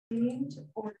Welcome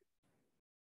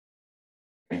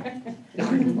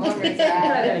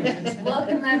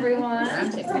everyone.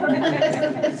 I'd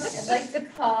like to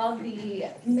call the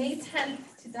May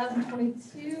 10th,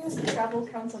 2022 Travel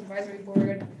Council Advisory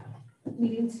Board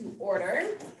meeting to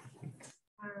order.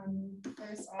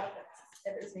 First off,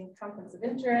 if there's any conflicts of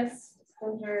interest,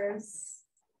 disclosures.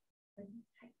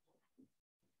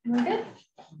 We're good.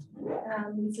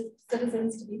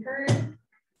 Citizens to be heard.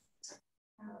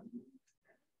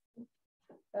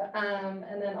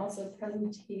 And then also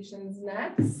presentations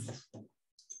next.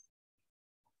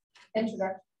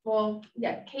 Introduction. Well,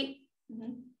 yeah, Kate.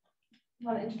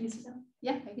 Want to introduce yourself?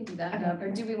 Yeah, I can do that.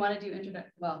 Or do we want to do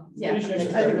introduction? Well, yeah.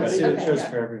 It's just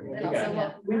for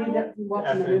everyone. We need to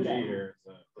welcome the new guy.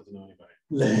 Doesn't know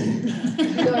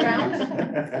anybody. Go around.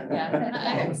 Yeah,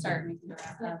 I can start making the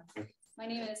wrap up. My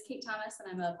name is Kate Thomas, and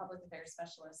I'm a public affairs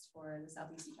specialist for the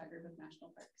Southeast Utah Group of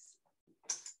National Parks.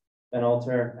 Ben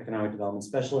Alter, economic development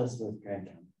specialist with Grand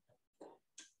County.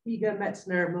 Ega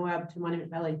Metzner, Moab to Monument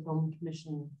Valley Film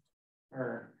Commission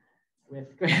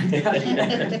with Grand County.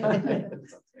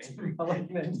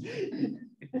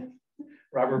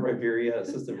 Robert Riveria,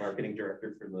 Assistant Marketing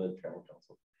Director for the Travel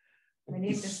Council. My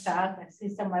name is Staff,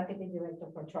 Assistant Marketing Director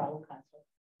for Travel Council.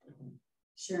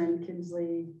 Sharon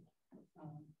Kinsley,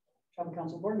 Travel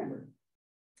Council Board Member.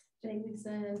 Jane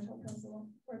Gleason, Travel Council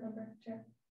Board Member, Chair.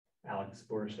 Alex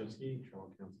Borashevsky,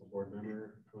 Travel Council Board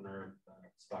Member, owner of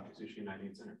Stock Sushi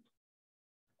 98 Center.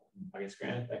 August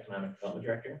Grant, Economic Development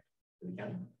Director for the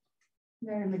county.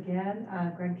 Mary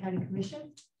McGann, Grand County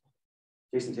Commission.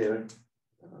 Jason Taylor,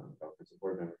 Travel Council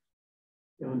Board Member.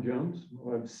 Dylan Jones,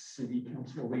 Moab City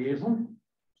Council Liaison.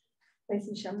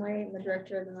 Lacey Shumway, I'm the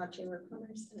Director of the Moab Chamber of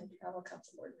Commerce and a Travel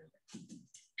Council Board Member.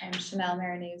 I'm Chanel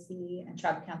Marinese, and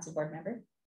Travel Council Board Member.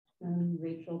 And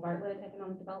Rachel Bartlett,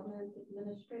 Economic Development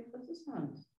Administrative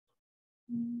Assistant.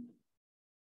 And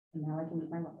now I can make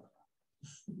my level.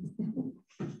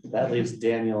 That leaves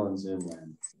Daniel in Zoom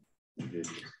land.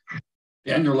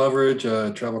 Daniel Leverage,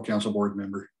 Travel Council Board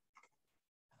Member.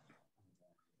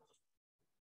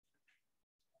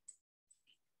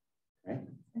 Okay.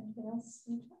 Anything else?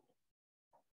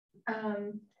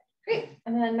 Great.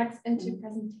 And then next into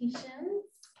presentations.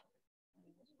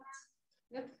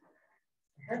 Yep.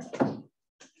 Perfect.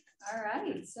 All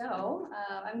right, so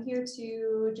I'm here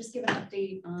to just give an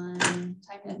update on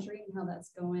time entry and how that's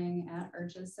going at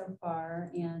Arches so far,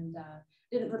 and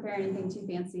didn't prepare anything too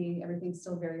fancy. Everything's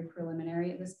still very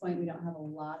preliminary at this point. We don't have a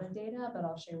lot of data, but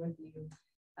I'll share with you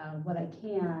what I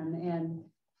can. And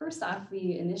first off,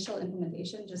 the initial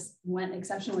implementation just went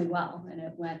exceptionally well, and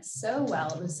it went so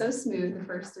well. It was so smooth the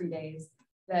first 3 days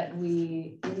that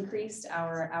we increased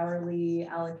our hourly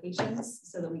allocations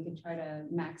so that we could try to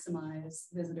maximize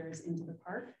visitors into the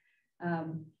park.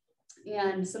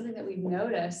 And something that we've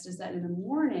noticed is that in the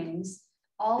mornings,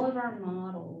 all of our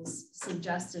models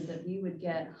suggested that we would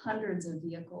get hundreds of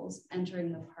vehicles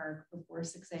entering the park before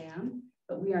 6 a.m.,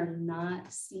 but we are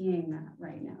not seeing that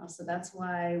right now. So that's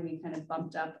why we kind of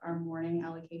bumped up our morning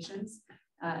allocations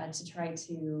to try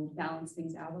to balance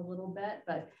things out a little bit.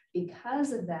 But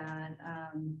because of that,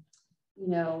 you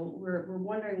know, we're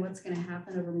wondering what's going to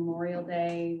happen over Memorial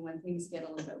Day when things get a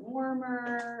little bit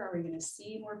warmer. Are we going to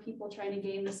see more people trying to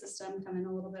game the system come in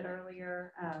a little bit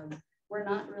earlier? We're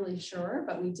not really sure,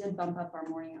 but we did bump up our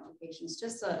morning allocations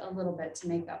just a little bit to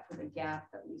make up for the gap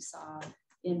that we saw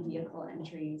in vehicle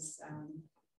entries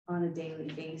on a daily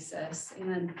basis.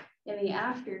 And in the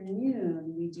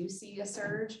afternoon, we do see a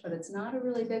surge, but it's not a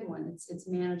really big one. It's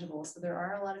manageable. So there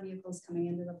are a lot of vehicles coming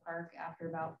into the park after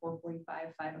about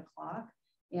 4:45, 5 o'clock.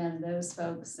 And those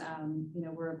folks, you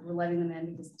know, we're letting them in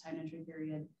because the time entry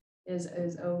period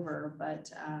is over.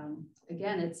 But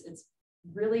again, it's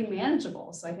really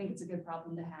manageable. So I think it's a good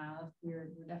problem to have. We're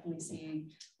definitely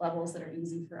seeing levels that are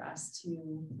easy for us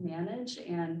to manage.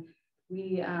 And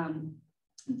we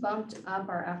bumped up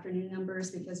our afternoon numbers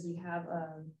because we have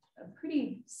a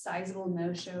pretty sizable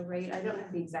no-show rate. I don't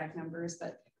have the exact numbers,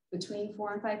 but between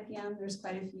 4 and 5 p.m., there's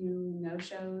quite a few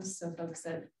no-shows. So folks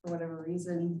that, for whatever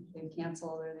reason, they've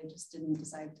canceled or they just didn't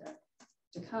decide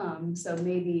to come. So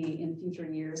maybe in future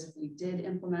years, if we did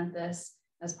implement this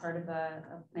as part of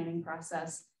a planning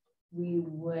process, we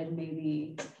would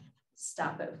maybe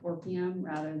stop at 4 p.m.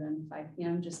 rather than 5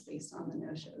 p.m. just based on the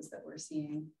no-shows that we're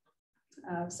seeing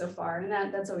so far. And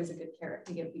that's always a good carrot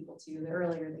to give people to. The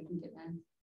earlier they can get in,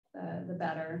 the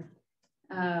better.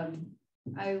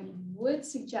 I would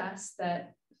suggest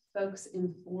that folks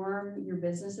inform your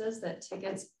businesses that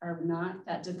tickets are not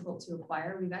that difficult to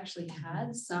acquire. We've actually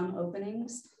had some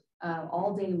openings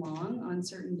all day long on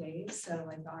certain days. So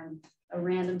like on a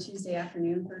random Tuesday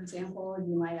afternoon, for example,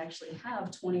 you might actually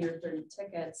have 20 or 30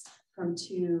 tickets from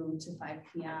 2 to 5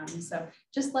 p.m. So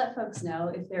just let folks know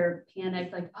if they're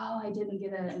panicked, like, oh, I didn't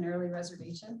get an early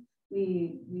reservation.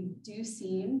 We do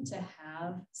seem to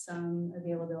have some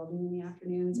availability in the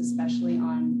afternoons, especially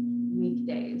on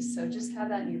weekdays. So just have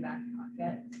that in your back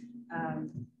pocket.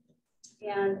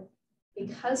 And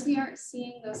because we aren't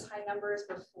seeing those high numbers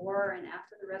before and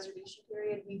after the reservation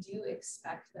period, we do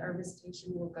expect that our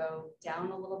visitation will go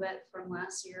down a little bit from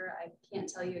last year. I can't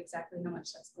tell you exactly how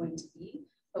much that's going to be,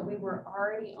 but we were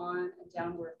already on a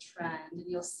downward trend. And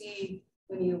you'll see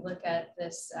when you look at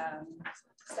this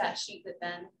stat sheet that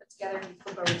Ben put together, you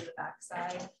flip over to the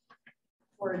backside.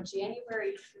 For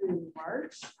January through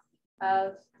March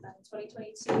of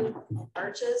 2022,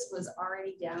 Arches was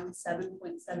already down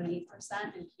 7.78%,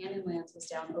 and Canyonlands was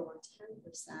down over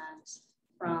 10%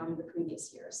 from the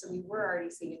previous year. So we were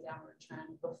already seeing a downward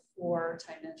trend before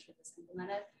time entry was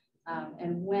implemented.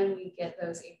 And when we get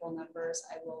those April numbers,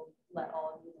 I will let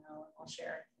all of you know, and I'll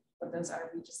share what those are.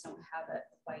 We just don't have it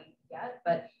quite yet,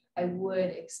 but I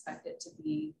would expect it to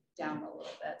be down a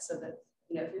little bit, so that,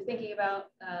 you know, if you're thinking about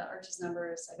Arches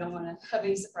numbers, I don't want to have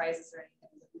any surprises or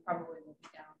anything, but we probably will be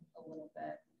down a little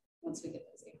bit once we get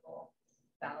those April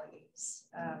values.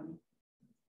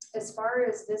 As far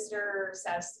as visitor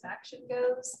satisfaction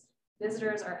goes,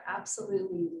 visitors are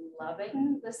absolutely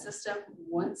loving the system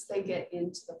once they get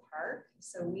into the park.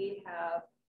 So we have,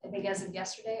 I think as of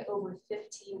yesterday, over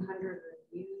 1,500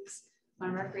 reviews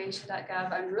on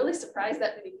recreation.gov. I'm really surprised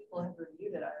that many people have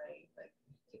reviewed it already, but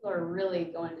people are really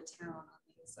going to town on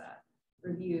these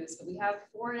reviews. But we have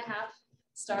 4.5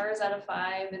 stars out of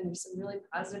 5, and there's some really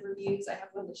positive reviews. I have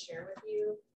one to share with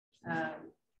you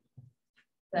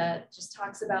that just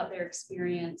talks about their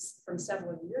experience from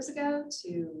several years ago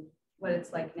to what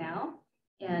it's like now.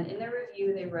 And in their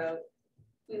review, they wrote,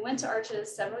 "We went to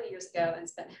Arches several years ago and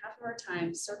spent half of our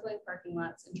time circling parking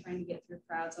lots and trying to get through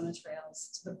crowds on the trails,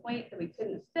 to the point that we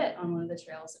couldn't fit on one of the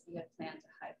trails that we had planned to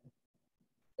hike.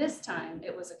 This time,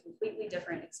 it was a completely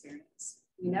different experience.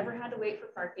 We never had to wait for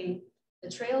parking. The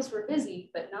trails were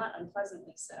busy, but not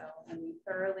unpleasantly so, and we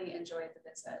thoroughly enjoyed the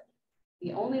visit.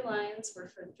 The only lines were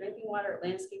for the drinking water at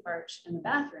Landscape Arch and the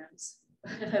bathrooms,"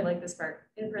 I like this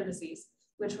part, in parentheses,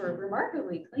 "which were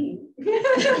remarkably clean." So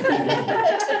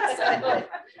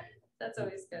that's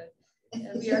always good.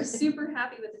 And we are super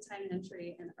happy with the time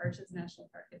entry, and Arches National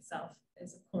Park itself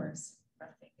is, of course,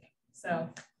 breathtaking. So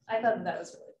I thought that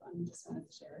was really fun. Just wanted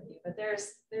to share with you. But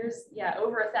there's yeah,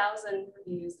 over 1,000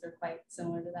 reviews. They're quite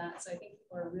similar to that. So I think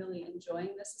people are really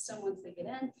enjoying the system once they get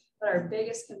in. But our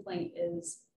biggest complaint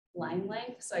is line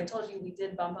length. So I told you we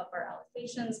did bump up our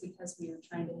allocations because we were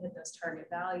trying to hit those target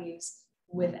values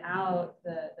without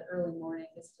the early morning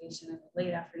visitation and the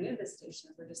late afternoon visitation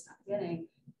that we're just not getting.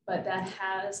 But that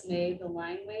has made the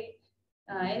line wait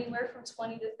anywhere from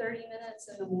 20 to 30 minutes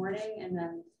in the morning, and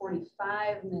then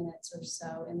 45 minutes or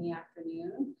so in the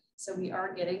afternoon. So we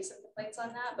are getting some complaints on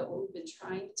that, but what we've been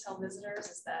trying to tell visitors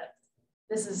is that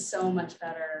this is so much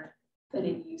better than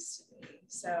it used to be.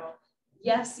 So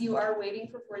yes, you are waiting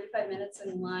for 45 minutes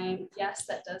in line. Yes,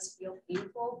 that does feel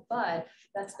painful, but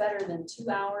that's better than 2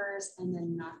 hours and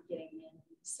then not getting in.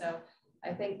 So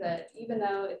I think that even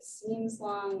though it seems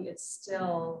long, it's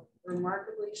still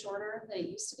remarkably shorter than it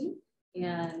used to be.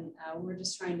 And we're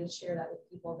just trying to share that with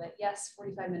people that yes,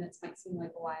 45 minutes might seem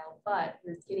like a while, but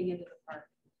you're getting into the park,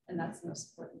 and that's the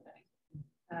most important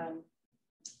thing.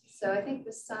 So I think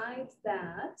besides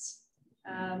that,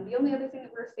 the only other thing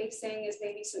that we're facing is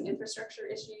maybe some infrastructure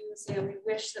issues. You know, we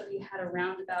wish that we had a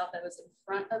roundabout that was in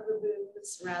front of the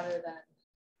booths rather than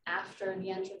after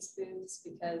the entrance booths,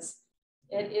 because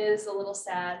it is a little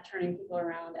sad turning people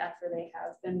around after they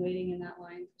have been waiting in that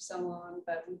line for so long,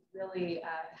 but we've really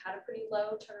had a pretty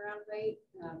low turnaround rate.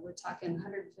 We're talking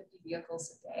 150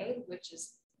 vehicles a day, which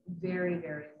is very,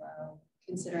 very low,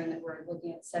 considering that we're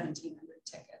looking at 1,700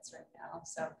 tickets right now.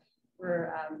 So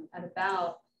we're at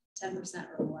about 10%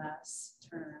 or less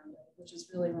turnaround rate, which is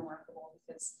really remarkable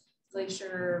because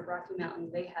Glacier, Rocky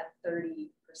Mountain, they had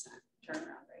 30%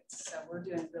 turnaround rates. So we're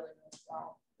doing really, really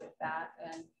well with that.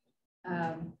 And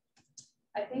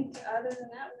I think other than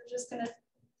that, we're just going to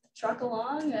truck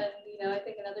along. And, you know, I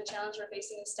think another challenge we're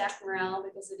facing is staff morale,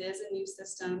 because it is a new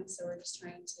system. So we're just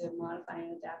trying to modify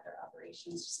and adapt our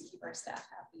operations just to keep our staff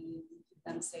happy and keep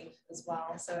them safe as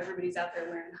well. So everybody's out there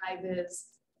wearing high-vis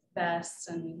vests,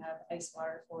 and we have ice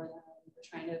water for them. We're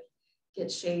trying to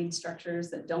get shade structures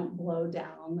that don't blow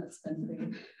down. That's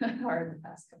been pretty hard the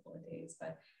past couple of days,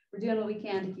 but we're doing what we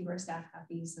can to keep our staff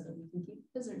happy so that we can keep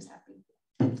visitors happy.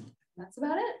 That's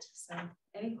about it. So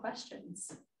any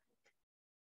questions?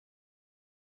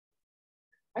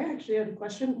 I actually had a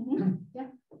question. Yeah.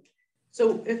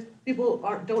 So if people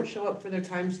don't show up for their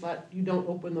time slot, you don't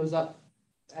open those up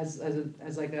as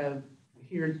like a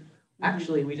here.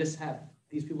 Actually, we just have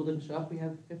these people didn't show up. We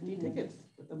have 50 tickets.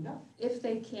 Put them down. If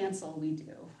they cancel, we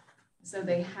do. So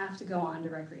they have to go on to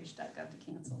recreation.gov to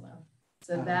cancel though.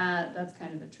 So that's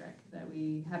kind of a trick that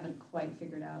we haven't quite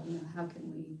figured out. You know, how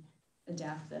can we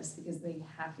adapt this because they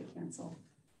have to cancel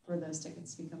for those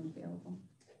tickets to become available.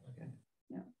 Okay.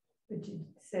 Yeah. But you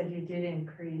said you did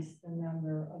increase the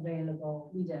number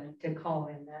available. We did. To call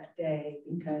in that day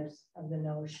because of the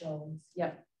no shows.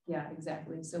 Yep. Yeah,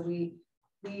 exactly. So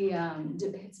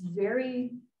it's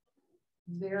very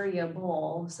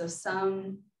variable. So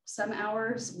some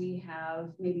hours we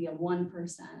have maybe a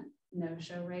 1%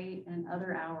 no-show rate, and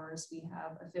other hours we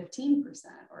have a 15%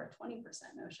 or a 20%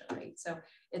 no-show rate. So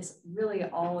it's really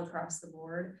all across the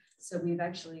board. So we've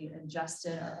actually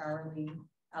adjusted our hourly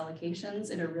allocations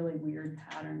in a really weird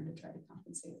pattern to try to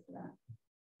compensate for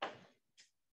that.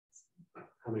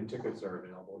 How many tickets are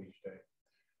available each day?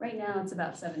 Right now it's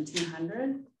about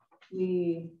 1,700.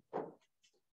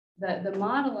 The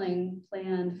modeling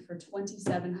planned for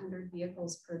 2,700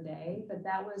 vehicles per day, but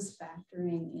that was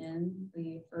factoring in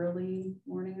the early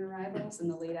morning arrivals and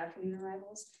the late afternoon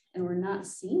arrivals, and we're not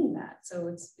seeing that. So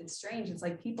it's strange. It's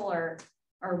like people are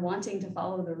wanting to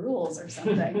follow the rules or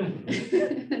something.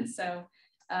 And so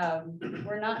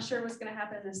we're not sure what's going to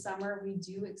happen this summer. We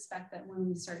do expect that when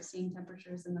we start seeing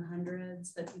temperatures in the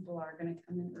hundreds, that people are going to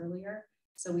come in earlier.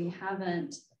 So we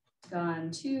haven't gone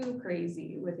too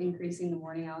crazy with increasing the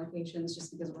morning allocations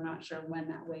just because we're not sure when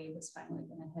that wave is finally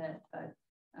going to hit, but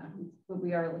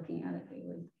we are looking at it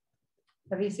daily.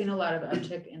 Have you seen a lot of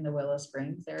uptick in the Willow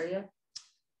Springs area?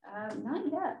 Not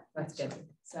yet. That's good.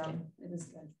 So it is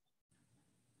good.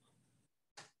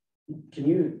 Can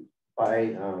you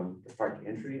buy the park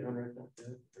entry on Red.gov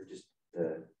or just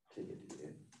the ticket to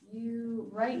get?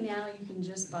 Right now you can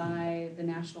just buy the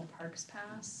National Parks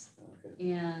Pass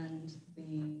and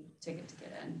the ticket to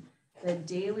get in. The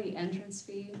daily entrance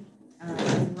fee,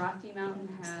 Rocky Mountain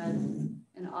had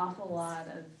an awful lot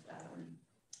of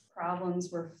problems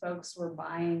where folks were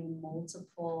buying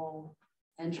multiple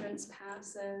entrance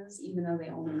passes, even though they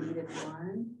only needed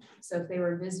one. So if they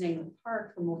were visiting the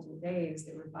park for multiple days,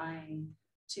 they were buying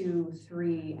 2,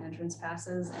 3 entrance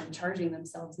passes and charging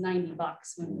themselves $90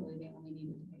 when really they only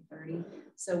needed to pay 30.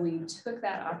 So we took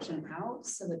that option out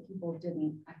so that people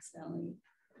didn't accidentally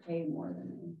pay more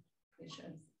than they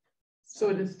should. So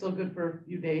it is still good for a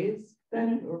few days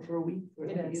then, or for a week?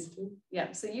 It is.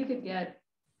 Yeah. So you could get,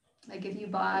 like, if you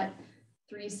bought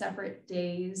 3 separate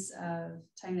days of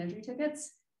time and entry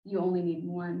tickets, you only need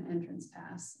 1 entrance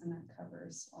pass, and that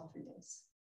covers all 3 days.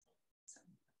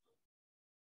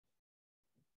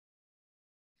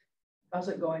 How's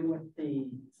it going with the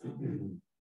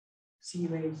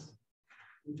CUAs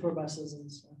and tour buses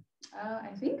and stuff? I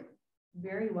think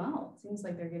very well. It seems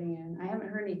like they're getting in. I haven't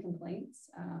heard any complaints.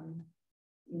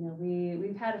 You know,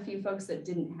 we've had a few folks that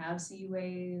didn't have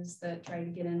CUAs that tried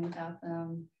to get in without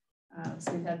them.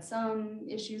 So we've had some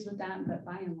issues with that, but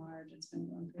by and large, it's been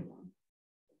going pretty well.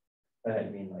 I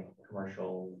mean, like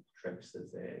commercial trips that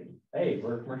say, hey,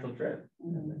 we're a commercial trip.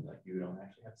 And then like you don't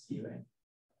actually have CUA.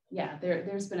 Yeah,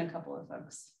 there's been a couple of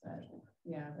folks that,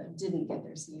 that didn't get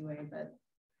their CUA, but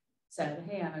said,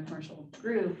 hey, I'm a commercial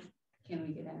group. Can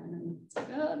we get in? And it's like,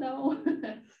 oh, no. You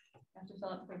have to fill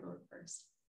out the paperwork first.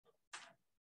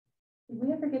 Did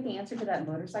we ever get the answer to that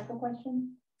motorcycle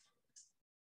question?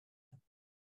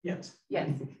 Yes. Yes.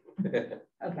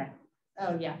 Okay.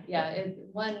 Oh, yeah.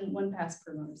 One pass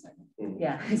per motorcycle.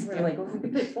 Yeah, we're like, well, we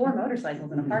could put 4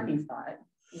 motorcycles in a parking spot.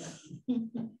 Yeah.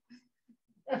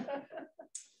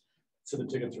 So the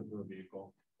tickets are per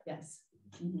vehicle? Yes.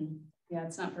 Yeah,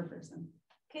 it's not per person.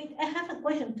 Okay, I have a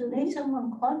question. Today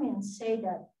someone called me and say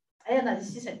that, I don't know,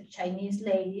 this is a Chinese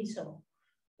lady, so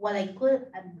what I could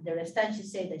understand, she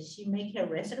said that she made her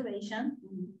reservation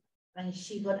and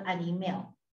she got an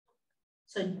email.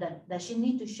 So does she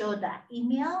need to show that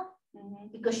email?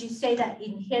 Because she said that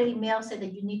in her email said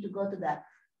that you need to go to the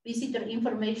visitor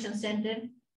information center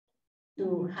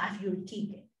to have your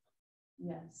ticket.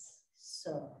 Yes.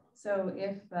 So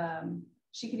if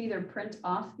she could either print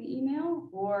off the email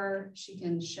or she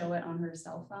can show it on her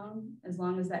cell phone, as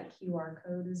long as that QR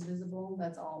code is visible,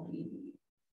 that's all we need.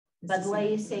 But why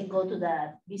you say go to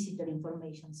the visitor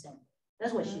information center?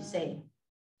 That's what she's saying.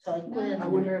 So I couldn't. I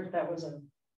wonder if that was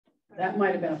that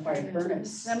might have been a fire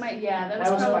furnace. That might,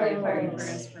 that was probably a fire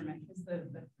furnace permit, because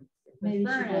the Maybe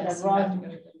furnace, she got you have to wrong. go to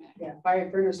the MIC. Yeah, fire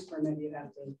furnace permit, you'd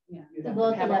have to, you'd To have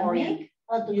go to have to the orient. MIC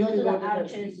or to You go can to the you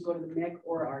arches? can go to the MIC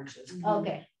or arches.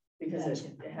 Okay. Because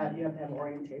you have to have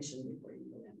orientation before you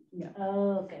go in. Yeah.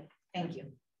 Oh, okay, thank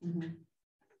you. Mm-hmm.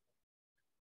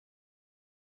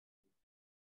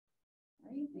 All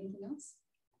right, anything else?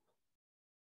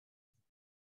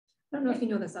 I don't know if you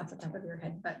know this off the top of your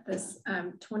head, but this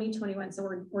 2021, so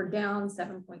we're down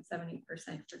 7.78% for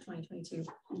 2022.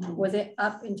 Mm-hmm. Was it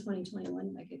up in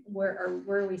 2021? Like where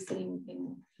are we sitting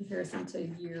in comparison to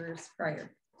years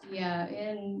prior? Yeah,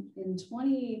 in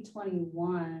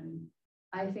 2021,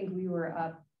 I think we were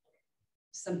up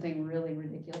something really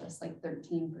ridiculous, like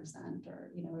 13%,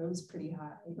 or it was pretty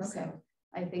high. Okay. So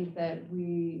I think that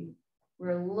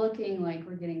we're looking like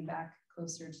we're getting back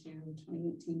closer to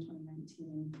 2018,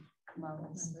 2019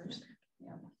 levels.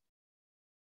 Yeah.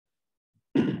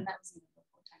 And that was even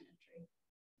before time entry.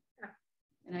 Yeah.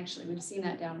 And actually, we've seen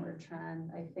that downward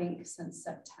trend, I think, since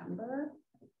September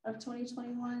of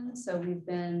 2021. So we've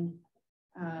been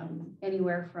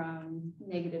anywhere from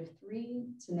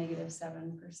 -3 to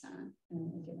 -7%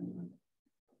 in a given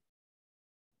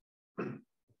month.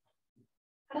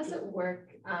 How does it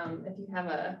work if you have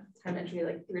a time entry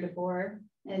like 3 to 4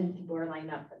 and people are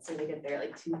lined up, let's say they get there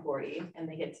like 2:40 and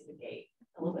they get to the gate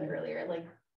a little bit earlier, like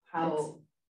how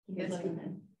you guys come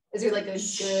in? Is there like a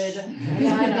good,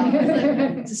 yeah, I know,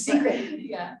 it's a secret,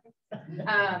 yeah.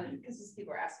 Because just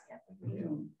people are asking it.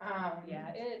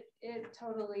 Yeah, it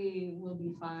totally will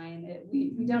be fine.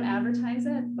 We don't advertise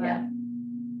it, but yeah.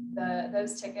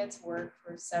 Those tickets work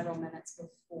for several minutes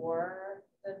before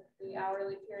the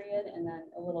hourly period and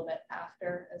then a little bit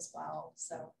after as well.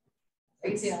 So are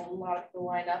you seeing a lot of people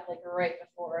lined up like right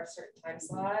before a certain time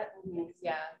slot?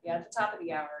 Yeah, at the top of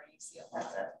the hour you see a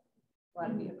lot of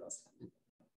vehicles coming.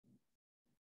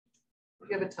 Do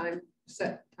you have a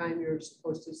set time you're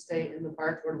supposed to stay in the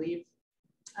park or leave?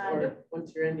 Or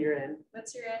once you're in, you're in?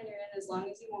 Once you're in as long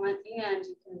as you want, and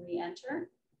you can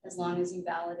re-enter as long as you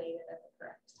validate it at the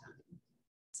correct time.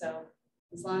 So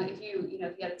as long if you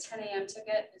had a 10 a.m.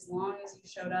 ticket, as long as you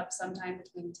showed up sometime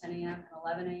between 10 a.m. and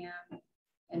 11 a.m.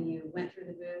 and you went through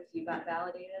the booth, you got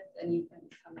validated, then you can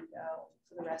come and go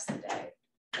for the rest of the day.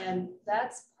 And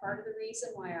that's part of the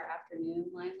reason why our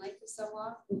afternoon line length is so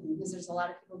long, because there's a lot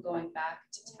of people going back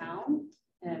to town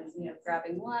and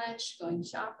grabbing lunch, going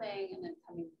shopping, and then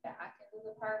coming back into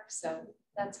the park. So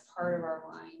that's part of our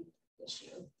line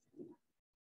issue.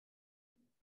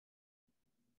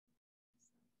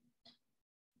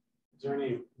 Is there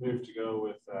any move to go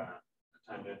with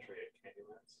timed entry at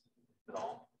Candylands at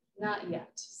all? Not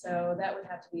yet. So that would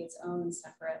have to be its own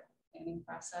separate planning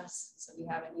process. So we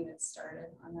haven't even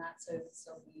started on that. So it would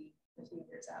still be a few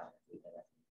years out if we did it.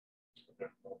 A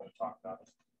little bit of talk about it.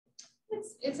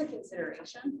 It's a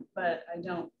consideration, but I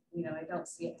don't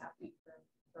see it happening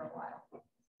for a while.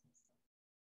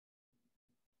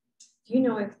 Do you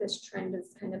know if this trend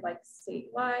is kind of like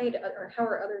statewide, or how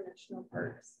are other national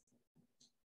parks?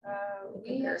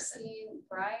 We have seen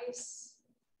Bryce,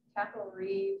 Capitol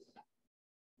Reef,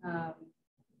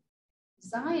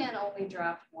 Zion only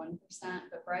dropped 1%,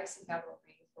 but Bryce and Capitol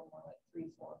Reef were more like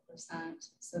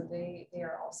 3-4%. So they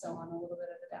are also on a little bit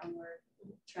of a downward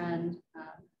trend.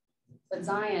 But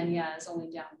Zion, is only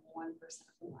down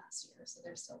 1% from last year, so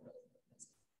they're still really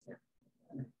busy. Do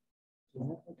you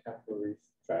know how Capitol Reef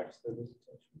tracks their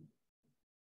visitation?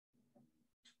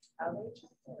 How they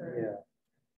check it? Yeah.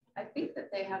 I think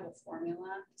that they have a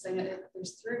formula. So I know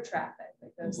there's through traffic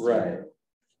that goes right. through.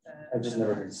 I've just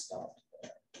never been stopped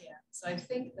there. Yeah. So I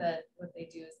think that what they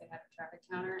do is they have a traffic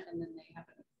counter and then they have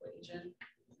an equation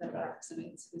that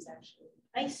approximates who's actually.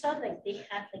 I saw like they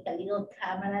had like a little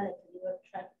camera, like a little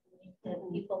track the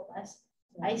people pass.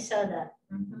 I saw that.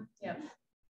 Yeah.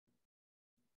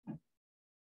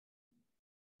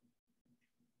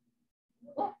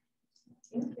 Cool.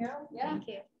 Thank you. Yeah. Thank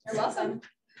you. You're welcome.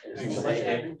 Thanks so much.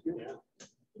 Thank you.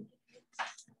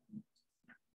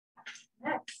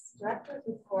 Next, director's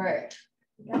report.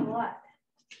 We got a lot.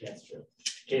 Yeah, that's true.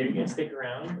 Okay, you can stick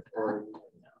around or no?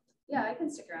 Yeah, I can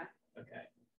stick around. Okay.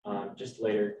 Just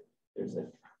later, there's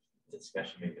a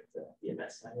discussion maybe of the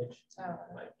EMS signage. Oh.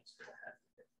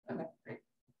 Okay, great.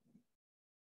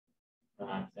 And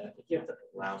I think you have to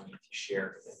allow me to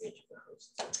share the image of the host.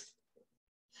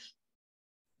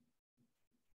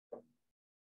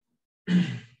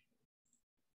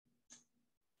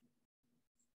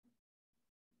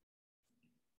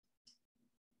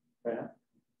 Right now.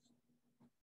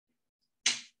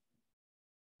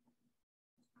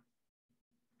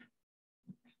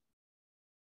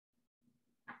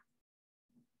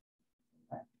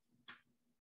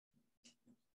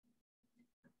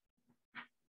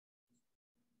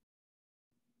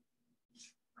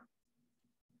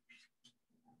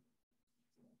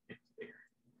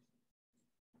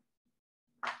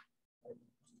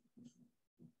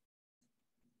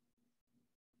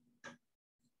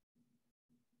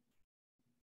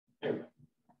 There we go.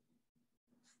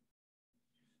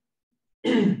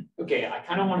 Okay, I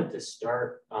kind of wanted to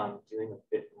start doing a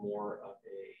bit more of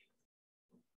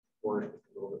a word with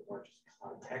a little bit more just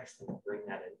context and bring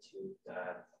that into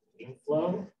the meeting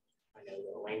flow. I know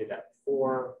that Elaine did that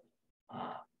before,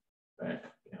 but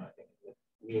you know, I think the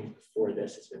meetings before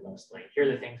this has been mostly here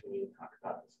are the things we need to talk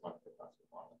about this month, but let's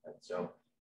move on with it. So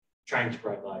trying to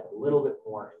provide a little bit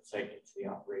more insight into the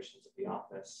operations of the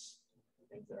office,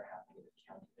 things that are happening in the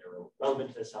county that are relevant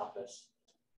to this office,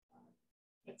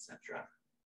 etc.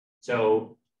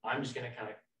 So I'm just going to kind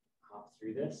of hop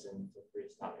through this and feel free to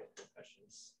stop me with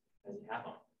questions as you have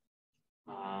them.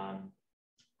 A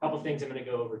couple of things I'm going to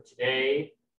go over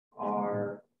today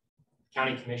are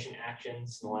county commission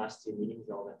actions in the last 2 meetings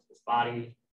relevant to this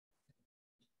body,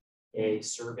 a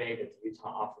survey that the Utah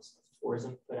Office of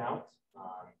Tourism put out,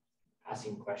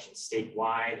 asking questions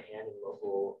statewide and in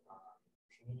local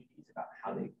communities about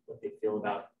what they feel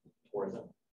about tourism.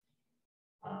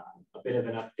 A bit of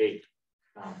an update.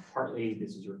 Partly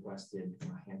this was requested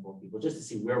from a handful of people just to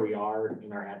see where we are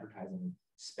in our advertising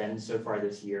spend so far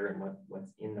this year and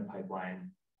what's in the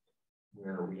pipeline.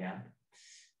 Where are we at?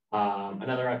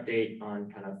 Another update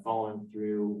on kind of following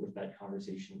through with that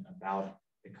conversation about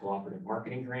the cooperative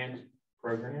marketing grant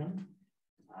program,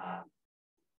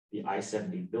 the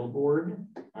I-70 billboard,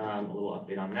 a little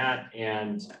update on that,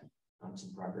 and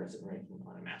some progress that we're making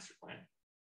on a master plan.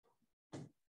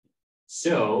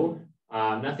 So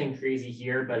nothing crazy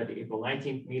here, but at the April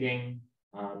 19th meeting,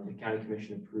 the County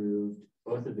Commission approved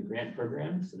both of the grant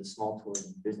programs, so the Small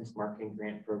Tourism Business Marketing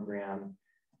Grant Program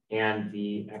and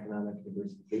the Economic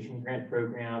Diversification Grant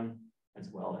Program, as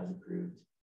well as approved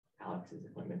Alex's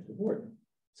appointment to the board.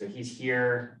 So he's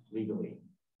here legally.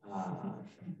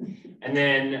 And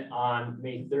then on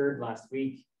May 3rd last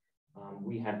week,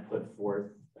 we had put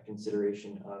forth a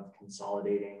consideration of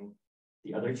consolidating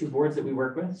the other 2 boards that we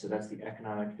work with. So that's the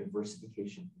Economic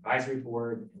Diversification Advisory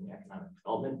Board and the Economic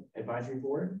Development Advisory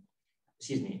Board.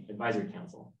 Excuse me, Advisory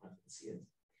Council, that's what the C is.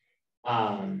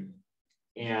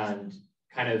 And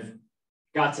kind of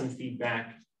got some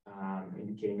feedback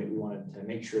indicating that we wanted to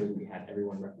make sure that we had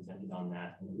everyone represented on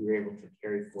that, and that we were able to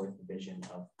carry forth the vision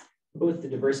of both the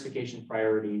diversification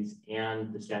priorities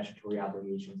and the statutory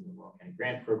obligations in the Rural County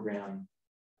Grant Program.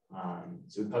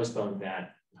 So we postponed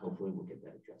that, and hopefully we'll get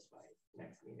that addressed by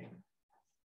next meeting.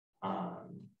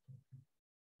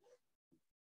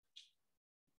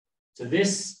 So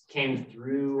this came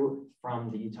through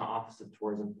from the Utah Office of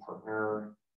Tourism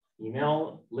partner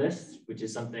email list, which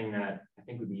is something that I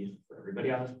think would be useful for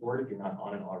everybody on this board. If you're not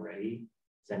on it already,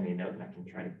 send me a note and I can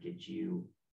try to get you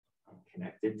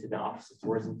connected to the Office of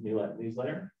Tourism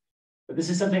newsletter. But this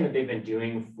is something that they've been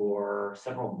doing for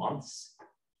several months.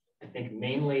 I think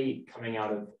mainly coming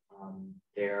out of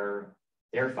their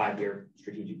 5-year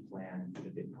strategic plan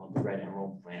that they've called the Red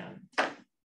Emerald Plan,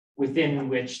 within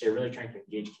which they're really trying to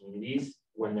engage communities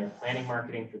when they're planning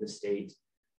marketing for the state.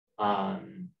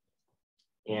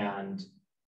 And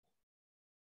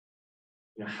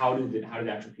you know, how do the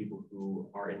actual people who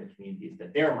are in the communities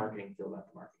that they're marketing feel about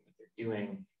the marketing that they're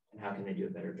doing, and how can they do a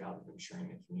better job of ensuring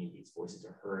that communities' voices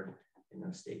are heard in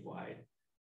those statewide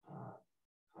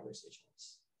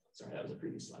conversations. Sorry, that was a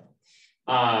previous slide.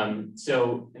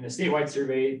 So in the statewide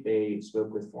survey, they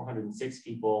spoke with 406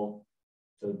 people.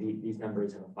 So these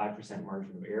numbers have a 5%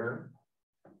 margin of error.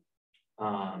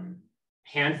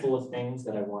 Handful of things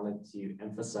that I wanted to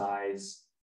emphasize.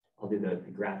 I'll do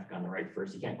the graphic on the right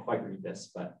first. You can't quite read this,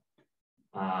 but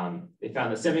they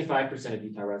found that 75% of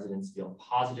Utah residents feel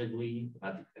positively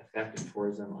about the effect of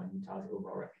tourism on Utah's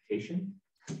overall reputation.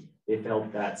 They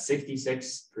felt that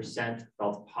 66%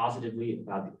 felt positively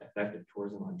about the effect of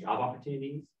tourism on job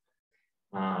opportunities.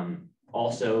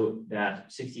 Also, that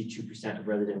 62% of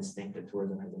residents think that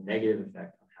tourism has a negative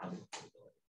effect on housing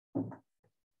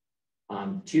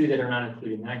affordability. 2 that are not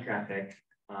included in that graphic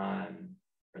are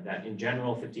that in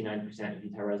general, 59% of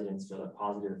Utah residents feel that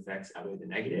positive effects outweigh the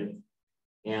negative,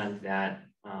 and that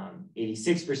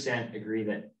 86% agree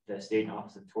that the State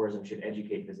Office of Tourism should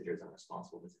educate visitors on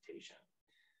responsible visitation.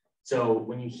 So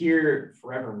when you hear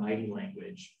Forever Mighty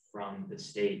language from the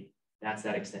state, that's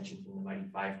that extension from the Mighty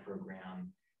 5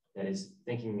 program that is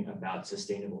thinking about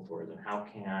sustainable tourism. How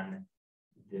can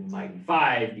the Mighty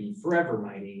 5 be forever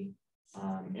mighty,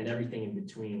 and everything in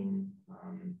between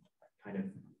kind of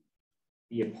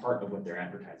be a part of what they're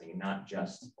advertising, and not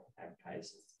just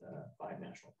advertise the 5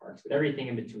 national parks, but everything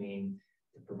in between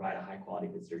to provide a high quality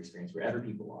visitor experience wherever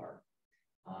people are.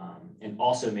 And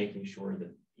also making sure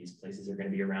that these places are going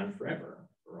to be around forever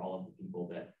for all of the people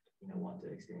that want to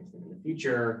experience them in the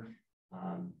future.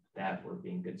 that we're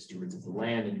being good stewards of the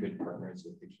land and good partners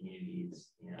with the communities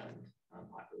and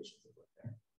populations that live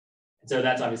there. And so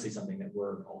that's obviously something that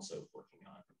we're also working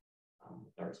on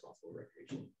with our responsible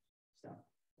recreation stuff.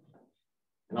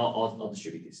 And I'll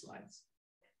distribute these slides.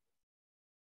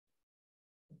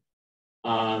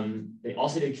 They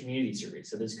also did community surveys.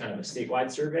 So there's kind of a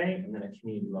statewide survey and then a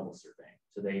community level survey.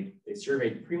 So they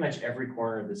surveyed pretty much every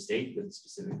corner of the state with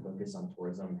specific focus on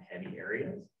tourism heavy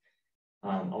areas.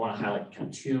 I want to highlight kind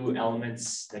of two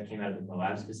elements that came out of the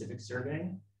Moab specific survey.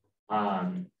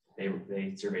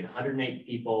 They surveyed 108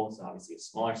 people, so obviously a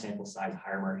smaller sample size,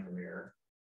 higher margin of error.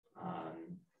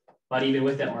 But even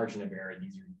with that margin of error,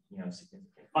 these are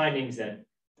significant findings that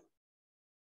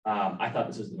I thought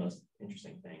this was the most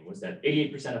interesting thing, was that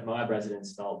 88% of Moab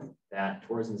residents felt that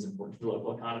tourism is important to the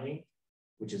local economy,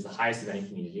 which is the highest of any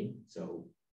community, so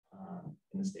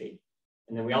in the state.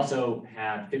 And then we also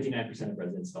had 59% of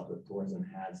residents felt that tourism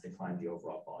has declined the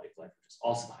overall quality of life, which is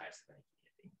also the highest of any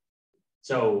community.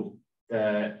 So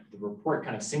the report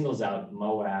kind of singles out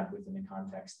Moab within the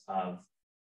context of,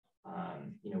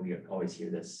 we always hear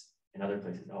this in other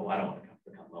places, oh, I don't want to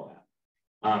become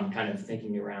Moab. Kind of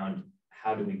thinking around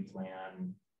how do we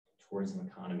plan tourism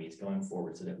economies going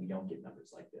forward so that we don't get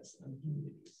numbers like this in other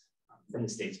communities from the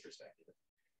state's perspective.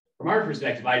 From our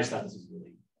perspective, I just thought this was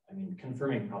really,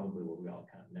 confirming probably what we all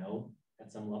kind of know at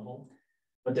some level,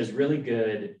 but there's really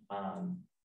good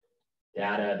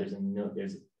data.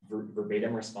 There's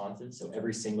verbatim responses. So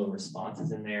every single response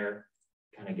is in there,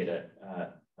 kind of get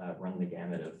run the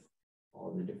gamut of all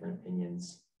of the different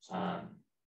opinions.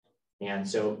 And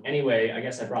so anyway, I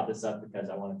guess I brought this up because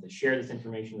I wanted to share this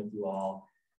information with you all.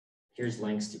 Here's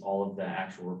links to all of the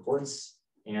actual reports.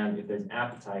 And if there's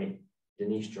appetite,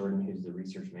 Denise Jordan, who's the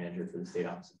research manager for the State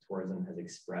Office of Tourism, has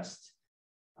expressed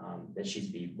that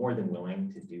she'd be more than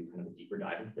willing to do kind of a deeper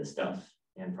dive into this stuff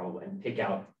and pick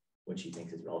out what she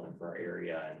thinks is relevant for our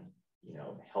area and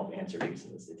help answer maybe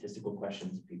some of the statistical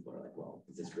questions. People are like, well,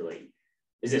 is this real?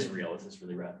 Does this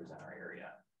really represent our area?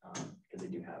 Because they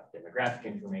do have demographic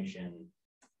information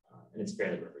and it's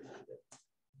fairly representative.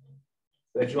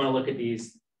 But if you want to look at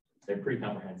these, they're pretty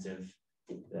comprehensive.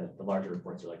 The larger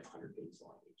reports are like 100 pages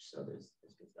long each, so there's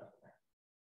good stuff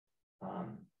in there.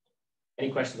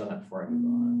 Any questions on that before I move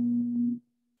on?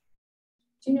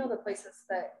 Do you know the places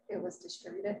that it was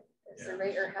distributed, the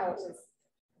survey, or how it was?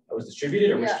 It was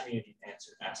distributed, or which community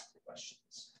asked the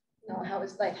questions? No, how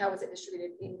was it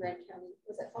distributed in Grand County?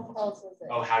 Was it phone calls? Was it?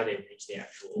 Oh, how do they reach the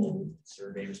actual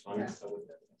survey respondents? Yeah. I wouldn't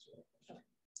know.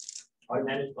 I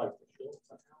managed like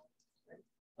somehow, right?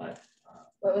 But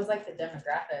what was like the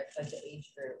demographics, like the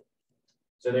age group?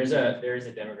 So there is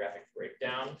a demographic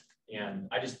breakdown, and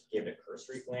I just gave it a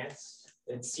cursory glance.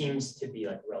 It seems to be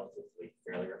like relatively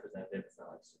fairly representative. It's not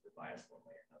like super biased one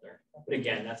way or another. But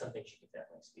again, that's something she can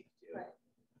definitely speak to. Right.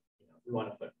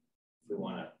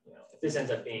 If this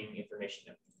ends up being information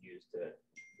that we use to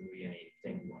buoy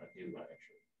anything we want to do, we want to make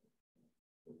sure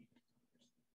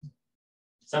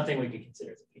something we could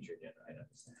consider as a future agenda item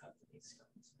is to have these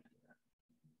comments.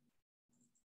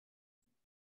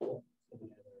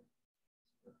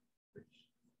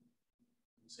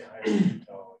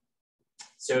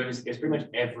 So it's pretty much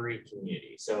every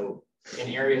community. So in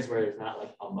areas where there's not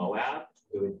like a Moab,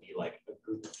 it would be like a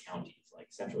group of counties, like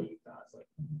central Utah, it's like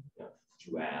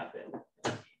TCAB and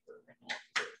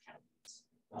counties.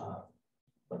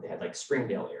 But they had like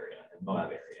Springdale area and Moab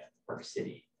area, Park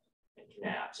City and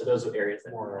Kanab. So those are areas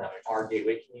that are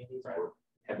gateway communities we're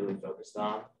heavily focused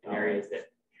on, and areas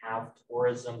that have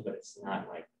tourism, but it's not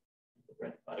like the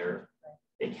bread and butter.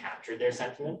 They captured their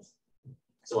sentiments.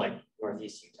 So like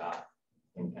Northeast Utah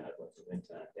and kind of what we went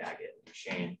to Daggett and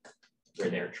Duchesne, where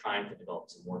they're trying to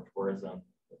develop some more tourism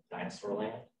with dinosaur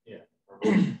land. Yeah.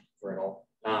 Fertile.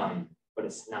 But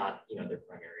it's not, their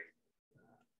primary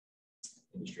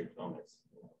industry at the moment is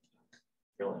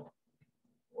drilling,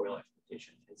 oil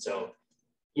exploitation. And so,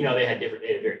 they had very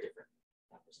different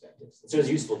perspectives. And so it's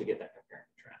useful to get that compare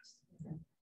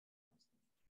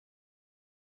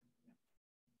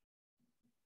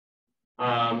and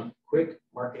contrast. Quick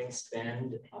marketing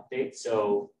spend update.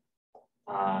 So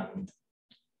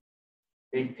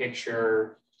big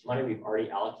picture, money we've already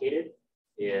allocated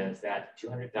is that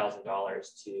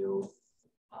 $200,000 to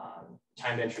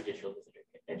timed entry digital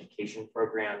education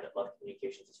program that Love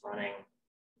Communications is running.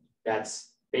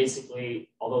 That's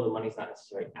basically, although the money's not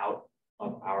necessarily out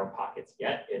of our pockets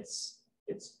yet, it's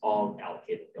all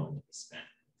allocated going to be spent.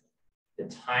 The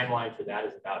timeline for that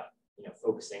is about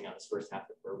focusing on this first half of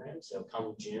the program. So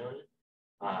come June,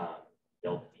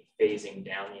 they'll be phasing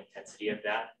down the intensity of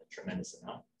that a tremendous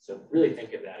amount. So really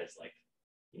think of that as like,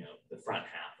 the front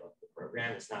half of the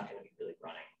program. It's not going to be really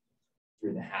running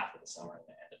through the half of the summer and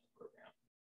the end of the program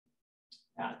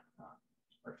at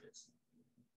Arches.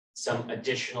 Some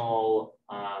additional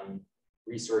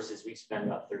resources, we spend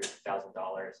about $30,000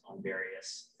 on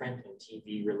various print and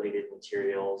TV related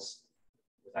materials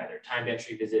with either timed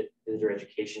entry visitor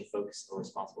education focus or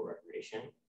responsible recreation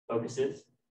focuses.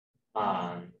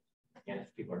 And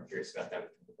if people are curious about that, we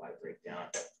can provide a breakdown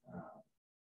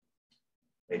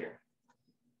later.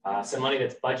 Some money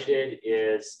that's budgeted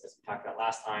is, as we talked about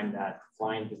last time, that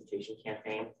flying visitation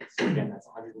campaign. So again, that's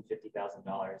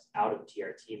 $150,000 out of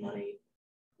TRT money,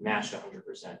 matched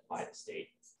 100% by the state.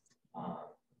 And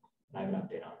I have an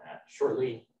update on that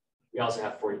shortly. We also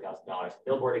have $40,000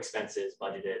 billboard expenses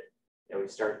budgeted that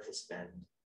we've started to spend.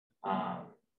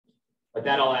 But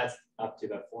that all adds up to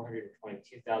about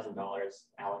 $422,000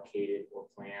 allocated or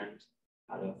planned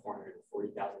out of a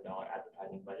 $440,000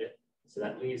 advertising budget. So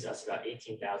that leaves us about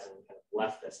 $18,000 kind of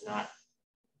left that's not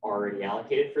already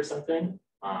allocated for something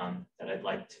that I'd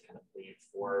like to kind of leave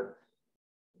for,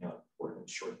 you know, important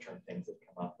short-term things that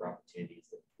come up, or opportunities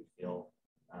that we feel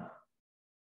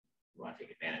we want to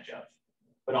take advantage of,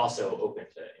 but also open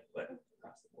to input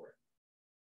across the board.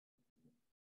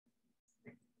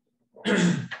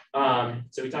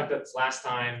 So we talked about this last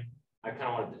time. I kind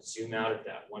of wanted to zoom out at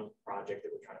that one project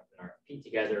that we're trying to put an RFP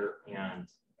together and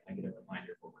kind of get a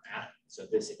reminder of where we're at. So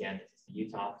this again is the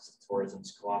Utah Office of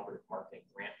Tourism's Cooperative Marketing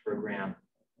Grant Program.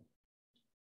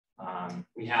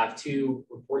 We have 2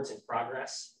 reports in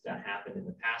progress that happened in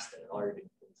the past that have already been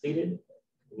completed.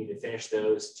 We need to finish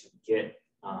those to get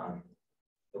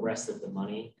the rest of the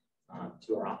money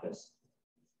to our office.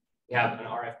 We have an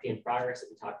RFP in progress that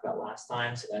we talked about last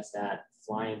time. So that's that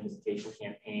fly-in visitation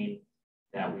campaign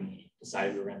that we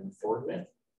decided we were going to move forward with.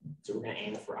 So we're going to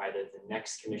aim for either the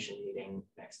next commission meeting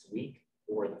next week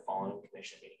or the following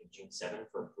commission meeting of June 7th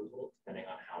for approval, depending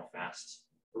on how fast,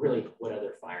 or really what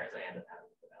other fires I end up having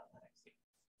to put out the next week.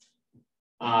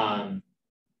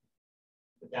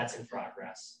 But that's in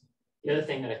progress. The other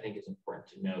thing that I think is important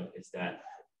to note is that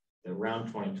the round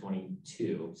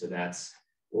 2022, so that's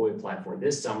what we applied for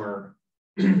this summer,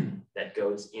 that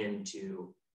goes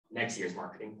into next year's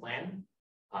marketing plan.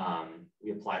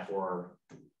 We applied for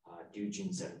due June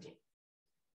 17th.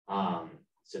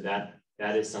 So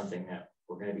that is something that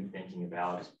we're going to be thinking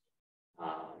about,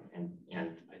 and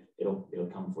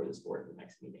it'll come before this board at the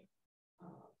next meeting.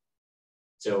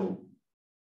 So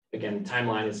again, the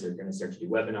timeline is they're going to start to do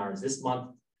webinars this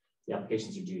month. The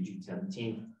applications are due June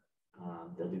 17th.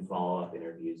 They'll do follow-up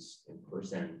interviews in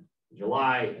person in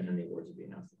July, and then the awards will be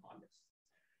announced in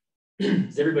August.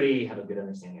 Does everybody have a good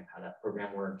understanding of how that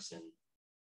program works, and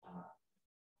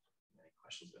any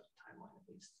questions about the timeline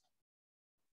at least?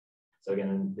 So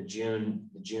again, the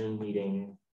June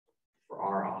meeting for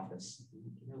our office. You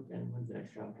know, Ben, when's the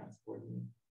next travel council board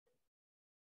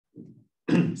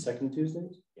meeting? Second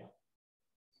Tuesdays? Yeah.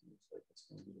 Looks like it's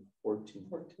going to be the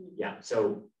 14th. Yeah.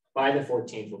 So by the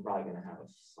 14th, we're probably going to have a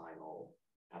final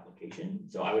application.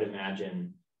 So I would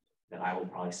imagine that I will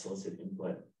probably solicit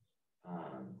input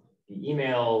the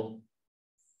email,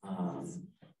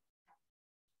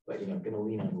 but you know, going to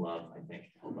lean on love, I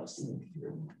think, to help us think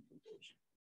through.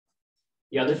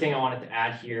 The other thing I wanted to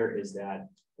add here is that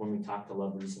when we talked to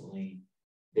Love recently,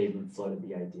 they floated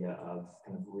the idea of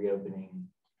kind of reopening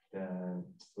the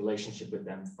relationship with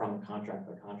them from a contract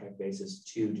by contract basis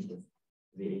to just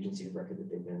the agency of record that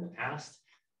they've been in the past,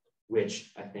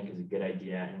 which I think is a good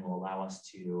idea and will allow us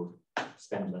to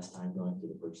spend less time going through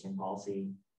the purchasing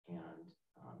policy. And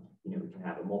you know, we can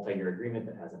have a multi-year agreement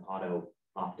that has an auto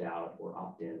opt-out or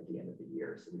opt-in at the end of the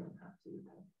year, so we don't have to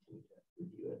kind of continue to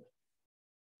review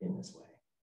it in this way.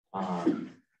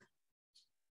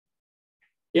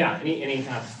 Yeah, any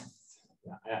kind of,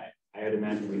 I would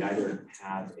imagine we'd either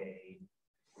have a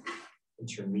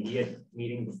intermediate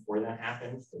meeting before that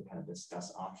happens to kind of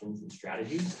discuss options and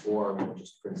strategies, or we'll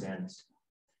just present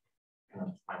kind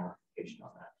of final application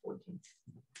on that 14th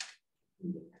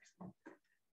meeting next month.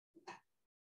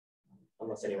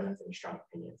 Unless anyone has any strong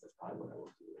opinions, that's probably what I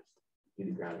will do, is do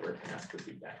the groundwork and ask for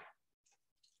feedback.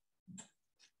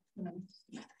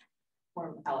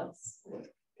 Form Alex,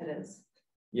 it is.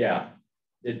 Yeah.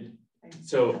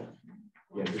 So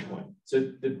yeah, good point. So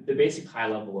the basic high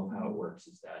level of how it works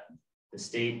is that the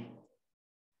state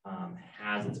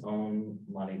has its own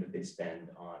money that they spend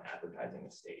on advertising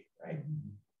the state, right?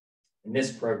 In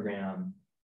this program,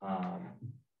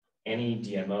 any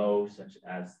DMO, such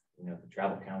as the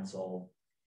Travel Council,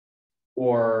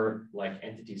 or like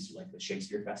entities like the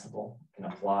Shakespeare Festival, can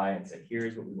apply and say,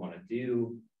 here's what we want to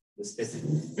do. This fits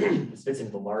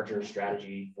into the larger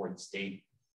strategy for the state,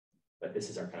 but this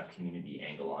is our kind of community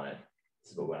angle on it.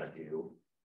 This is what we want to do.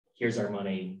 Here's our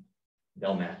money.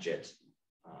 they'll match it,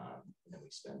 and then we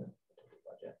spend the total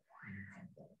budget.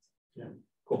 Yeah,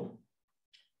 cool.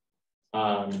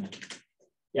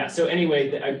 Yeah, so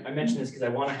anyway, I mentioned this because I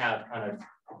want to have kind of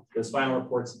those final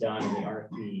reports done and the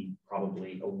RFP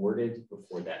probably awarded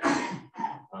before that,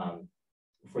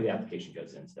 before the application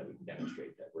goes in, so that we can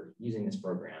demonstrate that we're using this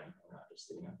program and we're not just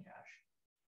sitting on cash.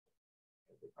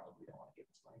 They probably don't want to give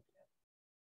us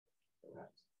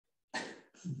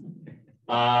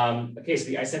money. Okay, so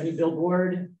the I-70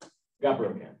 billboard got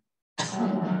broken. As you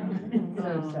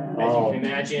can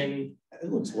imagine,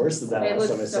 it looks worse than that It last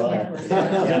time I looks saw so it. much worse.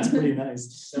 That's pretty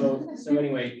nice. So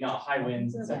anyway, high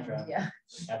winds, etc. Yeah.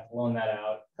 Have blown that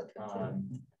out.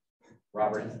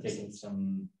 Robert has taken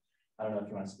some. I don't know if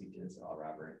you want to speak to this at all,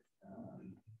 Robert.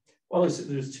 Well,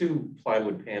 there's 2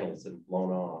 plywood panels that have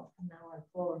blown off. Now I'm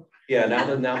 4. Yeah, now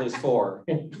there's 4,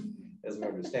 as I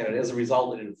understand it. As a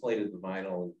result, it inflated the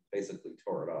vinyl and basically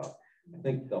tore it off. I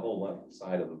think the whole left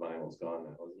side of the vinyl is gone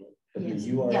now, isn't it? But Yes.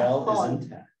 the URL is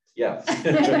intact. Yes.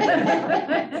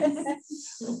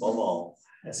 Above all.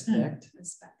 Respect,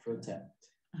 protect.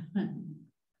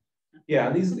 Yeah,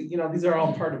 and these are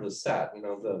all part of a set.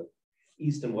 The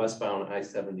east and westbound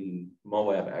I-70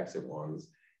 Moab exit ones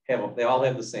they all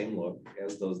have the same look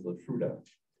as does the Fruta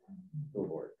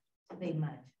billboard. They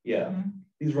match. Yeah,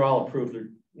 these were all approved.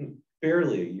 They're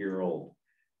barely a year old.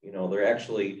 They're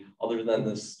actually, other than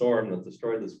this storm that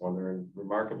destroyed this one, they're in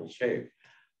remarkable shape.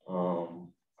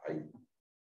 I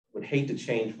would hate to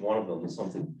change one of them to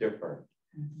something different,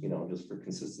 just for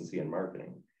consistency in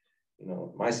marketing.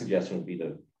 My suggestion would be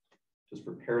to just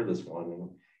repair this one. And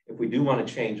if we do want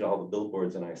to change all the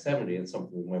billboards in I-70, it's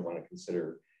something we might want to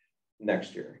consider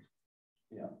next year.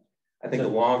 Yeah. I think the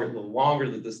longer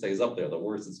that this stays up there, the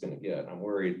worse it's going to get. I'm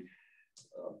worried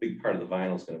a big part of the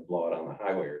vinyl is going to blow out on the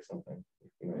highway or something.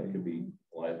 It could be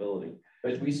a liability.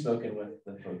 But we've spoken with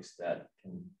the folks that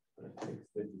can put a fix.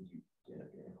 Did you get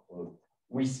a quote?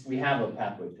 We have a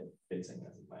pathway to fixing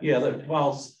this. Yeah,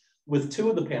 well, with 2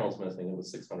 of the panels missing, it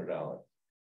was $600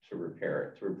 to repair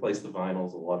it. To replace the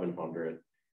vinyls, $1,100,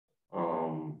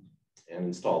 and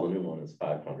install the new one is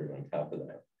 $500 on top of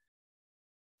that.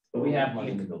 But we have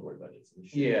money in the billboard budget. So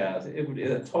yeah, it would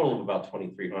a total of about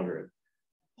 $2,300.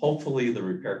 Hopefully, the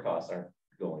repair costs aren't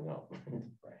going up.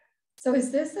 Right. So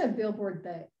is this a billboard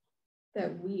that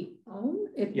we own?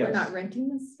 If Yes. we're not renting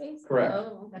this space? Correct.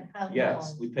 Oh, okay.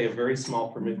 Yes, we pay a very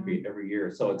small permit fee every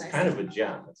year, so it's kind of a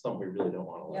gem. It's something we really don't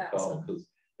want to let go because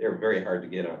they're very hard to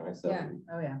get on I-70. Yeah.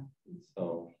 Oh yeah.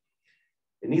 So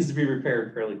it needs to be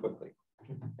repaired fairly quickly.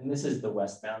 And this is the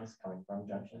westbound coming from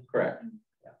Junction? Correct.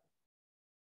 Yeah.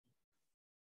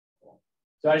 Cool.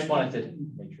 So I just wanted to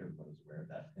make sure everyone was aware of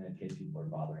that, and in case people are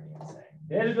bothering you and saying,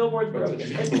 hey, the billboard's broken.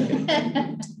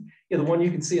 Yeah, the one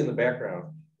you can see in the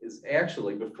background is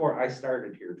actually, before I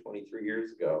started here 23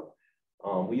 years ago,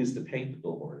 we used to paint the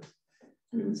billboards.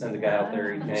 We would send a guy out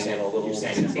there, he'd hang on a little,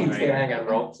 he'd hang on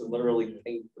ropes and literally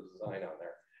paint the design on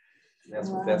there.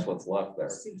 And that's what's left there.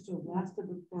 Seems to have lasted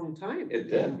a long time. It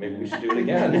did. Maybe we should do it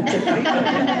again.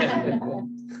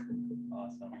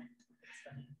 Awesome.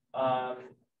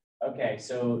 Okay,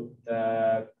 so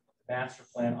the master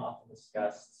plan often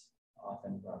discussed,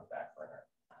 often brought back burner.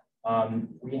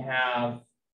 We have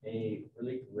a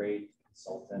really great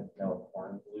consultant, Noah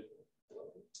Kornblum,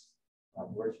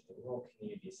 works with the Rural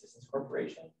Community Assistance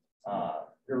Corporation. We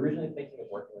were originally thinking of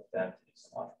working with them to do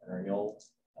some entrepreneurial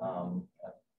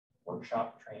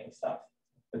workshop training stuff.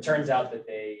 It turns out that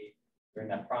they, during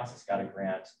that process, got a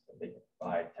grant that they could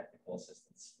provide technical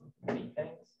assistance for many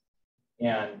things.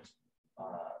 And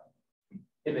we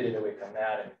pivoted away from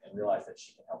that and realized that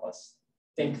she can help us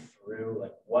think through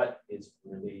like what do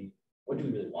we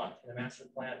really want in a master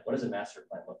plan? What does a master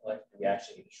plan look like? Do we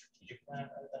actually need a strategic plan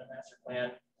rather than a master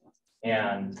plan?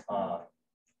 And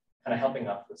kind of helping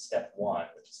us with step 1,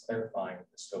 which is clarifying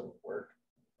the scope of work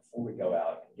before we go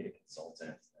out and get a consultant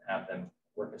and have them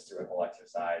work us through a whole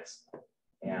exercise.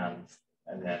 And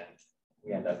then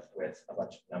we end up with a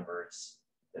bunch of numbers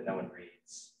that no one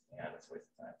reads, and it's a waste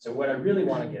of time. So what I really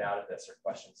want to get out of this are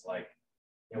questions like,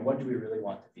 what do we really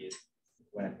want to be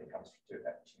when it comes to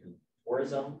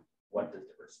tourism? What does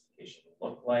diversification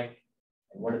look like?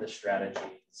 And what are the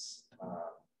strategies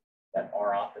that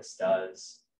our office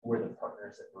does? Who are the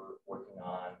partners that we're working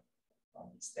on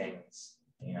these things?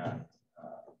 And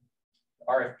the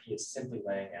RFP is simply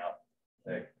laying out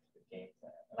the game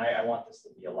plan. And I want this to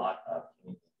be a lot of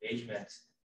community engagement,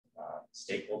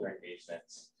 stakeholder engagement,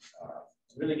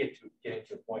 really getting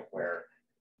to a point where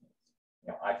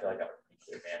I feel like I have a pretty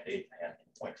clear mandate and can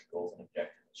point to goals and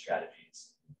objectives and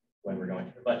strategies when we're going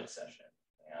to the budget session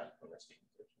and when we're speaking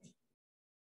to the community.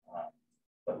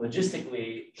 But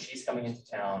logistically, she's dates coming into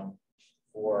town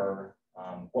for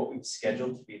what we've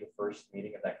scheduled to be the first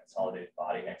meeting of that consolidated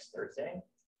body next Thursday,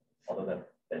 although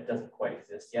that doesn't quite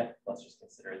exist yet. Let's just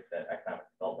consider it the Economic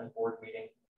Development Board meeting.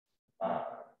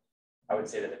 I would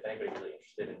say that if anybody's really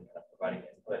interested in kind of providing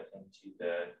input into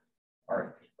the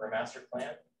RFP for a master plan,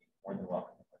 you're more than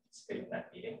welcome to participate in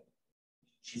that meeting.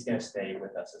 She's going to stay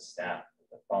with us as staff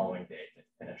the following day to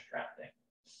finish drafting.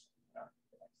 The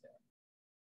next day.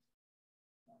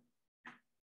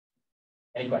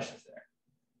 Any questions there?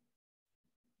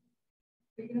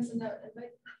 Are you going to send out an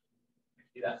invite?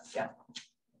 Do that, yeah.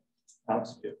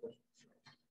 Alex, do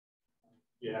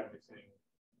you have anything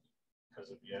as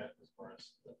of yet as far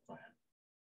as the plan?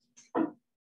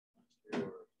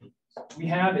 We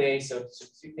have so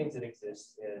two things that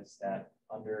exist is that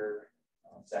under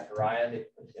Zechariah, they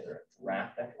put together a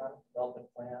draft economic development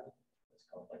plan. It's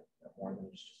called like more than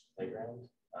just playground.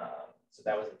 So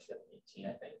that was in 2018,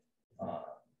 I think.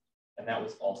 And that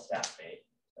was all staff made.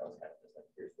 That was kind of just like,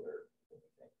 here's where we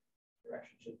think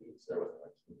direction should be. So there wasn't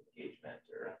like engagement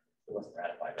or it wasn't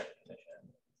ratified by the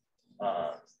commission.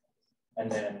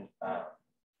 And then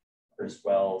Chris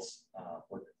Wells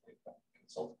worked with a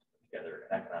consultant to put together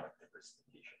an economic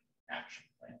diversification action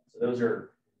plan. So those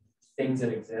are things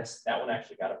that exist. That one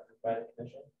actually got approved by the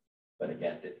commission, but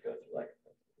again, didn't go through like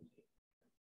a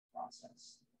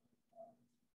process.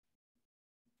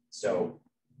 So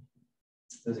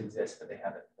those exist, but they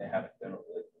don't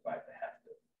really provide the heft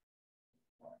of.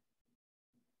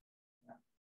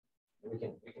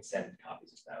 We can send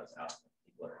copies of those out if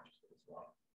people are interested as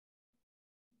well.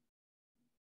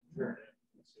 Sure.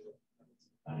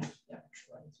 Yeah,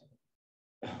 sure.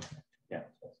 Yeah.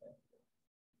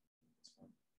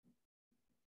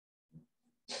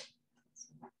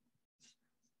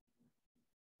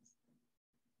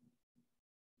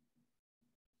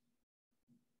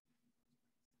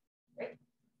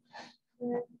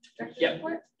 Yeah.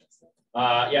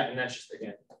 Yeah, and that's just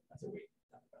again, that's what we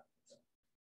talked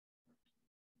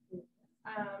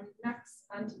about. Next,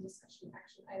 on to discussion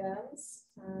action items.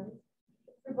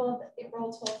 Approval of the April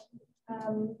 12th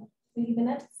meeting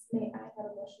minutes. May I have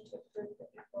a motion to approve the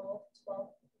April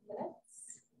 12th minutes?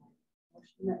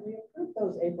 Motion that we approve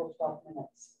those April 12th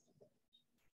minutes.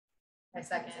 I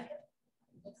second.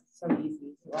 So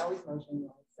easy. You always motion.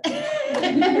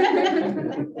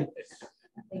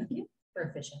 Thank you. We're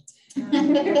efficient.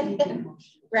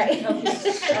 Right. And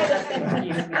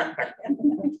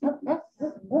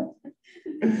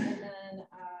then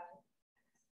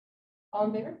all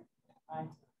in favor? Aye.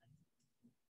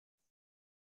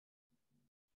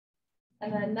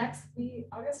 And then next,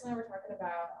 August and I were talking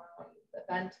about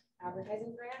event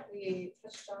advertising grant. We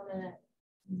touched on it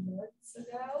months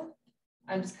ago.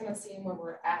 I'm just kind of seeing where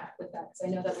we're at with that because I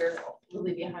know that we were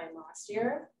really behind last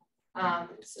year.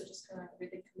 So just kind of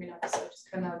everything coming up. So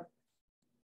just kind of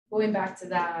going back to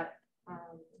that,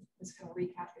 just kind of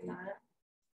recapping that.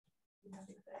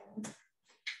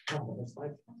 Oh, that's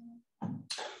like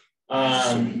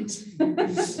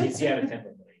you have a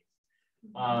template.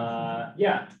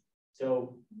 Yeah.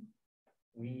 So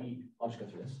I'll just go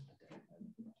through this.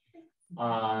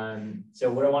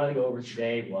 So what I wanted to go over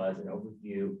today was an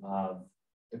overview of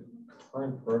the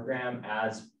current program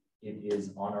as it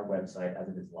is on our website, as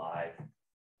it is live.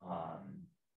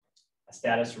 A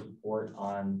status report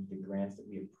on the grants that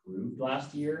we approved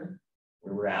last year,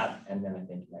 where we're at, and then I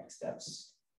think next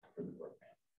steps for the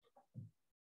program.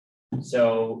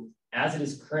 So as it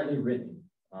is currently written,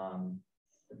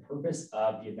 the purpose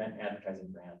of the event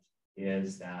advertising grant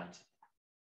is that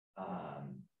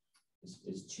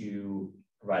is to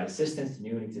provide assistance to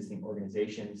new and existing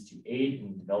organizations to aid in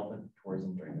the development of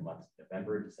tourism during the months of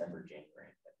November, December, January,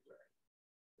 and February.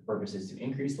 The purpose is to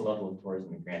increase the level of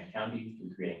tourism in Grant County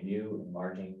through creating new,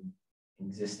 enlarging,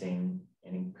 existing,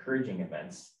 and encouraging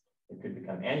events that could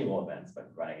become annual events by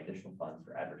providing additional funds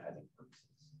for advertising purposes.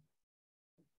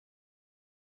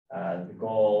 The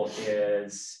goal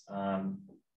is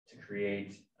to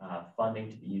create funding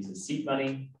to be used as seed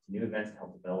money to new events to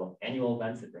help develop annual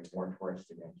events that bring more tourists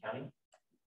to Grand County.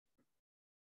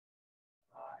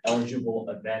 Eligible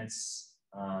events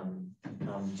can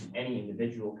come to any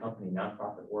individual, company,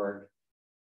 nonprofit work,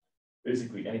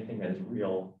 basically anything that is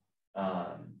real,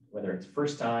 whether it's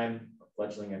first time or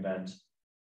fledgling event,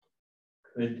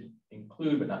 could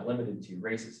include but not limited to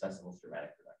races, festivals,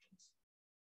 dramatic productions.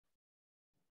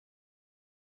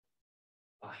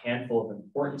 A handful of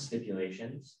important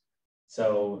stipulations.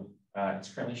 So it's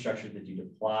currently structured that you'd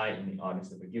apply in the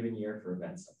August of a given year for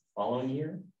events of the following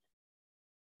year.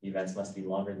 The events must be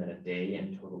longer than a day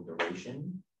in total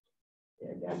duration.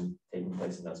 Again, taking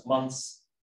place in those months.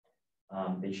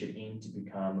 They should aim to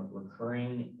become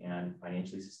recurring and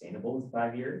financially sustainable with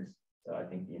 5 years. So I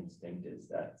think the instinct is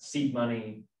that seed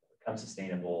money becomes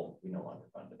sustainable, we no longer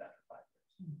fund it after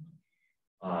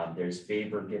 5 years. There's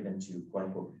favor given to quote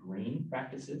unquote green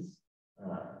practices.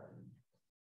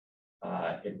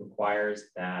 It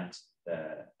requires that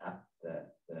the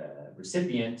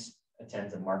recipient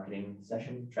attends a marketing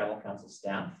session with travel council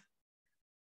staff.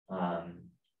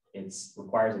 It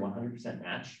requires a 100%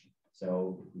 match.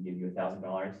 So if we give you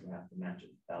 $1,000, you have to match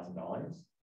it $1,000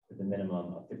 with a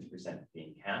minimum of 50%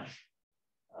 being cash.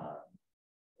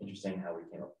 Interesting how we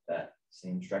came up with that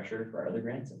same structure for our other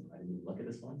grants, and I didn't even look at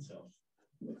this one, so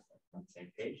we're on the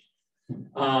same page.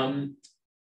 One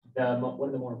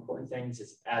of the more important things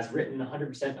is, as written,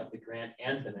 100% of the grant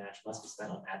and the match must be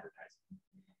spent on advertising,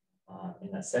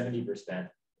 and that 70%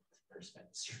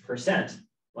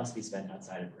 must be spent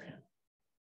outside of grant.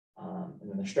 And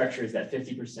then the structure is that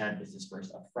 50% is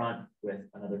dispersed up front, with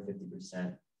another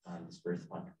 50% dispersed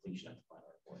upon completion of the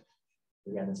final report.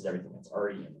 Again, this is everything that's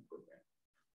already in the program.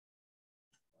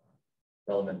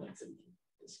 Relevant links that we can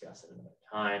discuss at another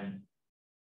time.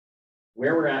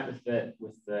 Where we're at with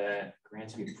the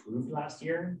grants we approved last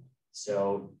year.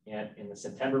 So in the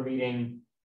September meeting,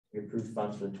 we approved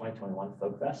funds for the 2021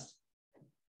 Folk Fest.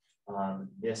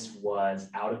 This was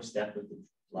out of step with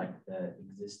the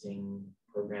existing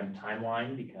program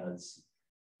timeline, because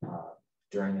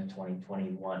during the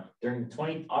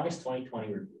August 2020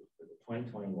 review for the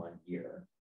 2021 year,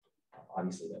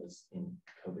 obviously that was in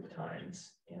COVID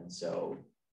times, and so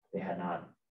they had not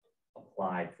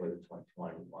applied for the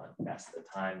 2021 Fest at the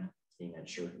time, being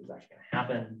unsure if it was actually going to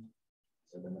happen.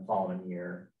 So then the following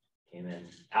year came in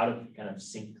out of kind of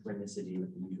synchronicity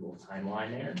with the usual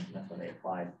timeline there, and that's when they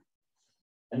applied.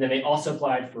 And then they also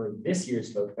applied for this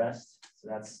year's Folk Fest. So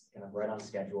that's kind of right on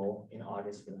schedule in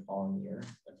August for the following year,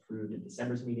 approved at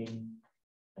December's meeting.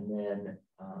 And then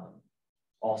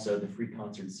also the free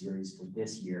concert series for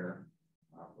this year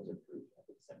was approved at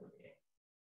the December meeting.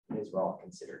 These were all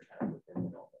considered kind of within the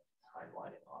normal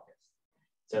timeline in August.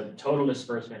 So the total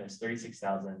disbursement is $36,700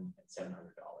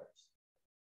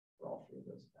 for all three of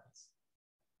those events.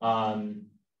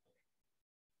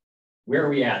 Where are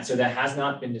we at? So that has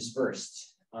not been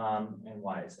dispersed. And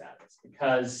why is that? It's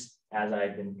because, as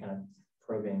I've been kind of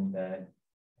probing the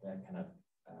kind of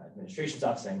administration's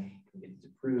office saying, can we get this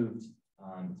approved?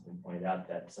 It's been pointed out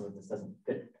that some of this doesn't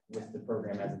fit with the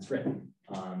program as it's written.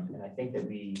 And I think that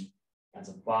we, as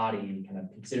a body, kind of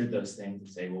considered those things and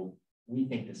say, well, we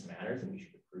think this matters and we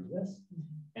should approve this.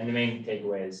 And the main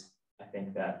takeaway is, I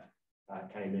think that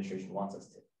county administration wants us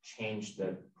to change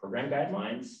the program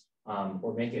guidelines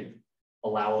or make it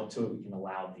allow it so we can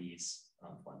allow these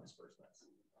fund disbursements.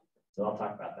 So I'll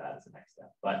talk about that as the next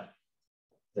step. But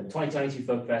the 2022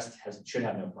 Folk Fest should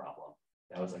have no problem.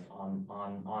 That was like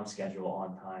on schedule,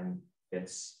 on time,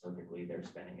 fits perfectly. They're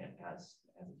spending it as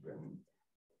it's written.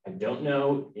 I don't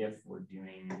know if we're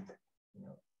doing,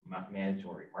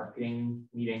 mandatory marketing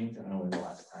meetings. I don't know when the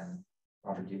last time,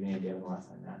 Robert, do you have any idea when the last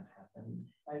time that happened?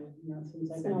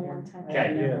 Since I've been here.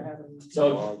 Okay.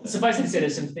 So suffice it to say,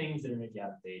 there's some things that are maybe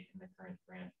out of date in the current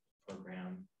grant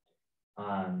program.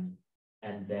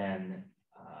 And then,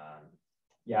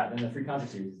 then the free concert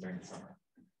series is during the summer,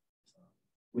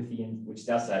 which is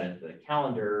outside of the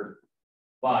calendar,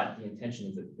 but the intention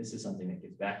is that this is something that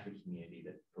gives back to the community,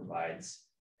 that provides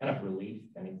kind of relief,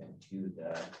 if anything, to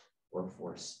the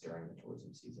workforce during the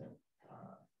tourism season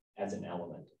as an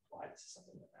element of why this is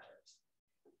something that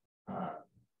matters.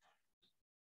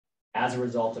 As a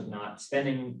result of not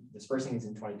dispersing these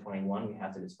in 2021, we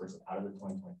have to disperse it out of the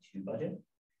 2022 budget,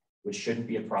 which shouldn't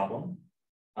be a problem.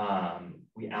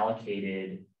 We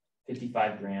allocated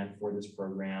 $55,000 for this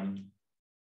program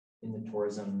in the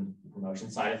tourism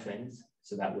promotion side of things.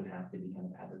 So that would have to be kind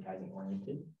of advertising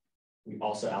oriented. We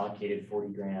also allocated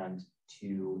 $40,000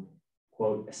 to,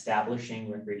 quote,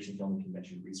 establishing recreation, film, and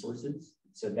convention resources.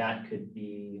 So that could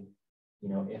be,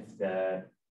 if the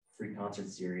free concert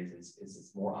series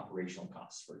is more operational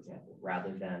costs, for example,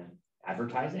 rather than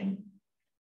advertising,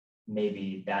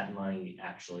 maybe that money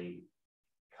actually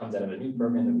comes out of a new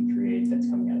program that we create that's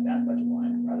coming out of that budget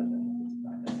line rather than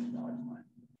the $55,000 line.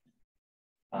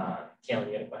 Kaylin,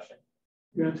 you had a question?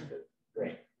 Good.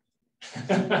 Great.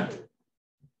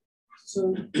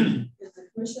 So is the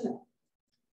commission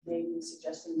maybe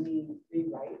suggesting we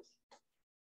rewrite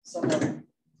some of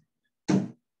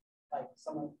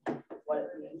what it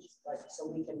means, so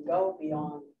we can go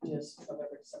beyond just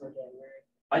November, December,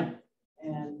 January,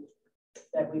 and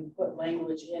that we put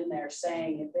language in there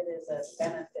saying if it is a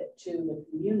benefit to the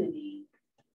community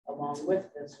along with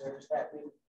visitors, that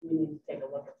we need to take a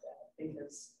look at that,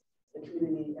 because the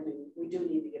community, we do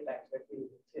need to get back to the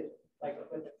community too, like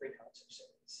with the free concert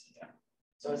series. Yeah.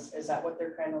 So is that what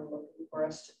they're kind of looking for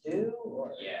us to do,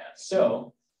 or? Yeah.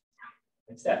 So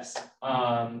next steps.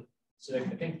 So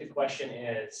I think the question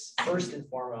is, first and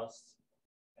foremost,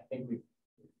 I think we've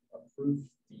approved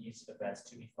these events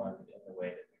to be funded in the way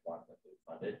that we want them to be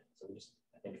funded. So we just,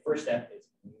 I think the first step is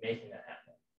making that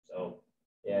happen. So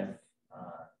if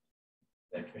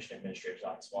the Commission Administrator's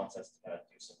Office wants us to kind of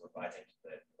do some revising to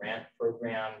the grant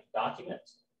program document,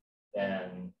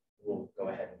 then we'll go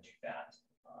ahead and do that.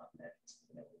 And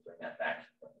we'll bring that back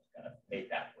and kind of make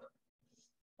that work.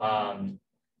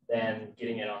 Then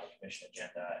getting it on the commission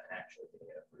agenda and actually getting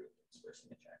it approved and dispersing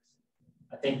the checks.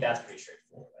 I think that's pretty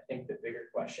straightforward. I think the bigger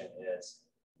question is,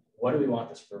 what do we want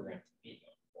this program to be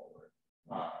going forward?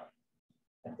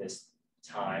 At this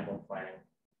time, we're planning,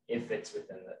 if it's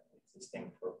within the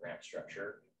existing program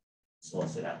structure,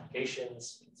 solicit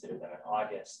applications, consider them in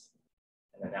August,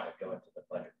 and then that would go into the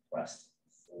budget request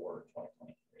for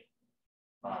 2023.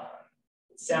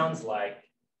 It sounds like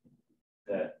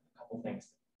a couple things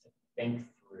to think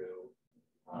through.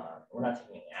 We're not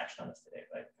taking any action on this today,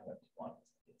 but I kind of want this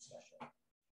to be a discussion.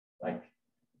 Like,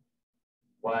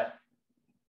 what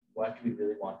do we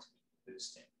really want to be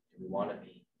boosting? Do we want to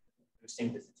be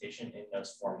boosting visitation in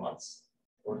those 4 months?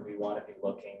 Or do we want to be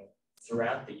looking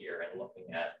throughout the year and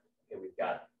looking at, okay, we've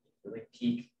got really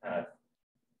peak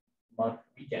month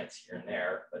weekends here and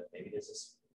there, but maybe there's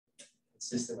this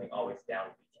consistently always down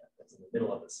weekend that's in the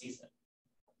middle of the season.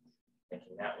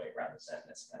 Thinking that way rather than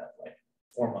this kind of like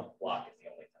 4-month block is the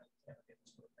only time you can ever get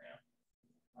this program.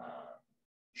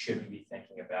 Should we be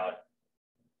thinking about,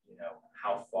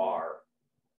 how far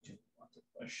do we want to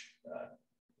push the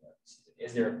season?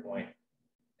 Is there a point?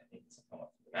 I think it's come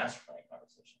up with the master planning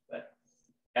conversation, but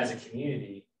as a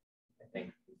community, I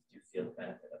think we do feel the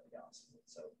benefit of the opposite.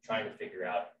 So trying to figure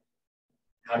out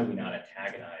how do we not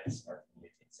antagonize our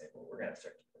community and say, well, we're going to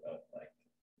start to promote like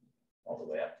all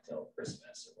the way up until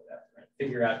Christmas or whatever, and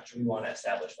figure out, do we want to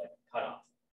establish like a cutoff?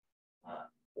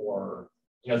 Or,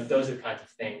 those are kinds of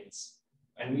things.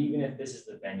 And even if this is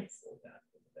the venue for that,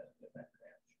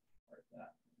 part of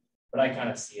that. But I kind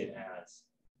of see it as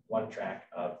one track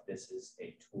of this is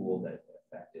a tool that has been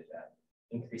effective at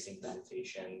increasing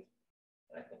visitation.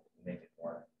 And I think we can make it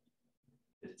more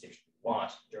visitation we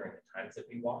want during the times that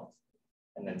we want.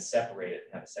 And then separate it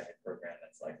and have a second program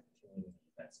that's like community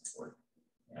event support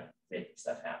and making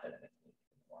stuff happen in the community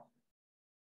we want.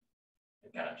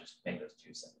 And kind of just make those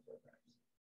two separate programs.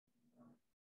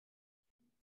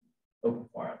 Open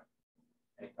forum.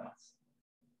 Any thoughts?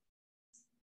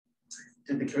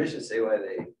 Did the commission say why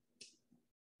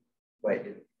it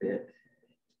didn't fit?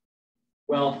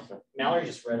 Well, Mallory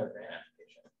just read our grant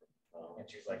application, and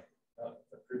she was like, "Oh,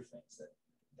 approve things that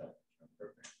don't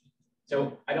program."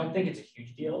 So I don't think it's a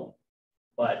huge deal,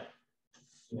 but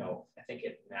I think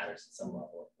it matters at some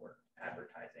level if we're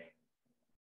advertising.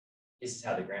 This is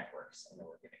how the grant works, and then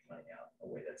we're giving money out in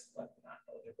a way that's like not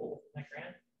eligible in that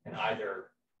grant, and either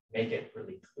make it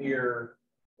really clear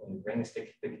when we bring this to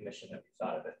the commission that we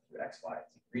thought of it through X, Y,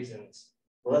 Z reasons.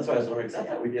 Well, that's why I was wondering, because I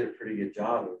thought we did a pretty good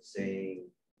job of saying,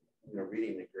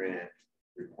 reading the grant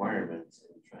requirements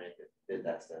and trying to fit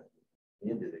that stuff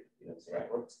into the, saying, right.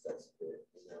 Whoops, that's good,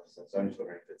 So I'm just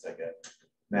wondering if it's like a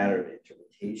matter of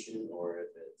interpretation or if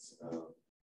it's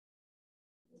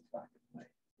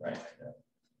right.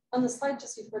 On the slide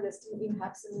just before this, do you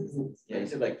have some reasons? Yeah, you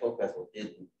said like folk festival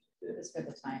didn't. Just for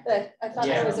the time. But I thought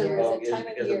Yeah. there was a Well, reason, time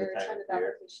because of of the year, time time of of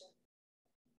year. application.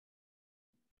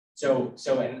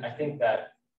 So, and I think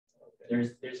that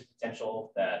there's a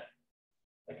potential that,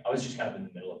 like, I was just kind of in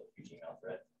the middle of a huge email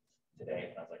thread today,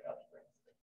 and I was like, I'll just bring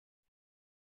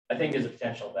it. I think there's a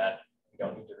potential that we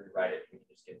don't need to rewrite it. We can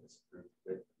just get this approved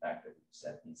with the fact that we've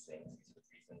said these things, these are the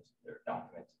reasons, they're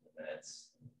documented in the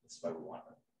minutes. This is why we want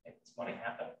to make this money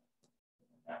happen.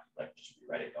 Not like just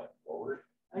rewrite it going forward.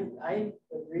 I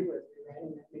agree with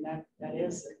rewriting it. I mean, that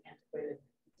is an antiquated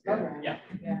program.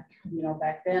 Yeah.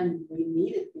 Back then we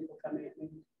needed people coming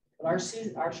in. But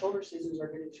our shoulder seasons are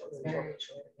getting shorter. Very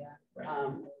short, yeah.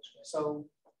 Right. So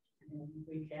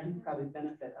we can probably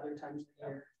benefit other times of the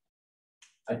year.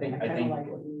 I think like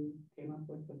what you came up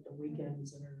with the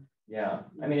weekends that are. Yeah,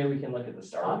 I mean, we can look at the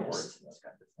star reports and those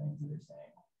kinds of things that are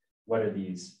saying, what are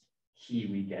these key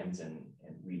weekends and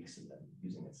weeks, and then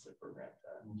using this as a program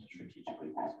to strategically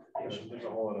boost visitation. There's a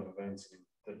whole lot of events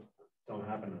that don't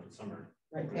happen in the summer.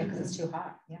 Right. Yeah, because it's too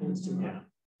hot. Yeah. It's too hot.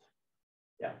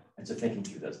 Yeah, and so thinking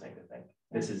through those things, I think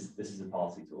this is a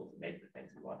policy tool to make the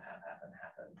things we want to have happen.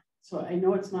 So I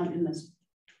know it's not in this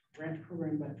grant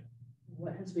program, but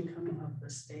what has become of the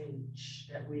stage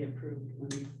that we approved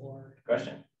money for? Good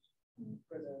question.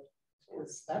 For the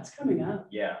That's coming up.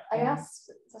 Yeah. I asked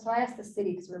the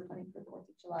city because we were planning for the 4th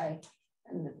of July,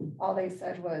 and all they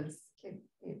said was it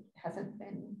hasn't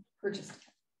been purchased.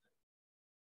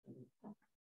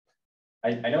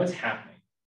 I know it's happening.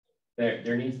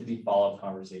 There needs to be follow-up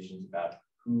conversations about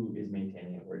who is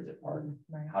maintaining it, where does it park,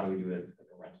 how do we do it, like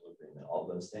a rental agreement, all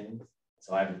those things.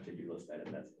 So I have a to-do list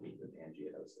item that's to meet with Angie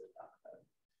at those to talk about it.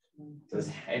 So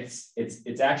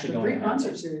it's actually The going. free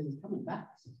concert series is coming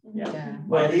fast. Yeah.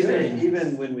 Well,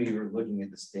 even when we were looking at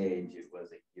the stage, it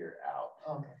was a year out.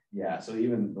 Okay. Yeah, so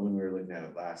even when we were looking at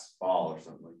it last fall or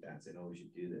something like that, saying, oh, we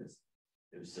should do this,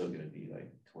 it was still gonna be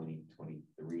like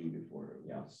 2023 before it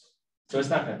was. So it's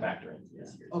not gonna factor into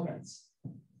this year's Okay. events.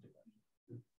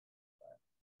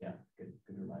 Yeah, good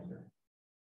reminder.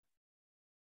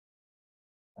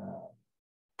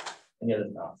 Any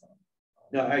other thoughts on it?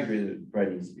 No, I agree that it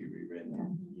probably needs to be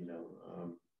rewritten, you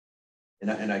know,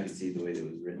 and I can see the way that it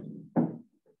was written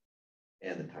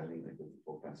and the timing, like with the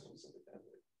folk festival and stuff like that.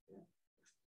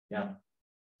 Yeah.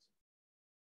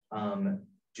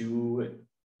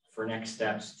 For next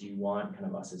steps, do you want kind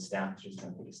of us as staff to just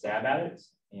kind of take a stab at it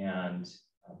and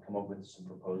come up with some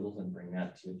proposals and bring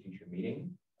that to a future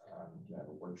meeting? Do you have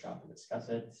a workshop to discuss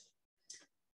it?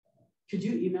 Could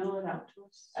you email it out to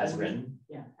us? As written?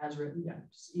 Yeah, as written. Yeah,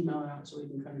 just email it out so we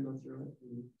can kind of go through it.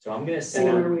 So I'm gonna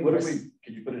send.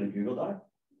 Could you put it in a Google Doc?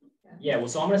 Yeah. Well,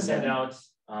 so I'm gonna send out.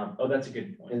 Oh, that's a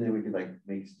good point. And then we could like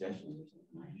make suggestions or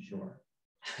something. Sure.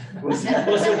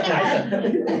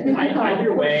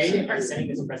 Either way, I'm sending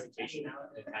this presentation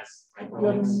out. It has You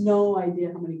have no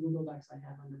idea how many Google Docs I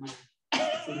have under my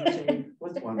signature.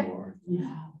 What's one more?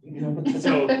 Yeah.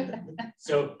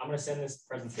 So I'm going to send this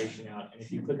presentation out, and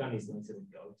if you click on these links, it'll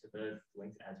go to the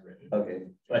links as written.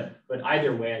 Okay. But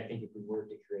either way, I think if we were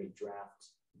to create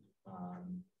draft,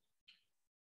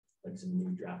 like some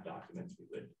new draft documents, we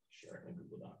would share it in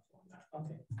Google Docs on that.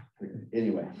 Okay.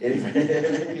 Anyway,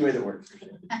 any way that works for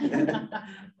sure. I've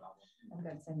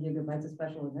got 10 gigabytes of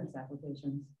special events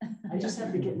applications. I just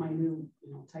have to get my new,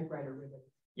 typewriter ribbon.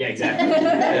 Yeah, exactly.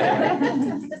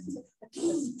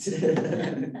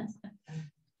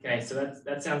 Okay, so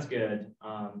that sounds good.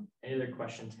 Any other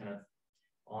questions kind of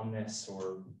on this,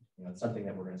 or it's something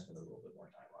that we're going to spend a little bit more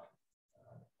time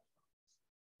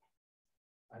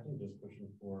on? I think just pushing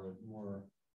for more,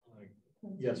 like,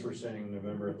 yes, we're saying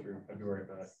November through February,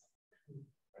 but I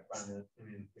find that, the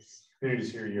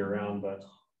community's here year round, but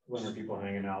when are people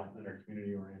hanging out that are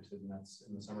community oriented? And that's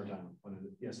in the summertime when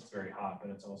yes, it's very hot,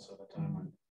 but it's also the time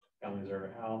when families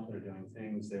are out, they're doing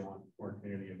things, they want more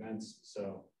community events.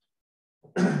 So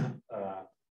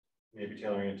maybe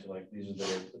tailoring it to like, these are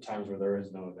the times where there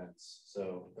is no events.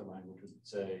 So the language would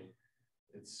say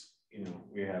it's,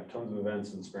 we have tons of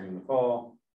events in the spring and the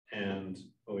fall,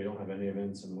 but we don't have any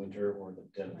events in the winter or the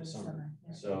dead of the summer.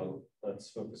 Yeah. So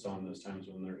let's focus on those times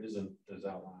when there isn't those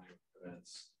outlying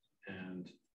events and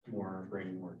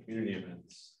bring more community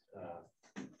events,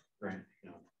 grant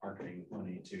marketing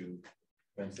money to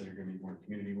events that are going to be more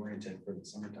community oriented for the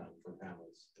summertime for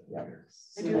families. Yeah.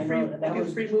 I do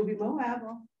free movie Moab.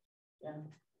 Yeah.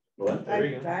 What?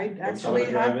 I actually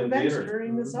have events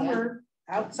during the summer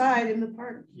outside in the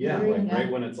park. Yeah, right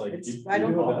when it's like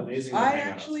I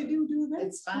actually do events.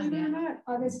 It's fun, yeah.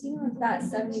 August, that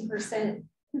 70%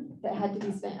 that had to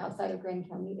be spent outside of Grand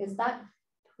County, is that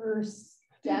per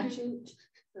statute,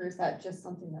 or is that just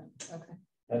something that, okay?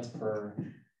 That's per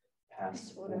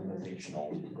past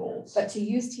organizational goals. But to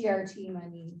use TRT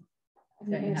money,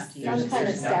 there's some kind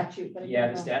of statute. But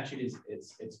yeah, the statute is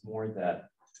it's more that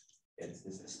it's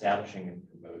this establishing and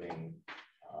promoting.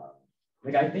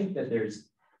 I think that you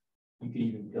could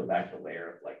even peel back the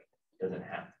layer of it doesn't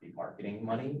have to be marketing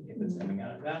money if it's coming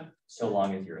out of that, so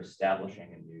long as you're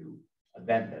establishing a new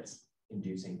event that's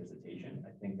inducing visitation.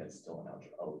 I think that's still an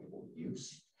eligible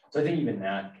use. So I think even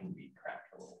that can be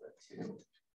cracked a little bit too.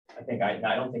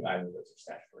 I don't think either of those are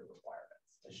statutory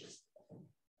requirements. It's just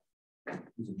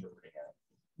who's interpreting it.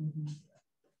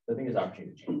 So I think there's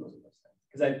opportunity to change those things.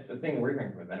 Because the thing we're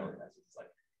hearing from event organizers is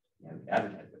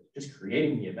advertise, but just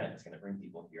creating the event is going to bring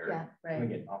people here. Yeah, right. We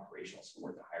get operational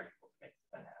support to hire people to make the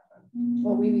event happen.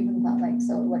 Well, we've even thought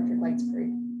electric lights for a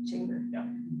chamber. Yeah.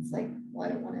 It's I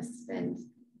don't want to spend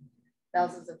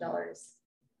thousands of dollars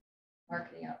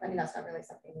marketing out. That's not really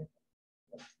something.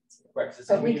 Right.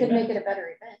 But we could make it a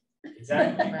better event.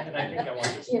 Exactly. And I think I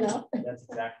want to, that's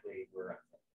exactly where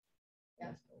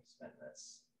I'm spend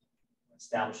this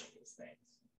establishing these things.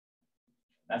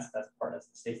 That's part of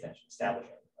the state statute,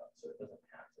 establishing it, so it doesn't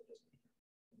have to just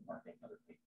be marketing other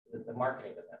people. The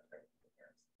marketing doesn't have to bring the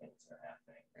things that are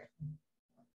happening.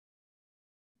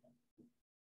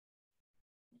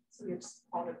 So we just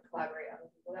all to collaborate on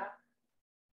Google Doc.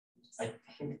 I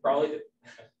think probably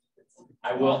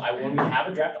I will when we have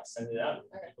a draft, I'll send it out.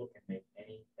 Okay. People can make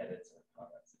any edits or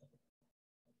comments. And then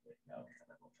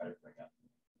we'll try to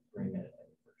bring it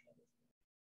every version of it.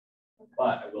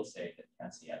 But I will say that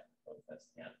Cassie at Fest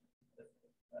can't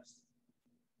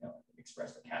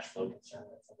express the cash flow concern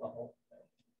at some level.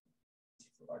 It's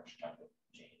a large chunk of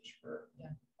change for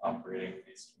operating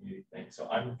these community things. So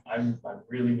I'm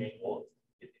really main goal is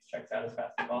to get these checks out as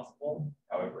fast as possible.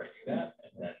 However I do that,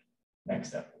 and then next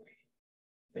step will be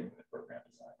thinking the program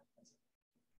design.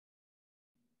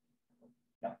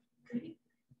 Yeah.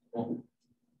 Cool.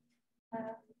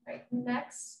 Right.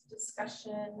 Next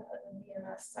discussion of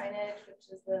EMS signage, which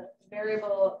is the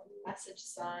variable message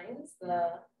signs,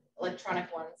 the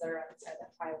electronic ones that are outside the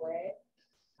highway.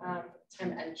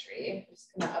 Time entry, just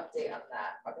gonna update on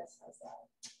that. August has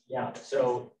that. Yeah,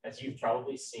 so as you've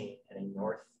probably seen, heading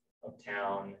north of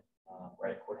town,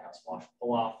 right at Courthouse Wash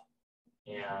pull off,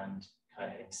 and kind of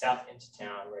heading south into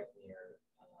town, right near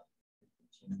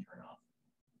team turnoff.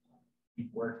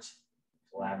 We've worked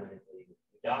collaboratively with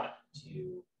UDOT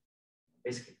to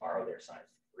basically borrow their signs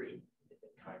for free. They've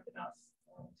been kind enough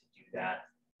to do that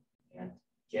and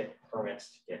get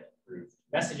permits to get approved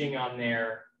messaging on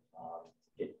there,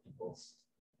 to get people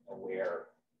aware,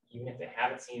 even if they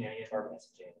haven't seen any of our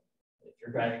messaging. If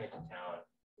you're driving into town,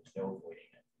 there's no avoiding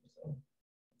it. So it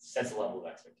sets a level of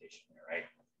expectation there, right?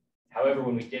 However,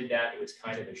 when we did that, it was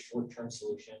kind of a short-term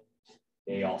solution.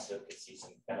 They also could see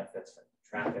some benefits from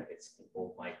traffic. It's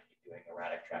people might be doing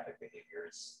erratic traffic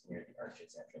behaviors near the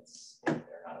Arches entrance if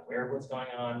they're not aware of what's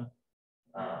going on.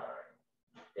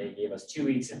 They gave us 2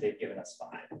 weeks and they've given us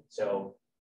 5. So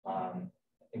I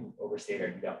think we've overstayed our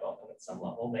UDOT welcome at some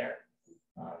level there.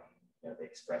 They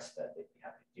expressed that they'd be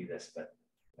happy to do this, but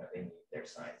they need their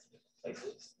signs in different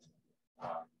places.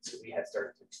 So we had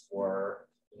started to explore,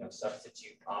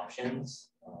 substitute options.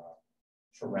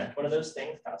 To rent one of those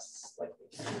things costs like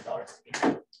 $200 a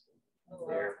week.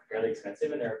 They're fairly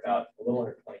expensive and they're about a little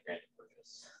under 20 grand to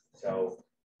purchase. So,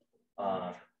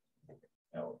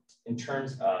 in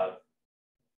terms of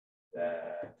the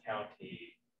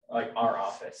county, like our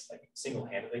office, like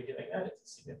single-handedly doing that, it's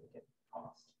a significant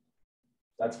cost.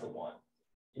 That's for one.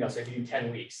 So if you do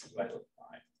 10 weeks, you might look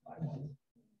fine.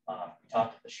 We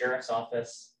talked to the sheriff's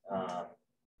office.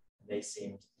 They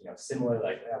seemed, similar,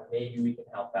 like maybe we can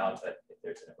help out, but if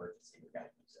there's an emergency, we got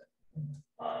to use it.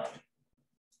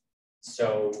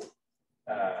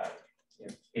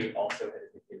 Kate also had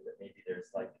indicated that maybe there's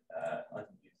like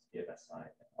unused DFS sign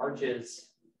Arches.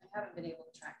 I haven't been able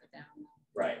to track it down.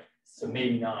 Right. So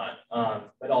maybe not,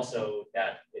 but also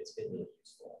that it's been really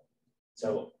useful.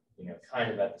 So,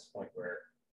 kind of at this point where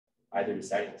either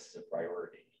deciding this is a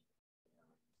priority,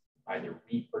 either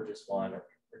we purchase one or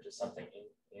purchase something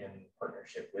in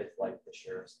partnership with like the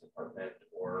sheriff's department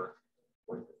or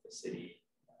work with the city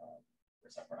or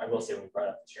somewhere. I will say when we brought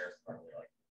up the sheriff's department, they're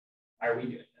like, why are we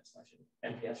doing this? Why should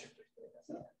NPS should be doing this?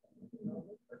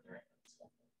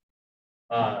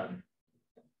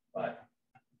 But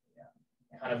yeah,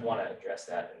 I kind of want to address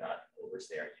that and not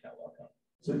overstay our welcome.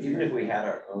 So even if we had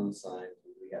our own signs,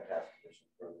 we have to have permission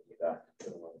from UDOT to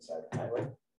put them on the side of the highway.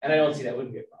 And I don't see that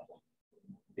wouldn't be a problem.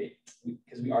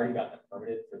 Because we already got them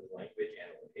permitted for the language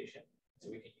and the location. So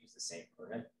we could use the same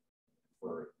permit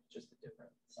for just a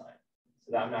different sign.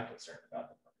 So that I'm not concerned about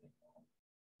the permit.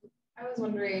 I was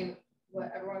wondering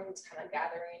what everyone's kind of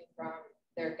gathering from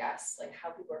their guests, like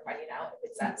how people are finding out if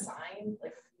it's that sign,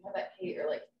 like you have that Kate or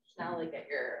like now like at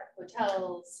your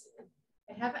hotels.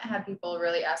 I haven't had people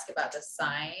really ask about the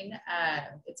sign.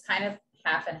 It's kind of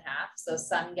half and half. So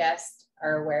some guests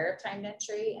are aware of timed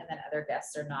entry and then other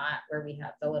guests are not, where we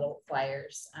have the little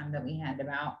flyers that we hand them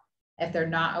out. If they're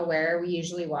not aware, we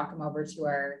usually walk them over to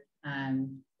our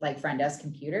like front desk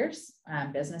computers,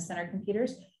 business center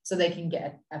computers, so they can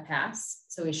get a pass.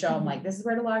 So we show them like, this is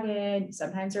where to log in.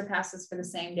 Sometimes there are passes for the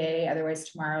same day. Otherwise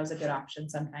tomorrow is a good option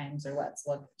sometimes, or let's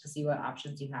look to see what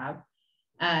options you have.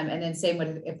 And then same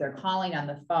with if they're calling on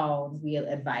the phone, we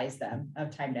advise them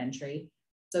of timed entry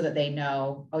so that they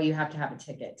know, oh, you have to have a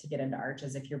ticket to get into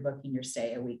Arches if you're booking your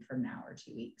stay a week from now or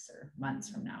 2 weeks or months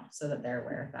from now, so that they're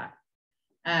aware of that.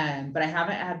 But I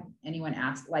haven't had anyone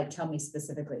ask, like, tell me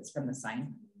specifically it's from the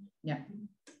sign. Yeah.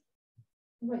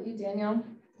 What about you, Danielle?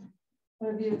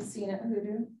 What have you seen at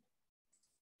Hoodoo?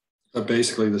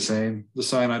 Basically the same. The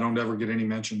sign, I don't ever get any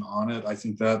mention on it. I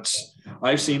think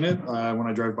I've seen it. When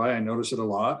I drive by, I notice it a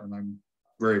lot, and I'm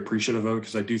very appreciative of it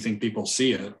because I do think people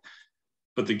see it.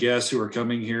 But the guests who are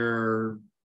coming here,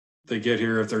 they get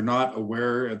here, if they're not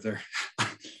aware, if they're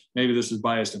maybe this is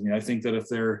biased of me. I think that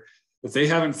if they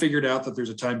haven't figured out that there's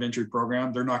a timed entry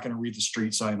program, they're not going to read the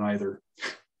street sign either.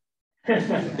 I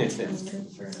feel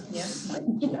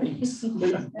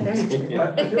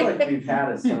like we've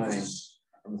had a sign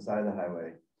on the side of the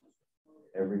highway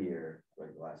every year for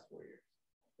like the last 4 years.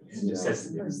 It just says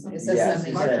something Yes, it says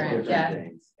different, yeah.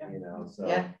 things, you know, so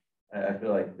Yeah. I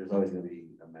feel like there's always gonna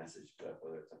be a message, but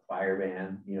whether it's a fire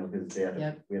ban, you know, because we had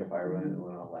a fire ban that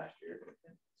went on last year.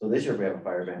 So this year, if we have a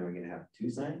fire ban, we're gonna have 2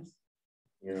 signs,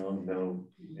 you know, no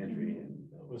entry and.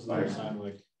 Was there a sign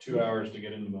like 2 hours to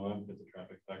get into Moab because the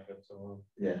traffic backed up so long?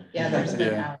 Yeah. Yeah, there's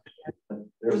been that.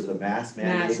 There was the mask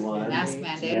mandate one. Mask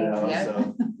mandate, you know, yeah.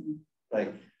 So,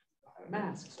 like.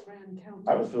 Masks, Grand County.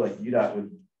 I would feel like UDOT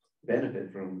would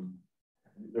benefit from,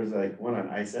 there's like one on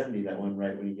I-70, that one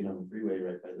right when you get on the freeway,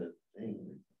 right by the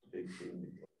thing, the big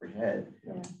thing overhead.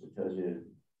 It tells you to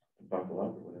buckle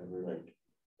up or whatever, like,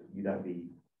 would UDOT be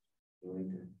willing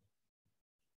to?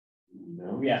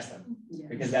 No? We asked them,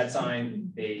 because that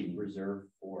sign they reserve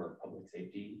for public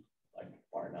safety, like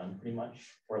bar none pretty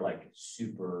much, for like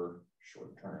super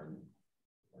short term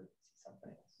emergency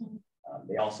something.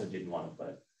 They also didn't want to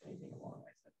put anything along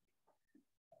I-70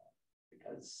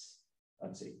 because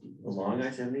of safety. Along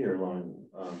I-70 or along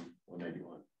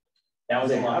 191? That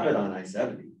was they along have it on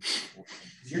I-70.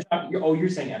 You're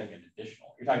saying adding an additional.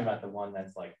 You're talking about the one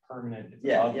that's like permanent. It's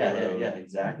above the road. Yeah,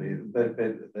 exactly. But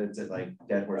it's at like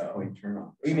Dead Horse Point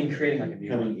turnoff. You mean creating like a new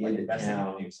coming one, into like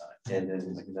town, a new sign, and then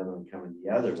there's like another one coming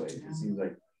the other way. It seems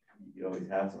like you always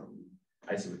have something.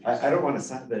 I see what you're saying. I don't want to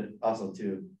sign, but also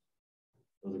too,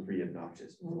 those are pretty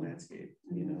obnoxious with the landscape,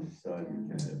 you know. So I mean,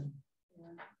 kind of.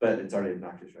 But it's already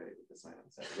obnoxious, right? With the sign on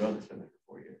the side of the road that's been there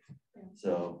for 4 years.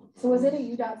 So was it a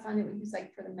UDOT sign that we used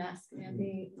like for the mask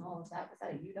mandate and all of that? Was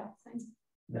that a UDOT sign?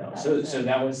 No, so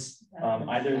that was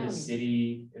either the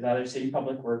city, it was either City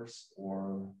Public Works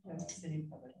or City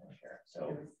Public Works.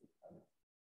 So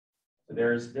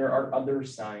there are other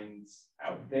signs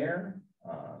out there,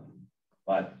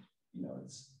 but you know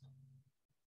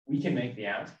we can make the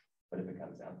ask, but if it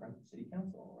comes down from the city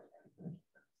council, it's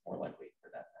more likely for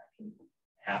that to actually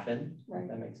happen. Right. If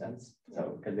that makes sense.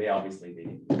 So because they use their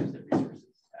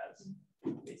resources as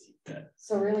they see fit.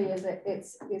 So really,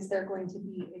 is there going to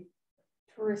be a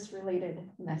tourist related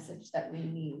message that we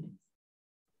need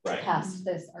past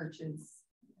this Arches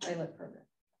pilot program?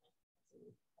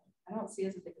 I don't see it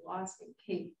as a big loss.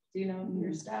 Kate, do you know if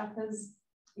your staff has,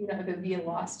 if it'd be a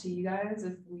loss to you guys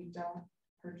if we don't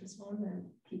purchase one or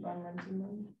keep on renting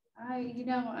them?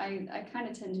 I kind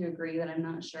of tend to agree that I'm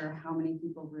not sure how many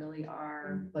people really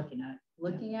are looking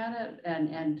at it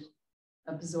and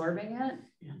absorbing it,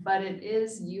 but it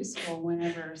is useful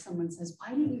whenever someone says, why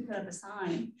didn't you put up a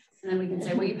sign? And then we can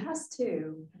say, well, you passed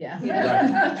 2. Yeah.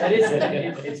 That is it.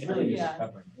 It's really just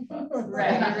covering the butts.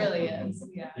 Right, it really is.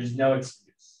 Yeah. There's no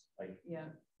excuse. Like,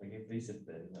 like at least if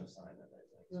there's no sign that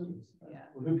there's excuse.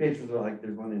 Well, who pays for like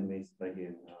there's one in Mesa, like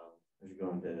in as you're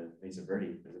going to Mesa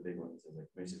Verde, there's a big one that says like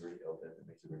Mesa Verde open and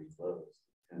Mesa Verde closed.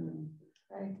 And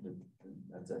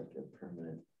that's like a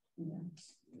permanent,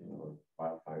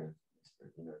 wildfire.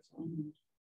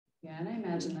 Yeah, and I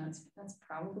imagine that's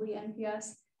probably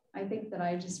NPS. I think that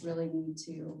I just really need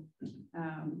to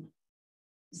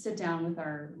sit down with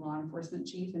our law enforcement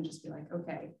chief and just be like,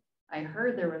 okay, I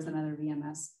heard there was another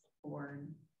VMS board.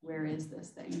 Where is this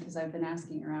thing? Because I've been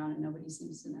asking around and nobody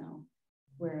seems to know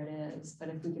where it is. But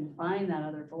if we can find that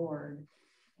other board,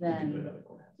 then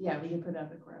we can put it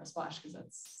up at Courthouse Wash because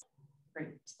that's a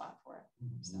great spot for it.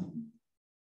 So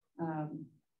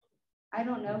I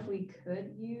don't know if we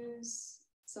could use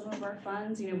some of our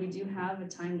funds. We do have a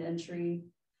timed entry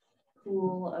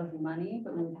pool of money,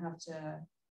 but we would have to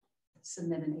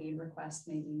submit an aid request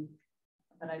maybe.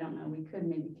 But I don't know. We could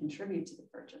maybe contribute to the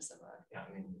purchase of a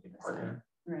partner.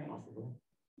 Right. Possibly.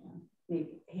 Yeah.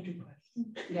 Maybe. Aid request.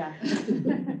 Yeah.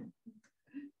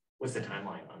 What's the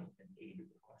timeline on an aid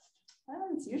request? Well,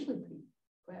 it's usually pretty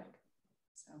quick.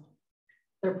 So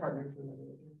they're partnered for another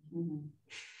year.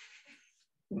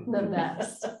 The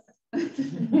best.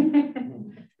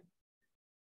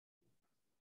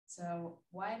 So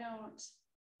why don't,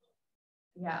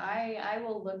 I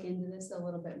will look into this a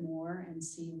little bit more and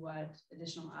see what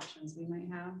additional options we might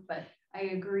have. But I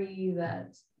agree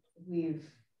that we've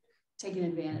taken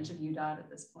advantage of UDOT at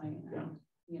this point. And,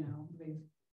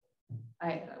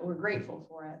 we're grateful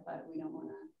for it, but we don't want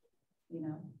to,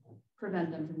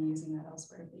 prevent them from using that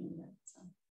elsewhere if they need it. So.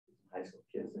 High school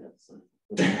kids have some.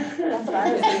 That's what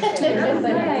I was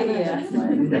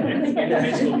thinking. Any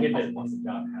high school kid that wants a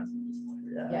job has it.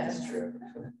 Yeah, that's true.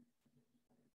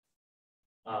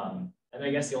 And I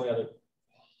guess the only other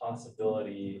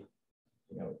possibility,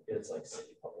 is like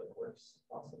City Public Works,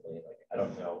 possibly. Like, I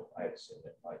don't know. I assume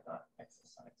it might not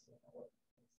access signs.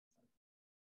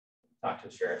 talked to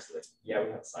the sheriff, so like, yeah, we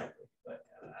have a sign, but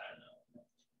I don't know.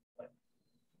 Like,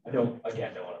 I don't want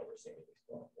to overstate it.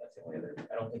 That's the only other.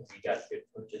 I don't think we got good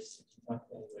purchase.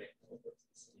 Anyway,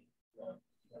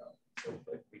 so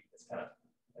like it's kind of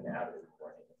an avenue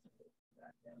for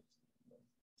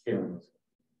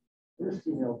There's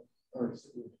email or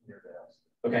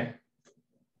okay.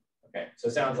 Okay, so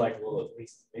it sounds like we'll at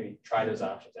least maybe try those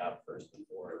options out first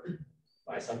before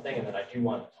buy something, and then I do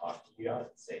want to talk to you guys and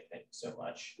say thank you so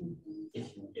much.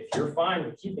 If you're fine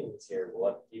with keeping these here, we'll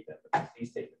have to keep them, but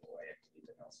please take them away and keep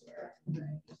them elsewhere.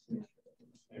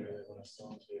 Maybe they want to sell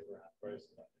them to you for half price.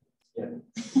 Yeah.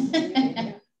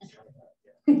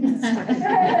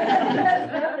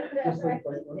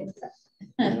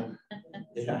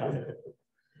 Yeah.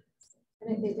 And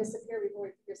if they disappear before we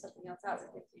figure something else out, we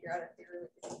can figure out if they really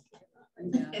can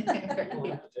keep them.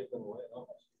 We'll have to take them away.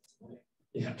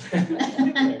 Yeah.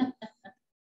 Alright,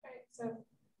 so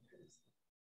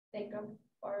thank them,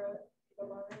 borrow it,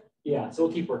 borrow it. Yeah, so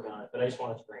we'll keep working on it, but I just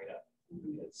wanted to bring it up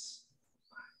because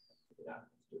yeah,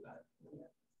 do that.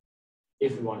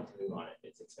 If we wanted to move on it,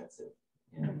 it's expensive.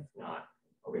 And if not,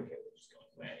 are we okay with just going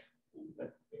away?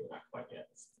 But maybe not quite yet.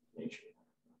 It's nature.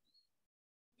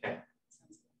 Okay.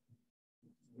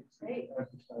 Great.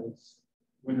 Advertise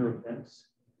winter events.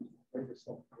 Write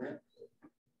yourself a grant.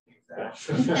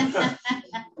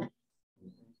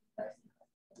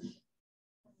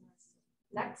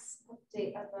 Next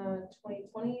update of the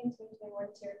 2020 and 2021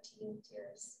 TRT and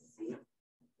TRCC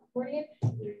reporting.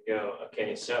 There you go.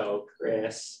 Okay, so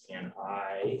Chris and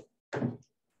I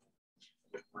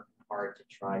worked hard to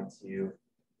try to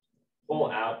pull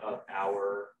out of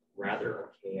our rather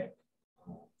archaic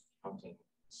accounting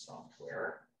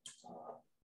software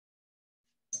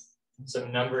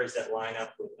some numbers that line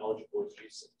up with eligible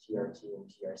use of TRT and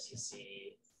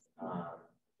TRCC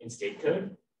in state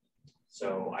code.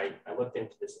 So I looked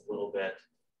into this a little bit.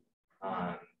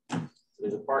 So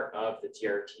there's a part of the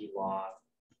TRT law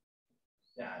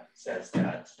that says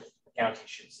that the county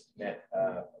should submit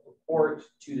a report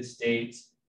to the state,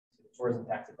 to the Tourism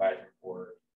Tax Advisory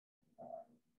Board,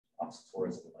 Office of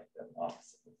Tourism, like the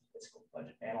Office of the Fiscal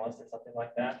Budget Analyst or something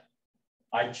like that.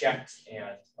 I checked,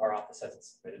 and our office hasn't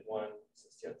submitted one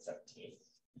since 2017.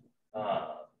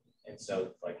 And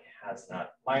so, like, has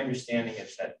not. My understanding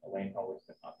is that Elaine probably has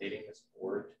been updating this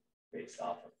board based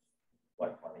off of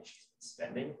what money she's been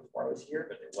spending before I was here,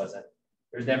 but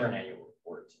there's never an annual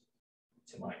report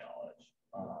to my knowledge.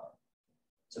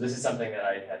 So this is something that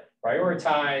I had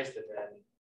prioritized, and then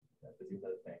to do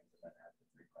other things, and then had to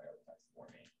reprioritize for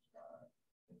me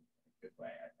in a good way,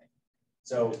 I think.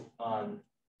 So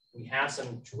we have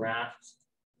some draft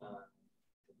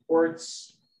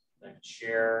reports that I can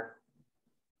share.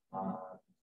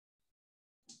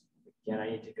 Again, I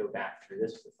need to go back through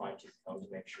this with a fine-tooth comb to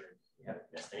make sure we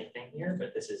haven't missed anything here,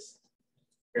 but this is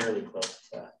fairly close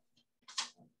to that.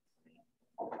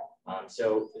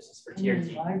 So this is for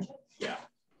TRT. Yeah,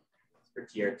 it's for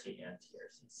TRT and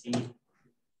TRCC.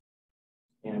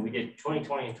 And we did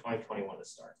 2020 and 2021 to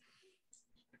start.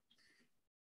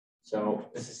 So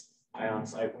this is,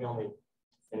 we only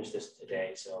finished this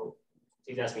today, so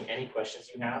please ask me any questions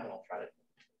you have, and I'll try to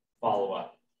follow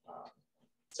up.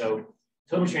 So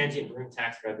total transient room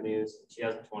tax revenues in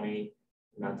 2020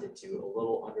 amounted to a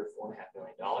little under $4.5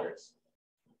 million.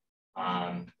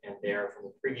 And there from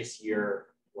the previous year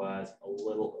was a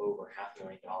little over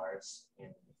 $500,000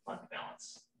 in fund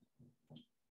balance.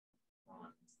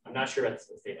 I'm not sure about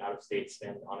the state out-of-state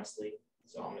spend, honestly,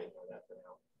 so I'm going to ignore that for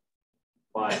now.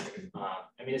 But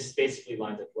I mean, this basically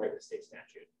lines up right with state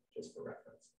statute, just for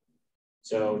reference.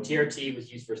 So TRT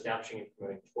was used for establishing and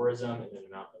promoting tourism in an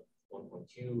amount of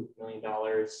 $1.2 million,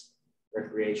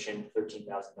 recreation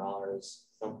 $13,000,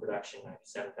 film production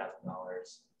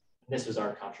 $97,000. This was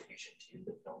our contribution to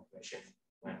the film commission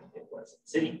when it was in the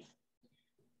city.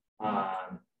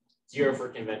 0 for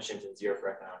conventions and 0 for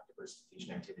economic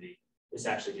diversification activity. This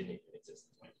actually didn't even exist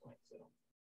in 2020.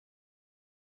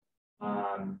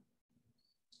 So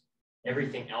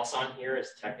everything else on here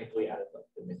is technically out of like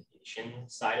the mitigation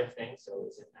side of things, so it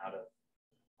isn't out of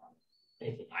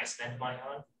anything I spend money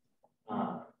on.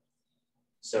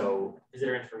 So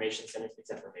visitor information centers,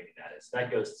 except for maybe that is. That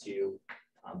goes to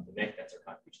the MIC, that's our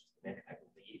contribution to the MIC, I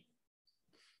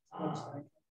believe.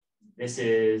 This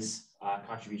is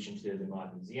contribution to the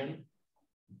Mod Museum.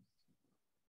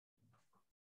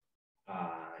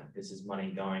 This is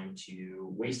money going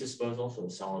to waste disposal, so the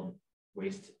solid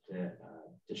waste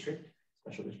district,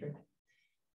 special district.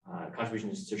 Contribution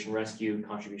to search and rescue,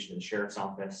 contribution to the sheriff's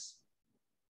office.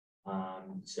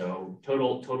 So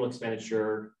total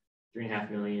expenditure,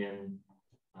 $3.5 million,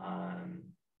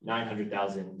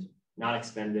 $900,000 not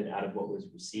expended out of what was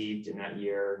received in that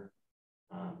year,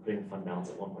 putting the fund balance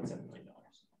at $1.7 million.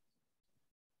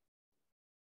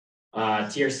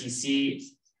 TRCC,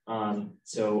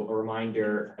 so a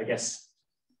reminder, I guess,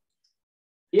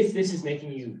 if this is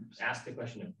making you ask the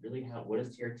question of really what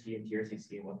is TRT and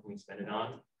TRCC and what can we spend it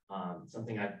on?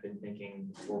 Something I've been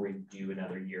thinking before we do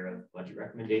another year of budget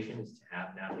recommendation is to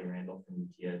have Natalie Randall from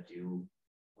UTIA do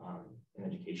an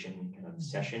education kind of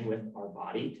session with our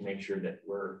body to make sure that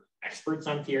we're experts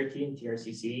on TRT and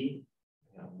TRCC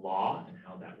law and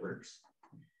how that works.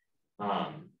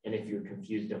 And if you're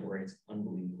confused, don't worry, it's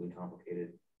unbelievably complicated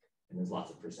and there's lots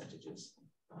of percentages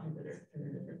that are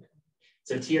different.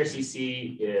 So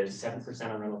TRCC is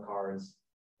 7% on rental cars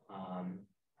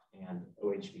and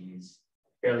OHVs.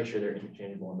 Fairly sure they're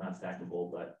interchangeable and not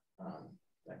stackable, but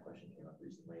that question came up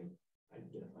recently. I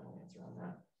didn't get a final answer on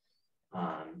that.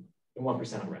 And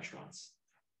 1% on restaurants.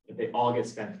 If they all get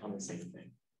spent on the same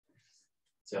thing.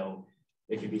 So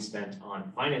they could be spent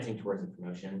on financing tourism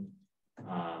promotion,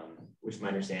 which my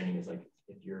understanding is like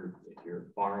if you're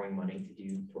borrowing money to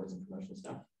do tourism promotion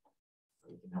stuff,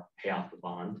 you can help pay off the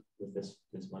bond with this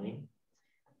money.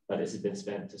 But this has been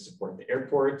spent to support the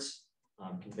airports,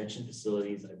 convention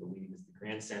facilities, I believe is the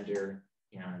Grand Center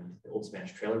and the Old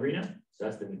Spanish Trail Arena. So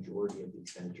that's the majority of the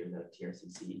expenditures out of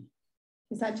TRCC.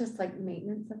 Is that just like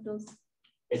maintenance of those?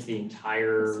 It's the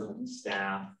entire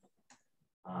staff,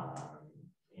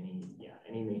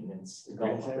 any maintenance.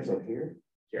 Grand Center's up here?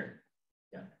 Here,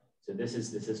 yeah. So this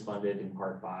is funded in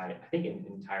part by, I think in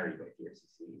entirety by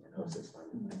TRCC, and OSA is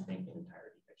funded, I think, in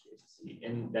entirety by TRCC.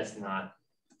 And that's not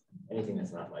anything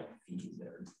that's not like fees that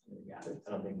are gathered.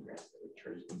 I don't think grants really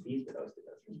charge any fees, but OSA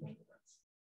does for special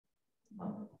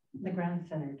events. The Grand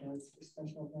Center does for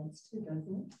special events too,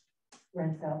 doesn't it?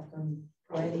 Rents out from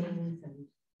weddings and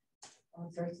all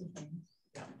sorts of things.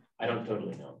 Yeah, I don't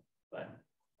totally know, but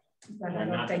I'm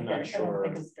not sure. I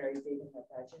don't think it's very big in the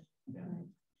budget. Yeah.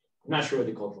 I'm not sure what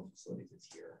the cultural facilities is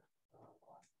here.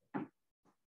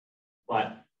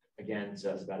 But again, so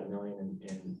that's about $1 million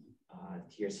in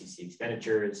TRCC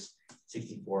expenditures,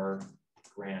 64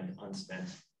 grand unspent.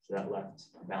 So that left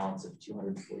a balance of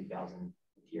 240,000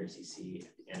 TRCC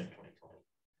at the end of 2020.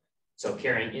 So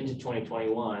carrying into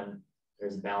 2021,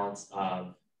 there's a balance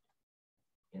of,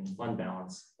 in fund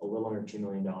balance, a little under $2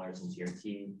 million in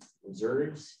TRT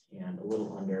reserves and a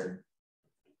little under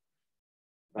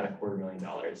about $250,000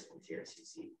 in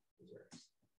TRCC reserves.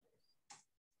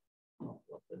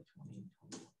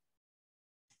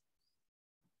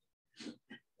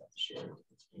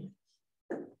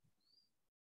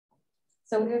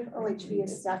 So if OHV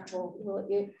is stackable, will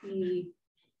it be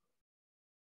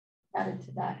added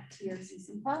to that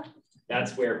TRCC pot?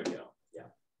 That's where we go.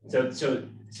 Yeah.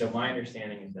 So my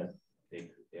understanding is that they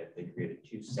created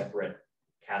two separate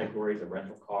categories of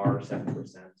rental car,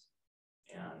 7%,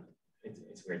 and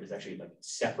it's weird. There's actually like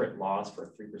separate laws for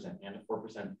 3% and a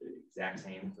 4%, the exact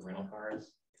same for rental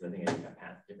cars, because I think it got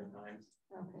passed different times.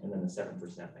 Okay. And then the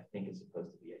 7% I think is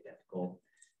supposed to be identical,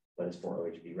 but it's for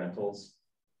OHV rentals.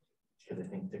 Because I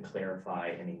think to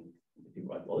clarify any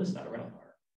people like, well, this is not a rental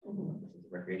car. This is a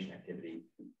recreation activity.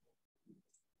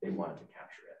 They wanted to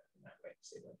capture it in that way to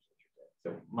save legislature.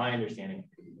 So my understanding,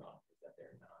 could be wrong, is that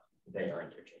they are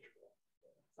interchangeable.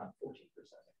 It's not 14% if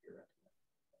you're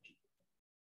renting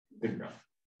it. Good growth.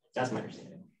 That's my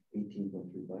understanding.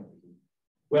 18.35.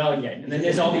 Well, yeah, and then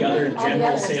there's all the other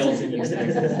general sales and use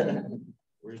tax.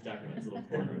 We're just talking about this little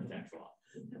corner of tax law.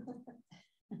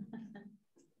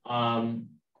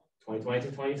 2020 to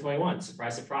 2021,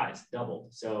 surprise, surprise,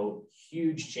 doubled. So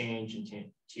huge change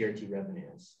in TRT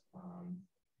revenues.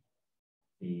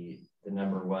 The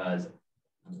number was,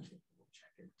 I'm just gonna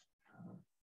check it.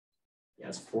 Yeah,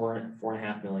 it's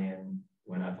 4.5 million,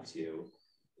 went up to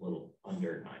a little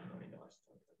under $9 million.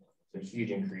 So a huge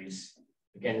increase.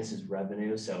 Again, this is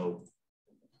revenue, so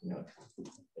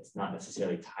it's not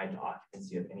necessarily tied to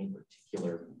occupancy of any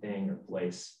particular thing or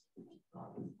place,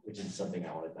 which is something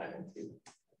I want to dive into.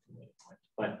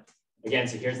 But again,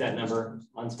 so here's that number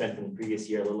unspent from the previous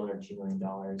year, a little under $2 million.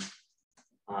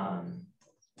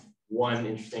 One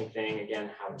interesting thing,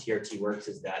 again, how TRT works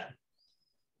is that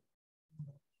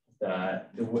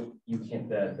the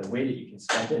way that you can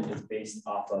spend it is based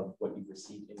off of what you've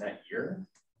received in that year.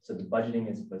 So the budgeting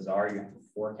is bizarre. You have to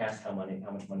forecast how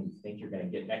much money you think you're going to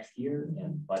get next year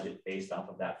and budget based off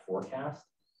of that forecast.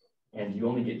 And you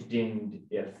only get dinged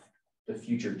if the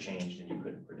future changed and you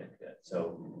couldn't predict it.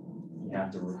 So you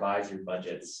have to revise your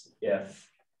budgets if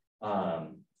the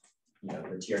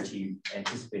TRT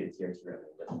anticipated TRT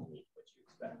revenue doesn't meet what you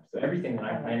expect. So everything that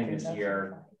I'm planning this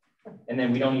year, and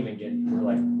then we don't even get, we're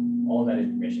like, all that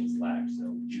information is lagged. So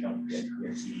we don't get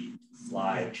TRT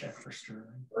slide. Check for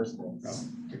Sterling. First ones.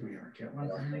 Did we ever get one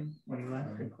from him when he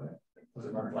left? Good quit. Was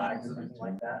it our flags or something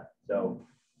like that? So,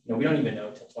 we don't even know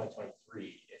until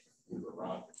 2023 if we were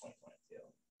wrong for 2022.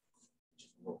 Which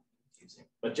is a little confusing,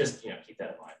 but just keep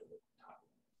that in mind.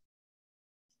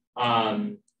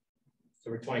 So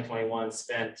for 2021,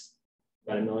 spent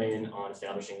about $1 million on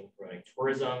establishing and promoting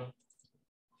tourism.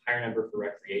 Higher number for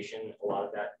recreation. A lot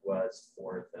of that was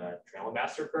for the Trail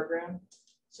Ambassador program.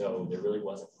 So there really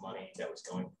wasn't money that was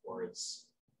going towards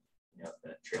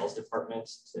the trails department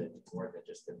to do more than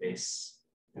just the base,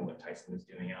 what Tyson was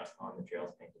doing out on the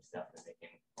trails, painting stuff and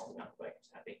making all the mountain bikers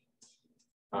happy.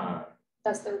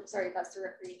 That's the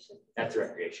recreation. That's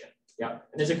recreation. Yeah.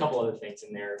 And there's a couple other things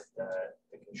in there. The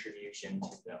contribution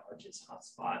to the Arches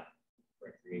Hotspot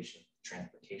recreation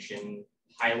transportation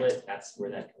pilot. That's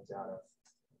where that comes out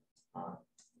of.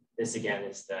 This again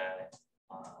is the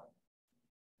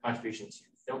contribution to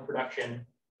film production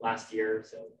last year.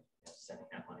 So sending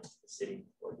that money to the city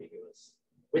before Giga was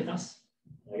with us.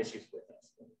 I guess she was with us.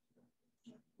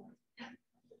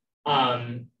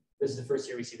 This is the first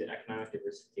year we see the economic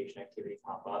diversification activity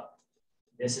pop up.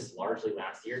 This is largely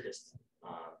last year, just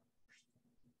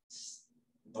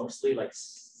mostly like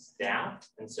staff.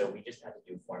 And so we just had to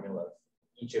do a formula of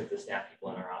each of the staff people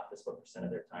in our office, what % of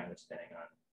their time they're spending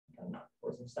on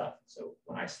non-tourism stuff. So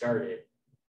when I started,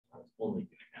 I was only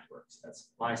doing networks.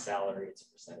 That's my salary. It's a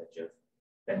percentage of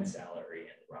Ben's salary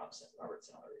and Robert's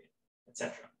salary,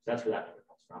 etc. So that's where that number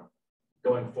comes from.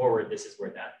 Going forward, this is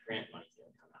where that grant money is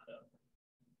going to come out of.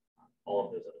 All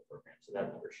of those other programs. So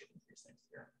that number should increase next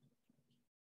year.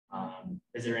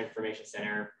 Visitor Information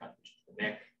Center, contribution to the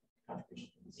MIC, contribution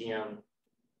to the museum,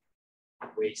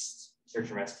 waste, search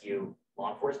and rescue,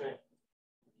 law enforcement.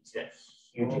 You see that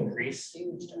huge increase.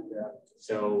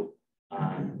 So,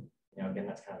 again,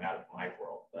 that's kind of out of my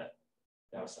world, but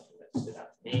that was something that stood out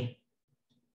to me.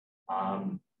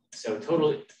 So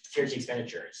total TRC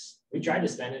expenditures. We tried to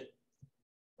spend it,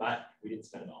 but we didn't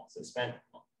spend it all. So spent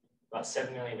about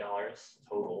 $7 million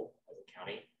total as a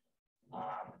county.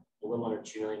 A little under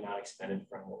 $2 million not expended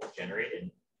from what was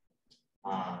generated.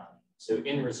 So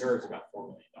in reserves, about $4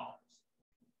 million.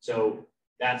 So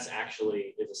that's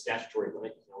actually, there's a statutory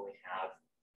limit. You can only have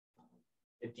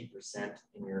 50%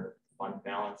 in your fund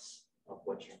balance of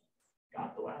what you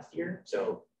got the last year.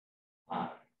 So we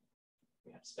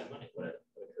have to spend money, what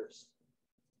occurs.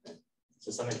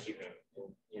 So something to keep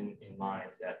in mind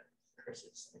that Chris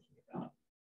is thinking about,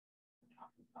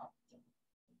 talking about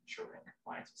ensuring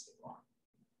compliance with state law.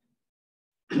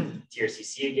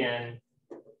 TRCC again.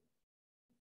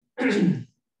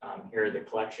 Here are the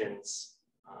collections.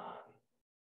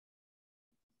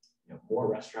 More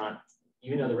restaurant,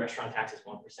 even though the restaurant tax is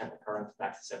 1%, the car rental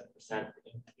tax is 7%,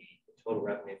 the total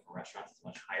revenue from restaurants is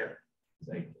much higher.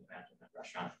 So you can imagine that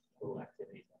restaurant total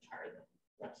activity is much higher than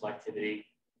rental activity,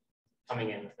 coming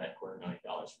in with that $250,000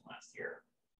 from last year.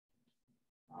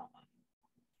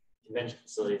 Convention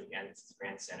facilities, again, this is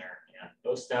Grand Center and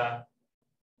OSTA.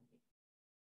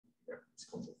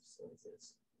 Cultural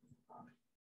facilities,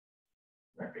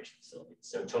 recreation facilities.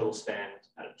 So total spend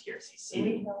out of TRCC. Do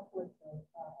we help with the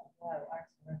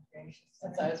arts and recreation?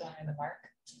 That's what I was wondering, the mark.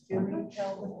 Do we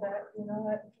help with that? You know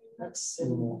what? That's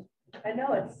city. I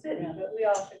know it's city, but we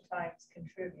oftentimes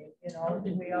contribute. We all.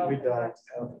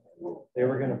 They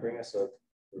were going to bring us a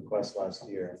request last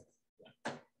year.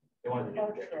 They wanted to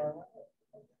do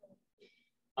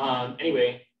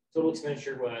anyway, total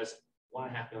expenditure was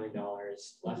 $1.5 million,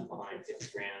 left behind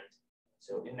 50 grand.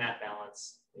 So in that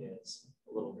balance is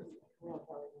a little bit.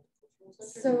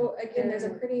 So again, there's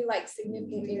a pretty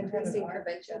significant increase in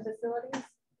prevention facilities.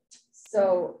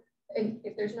 So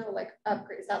if there's no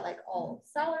upgrade, is that all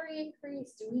salary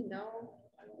increase? Do we know?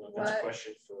 I don't know if that's a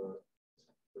question for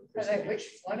Which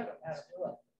one of them had a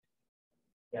roof?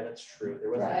 Yeah, that's true. There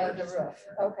was the roof.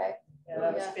 Okay. Yeah,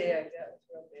 that was big. That was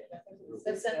real big.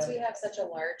 But since we have such a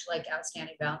large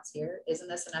outstanding balance here, isn't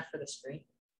this enough for the screen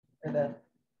or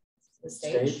the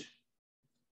stage?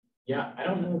 Yeah, I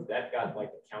don't know if that got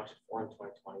accounted for in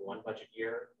 2021 budget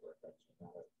year, or if that came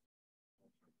out of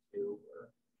 2022,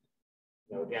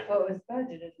 or again. Well, it was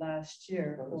budgeted last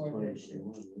year for this year.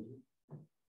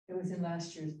 It was in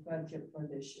last year's budget for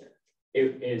this year.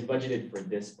 It is budgeted for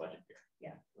this budget year.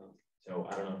 Yeah. So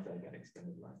I don't know if that got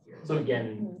extended last year. So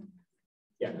again,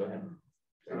 yeah, go ahead.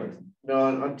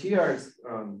 No, on TR's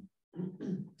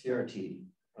TRT,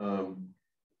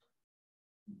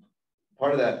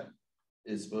 part of that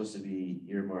is supposed to be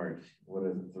earmarked. What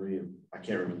are the three? I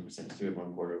can't remember the percentage. 3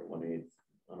 1/4, 1/8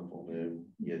 on a full moon.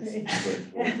 Yes,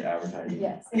 put towards advertising.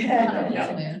 Yes. Yeah.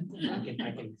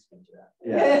 I can speak to that.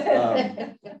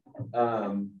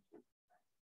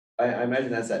 Yeah. I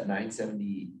imagine that's at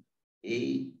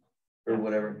 978 or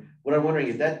whatever. What I'm wondering,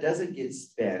 if that doesn't get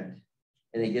spent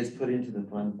and it gets put into the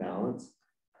fund balance,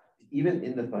 even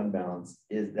in the fund balance,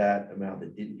 is that amount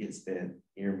that didn't get spent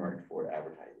earmarked for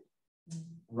advertising?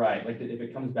 Right, like if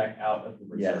it comes back out of the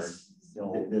reserve, Yes.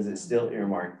 Does it still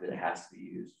earmark that it has to be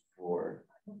used for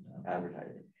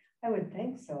advertising? I would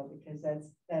think so, because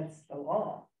that's the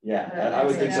law. Yeah, I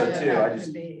would think so too. I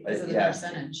just, Because of the yeah.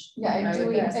 percentage. Yeah, and I do would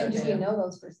we, think so and do we too. know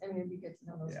those percentages? I mean, it'd be good to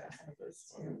know those Yeah.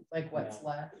 percentages too. Like what's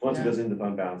left. Once yeah. it goes into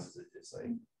fund balance, is it just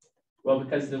like, well,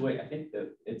 because the way I think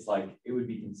that it's like, it would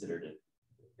be considered if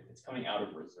it's coming out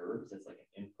of reserves, it's like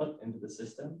an input into the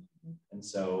system. And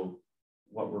so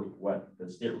what the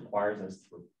state requires us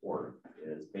to report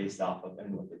is based off of,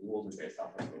 and what the rules are based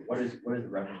off of, what is the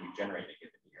revenue generated a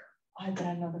given year? I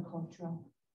got another cultural.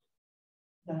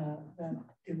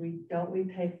 Don't we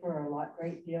pay for a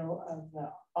great deal of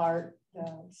the art,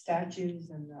 the statues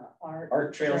and the art?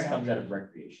 Art trails trail? comes out of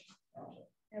recreation.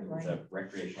 It's a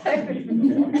recreational.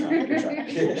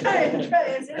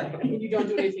 You don't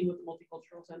do anything with the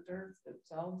multicultural center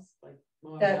themselves, like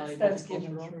Moab Valley That's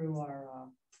given Multicultural? through our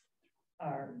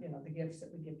the gifts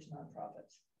that we give to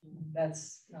nonprofits.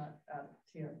 That's not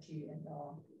TRT and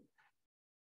all.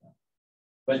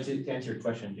 But to answer your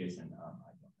question, Jason, I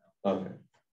don't know. okay.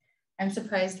 I'm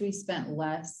surprised we spent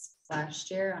less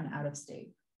last year on out of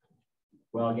state.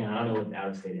 Well, again, I don't know what the out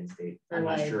of state and state. I'm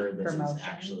not sure this is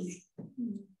actually.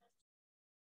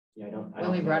 Yeah, I don't.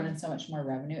 When we brought in so much more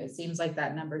revenue, it seems like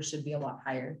that number should be a lot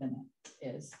higher than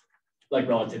it is. Like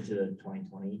relative to the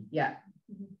 2020. Yeah.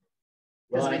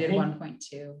 Because we did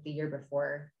 1.2 the year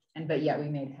before, but yet we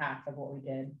made half of what we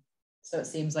did. So it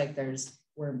seems like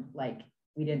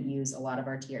we didn't use a lot of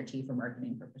our TRT for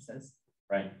marketing purposes.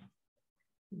 Right.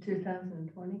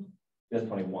 2020?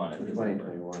 2021.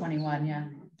 2021. 21, yeah.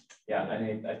 Yeah,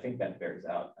 I think that bears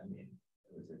out. I mean,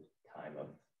 it was a time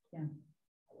of I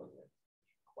wasn't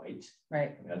quite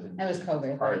right. I mean, that was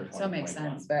COVID, right? So it makes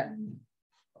sense, but.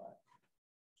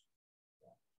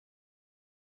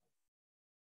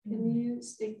 Can you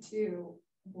speak to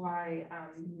why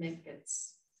Mick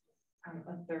gets a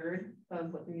third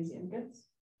of what the museum gets?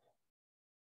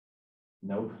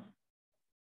 Nope.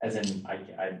 As in,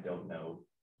 I don't know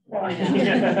why.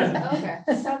 Okay.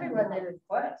 Tell me what they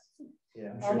request.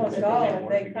 Yeah, Almost all, if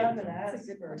they come and ask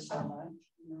for so much.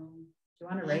 Do you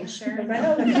want to raise Sharon? I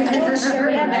know as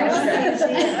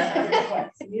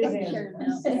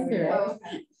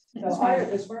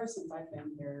far as since I've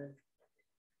been here,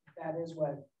 that is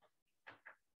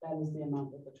the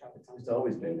amount that the traffic council. It's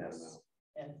always been that amount.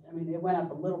 And I mean, it went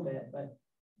up a little bit, but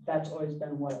that's always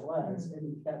been what it was.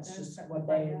 And that's just what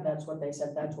that's what they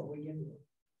said, that's what we give you.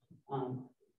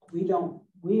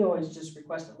 We always just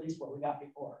request at least what we got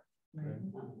before. Right.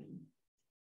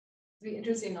 It'd be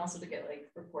interesting also to get like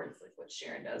reports like what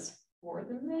Sharon does for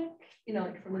the Mick,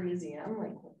 like from the museum,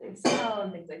 like what they sell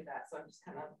and things like that. So I'm just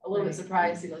kind of a little bit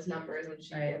surprised to see those numbers when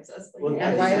she gives us. Like,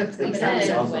 and why the percentage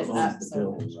went up the so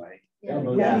buildings, right? Yeah,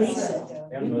 we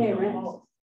pay rent. Oh,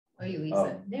 you lease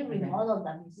it. They remodel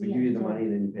that We museum. give you the money,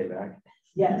 then you pay back.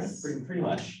 Yes. Pretty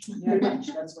much. Pretty much,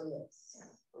 that's what it is.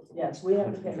 Yes, we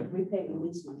have to pay, we pay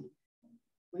lease money.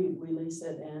 We lease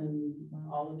it and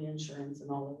all of the insurance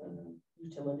and all of the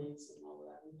utilities and all of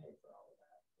that, we pay for all of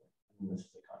that. And this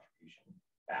is a contribution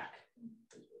back.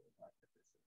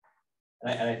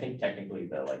 And I think technically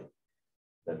the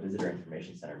visitor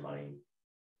information center money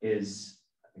is,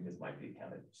 I think this might be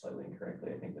counted slightly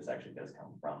incorrectly. I think this actually does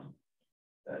come from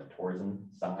the tourism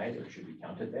side, or should be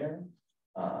counted there.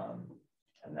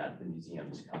 And that the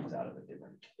museums comes out of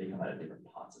they come out of different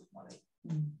pots of money.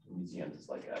 The museums is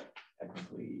like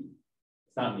technically,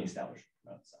 it's not in the established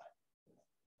promote side.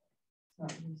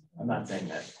 I'm not saying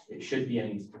that it should be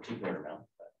any particular amount,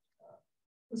 but.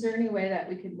 Was there any way that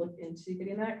we could look into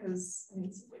getting that? Because I mean,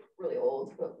 it's like really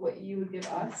old, but what you would give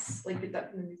us, like get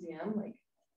that from the museum, like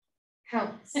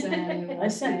counts and. I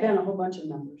sent Ben a whole bunch of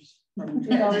numbers from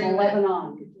 2011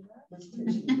 on.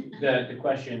 The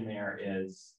question there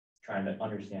is trying to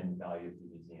understand the value of the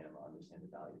museum, understand the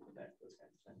value of that, those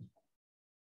kinds of things.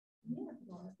 Yeah, if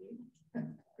you want to be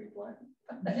pretty blunt.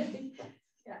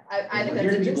 Yeah, I think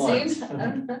that's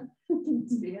interesting.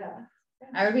 Yeah.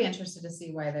 I would be interested to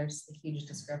see why there's a huge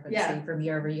discrepancy from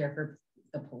year over year for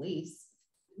the police.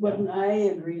 Well, I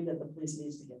agree that the police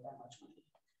needs to get that much money.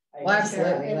 Well,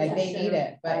 absolutely, like they need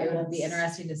it, but it would be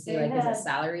interesting to see, like, is it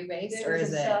salary based or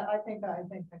is it? I think I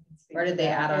can speak. Or did they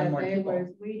add on more people?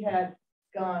 We had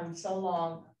gone so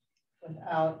long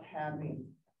without having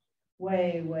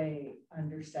way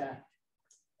understaffed.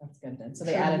 That's good then. So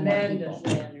they added more people.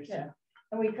 Tremendously understaffed.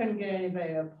 And we couldn't get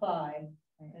anybody to apply.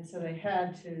 And so they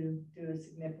had to do a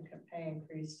significant pay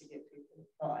increase to get people to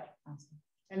apply. Awesome.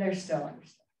 And they're still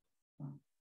understaffed. Wow.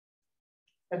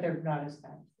 But they're not as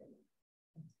bad as they were.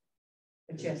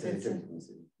 But yes, it's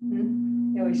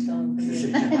yeah, we still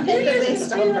they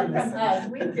steal them from us.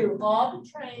 We do all the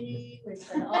training, we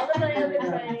spend all the money on the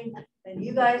training, and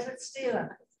you guys would steal them.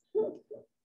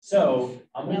 So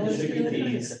I'm going to distribute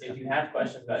these. If you have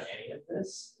questions about any of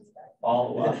this,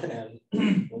 follow up, and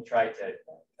we'll try to.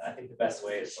 I think the best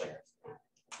way is like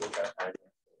we'll try to find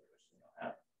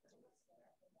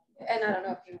and I don't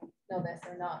know if you know this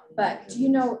or not, but do you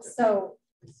know, so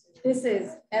this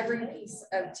is every piece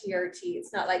of TRT.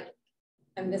 It's not like,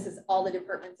 I mean, this is all the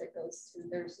departments it goes to.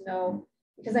 There's no,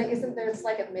 because I guess there's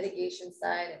like a mitigation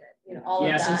side and you know, all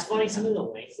of that. Yeah, so it's funny, some of the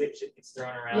language that gets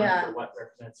thrown around for what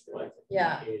represents for like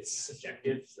is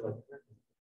subjective. So like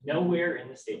nowhere in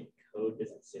the state code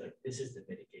does it say like this is the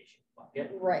mitigation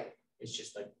bucket. Right. It's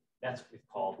just like that's what we've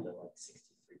called the like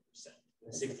 63%. The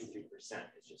 63%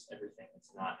 is just everything that's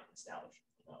not an establish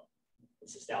and promote.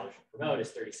 This establish and promote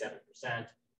is 37%,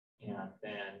 and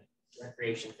then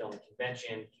recreation, film, and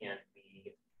convention can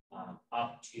be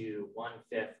up to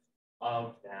 1/5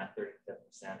 of that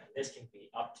 37%, and this can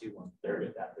be up to 1/3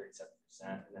 of that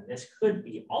 37%, and then this could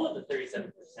be all of the 37%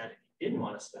 if you didn't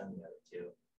want to spend the other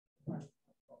two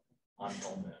on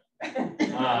full moon.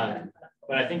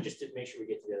 But I think just to make sure we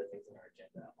get to the other things on our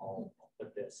agenda, I'll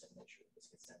put this and make sure this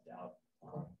gets sent out.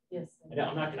 Yes.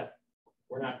 I'm not gonna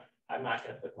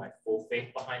put my full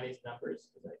faith behind these numbers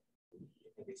because I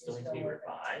think they still need to be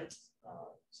revised.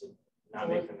 So not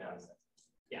making them.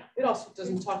 Yeah. It also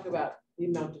doesn't talk about the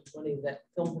amount of money that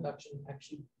film production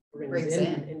actually brings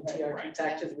in TRT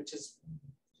taxes, which is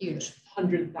huge,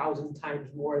 100,000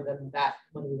 times more than that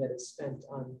money that is spent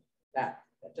on that.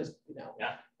 That just, you know.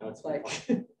 Yeah. No, it's like.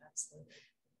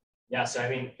 Yeah. So I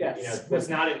mean, you know, what's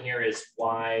not in here is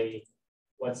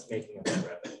what's making up that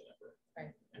revenue number.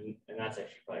 Right. And that's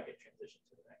actually probably a good transition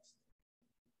to the next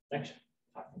section,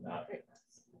 talking about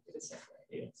So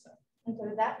I'll go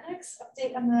to that next.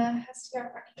 Update on the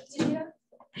STR occupancy data.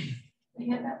 The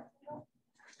handout.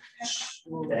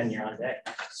 Then you're on deck.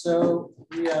 So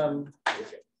the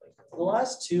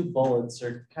last two bullets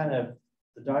are kind of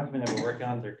the document that we're working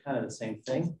on. They're kind of the same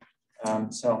thing.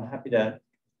 So I'm happy to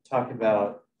talk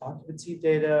about occupancy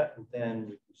data, and then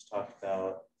we can just talk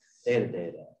about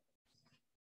data.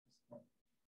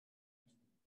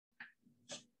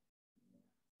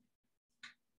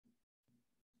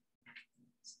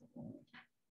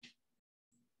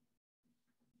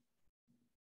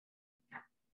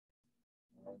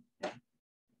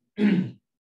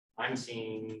 I'm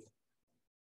seeing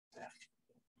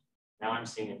now I'm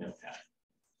seeing a notepad.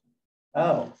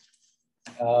 Oh,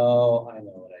 I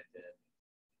know what I did.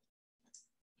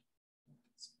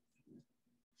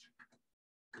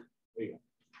 There you go.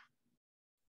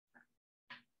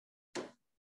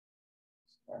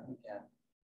 Start again.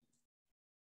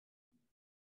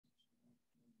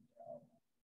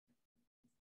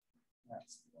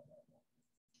 That's the one.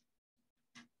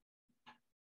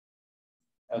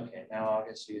 Okay, now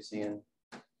August, you seeing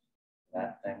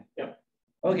that thing? Yep.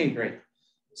 Okay, great.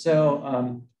 So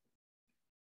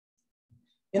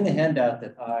in the handout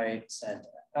that I sent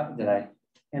out, that I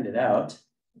handed out,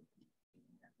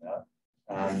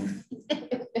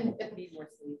 Need more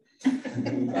sleep.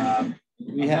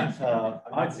 we have. I'm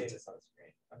not seeing this on the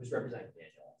screen. I'm just representing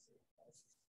Daniel.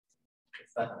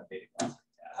 It's not on a data class.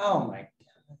 Oh my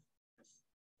God.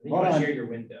 You want to share your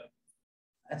window.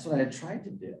 That's what I tried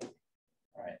to do.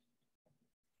 All right.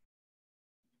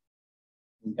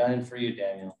 I'm gunning for you,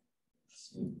 Daniel.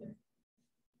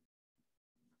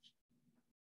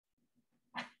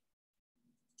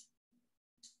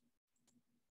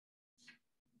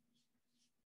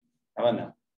 How about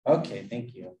now? Okay,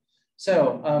 thank you.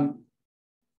 So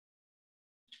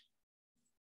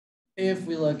if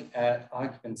we look at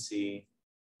occupancy,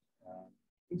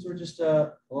 things were just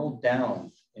a little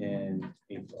down in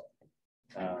April.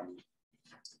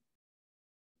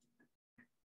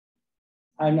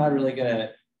 I'm not really going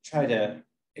to try to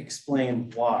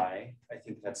explain why. I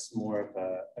think that's more of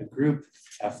a group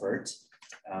effort,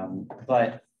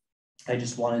 but I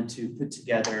just wanted to put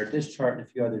together this chart and a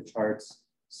few other charts.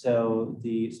 So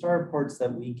the STAR reports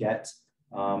that we get,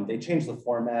 they changed the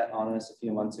format on us a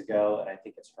few months ago, and I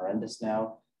think it's horrendous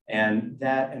now. And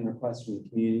that and requests from the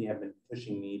community have been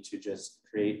pushing me to just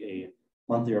create a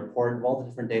monthly report of all the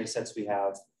different data sets we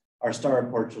have. Our STAR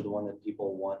reports are the one that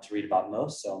people want to read about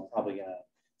most, so I'm probably going to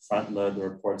front load the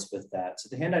reports with that. So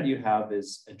the handout you have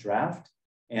is a draft,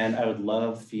 and I would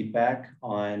love feedback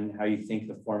on how you think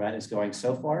the format is going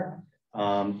so far.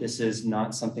 This is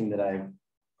not something that I've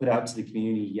put out to the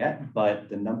community yet, but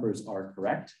the numbers are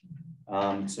correct.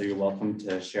 So you're welcome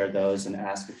to share those and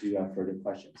ask if you have further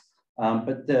questions.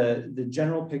 But the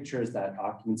general picture is that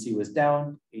occupancy was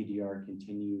down, ADR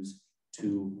continues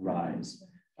to rise.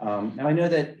 Now I know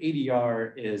that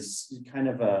ADR is kind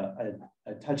of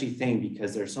a touchy thing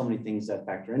because there's so many things that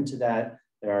factor into that.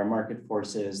 There are market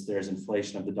forces, there's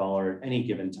inflation of the dollar at any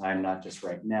given time, not just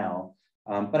right now.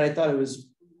 But I thought it was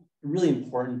really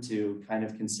important to kind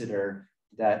of consider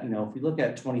that, if we look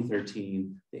at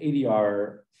 2013, the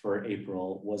ADR for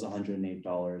April was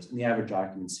 $108 and the average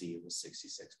occupancy was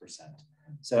 66%.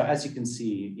 So as you can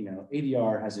see,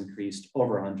 ADR has increased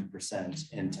over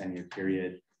 100% in 10-year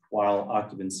period, while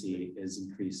occupancy is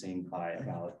increasing by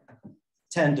about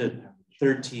 10 to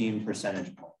 13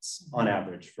 percentage points on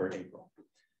average for April.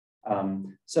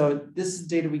 So this is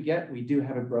data we get. We do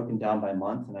have it broken down by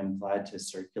month, and I'm glad to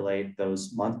circulate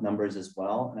those month numbers as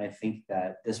well. And I think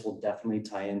that this will definitely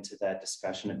tie into that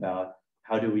discussion about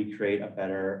how do we create a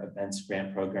better events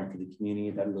grant program for the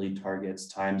community that really targets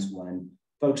times when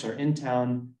folks are in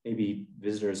town, maybe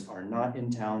visitors are not in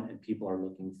town, and people are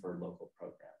looking for local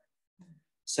programming.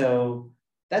 So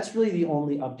that's really the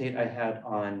only update I had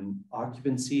on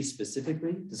occupancy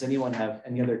specifically. Does anyone have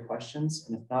any other questions?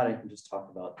 And if not, I can just talk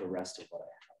about the rest of what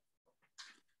I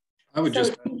have. I would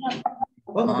just.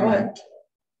 Oh, go ahead.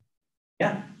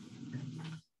 Yeah.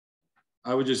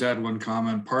 I would just add one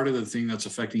comment. Part of the thing that's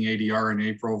affecting ADR in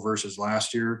April versus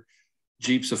last year,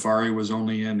 Jeep Safari was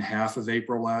only in half of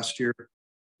April last year,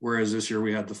 whereas this year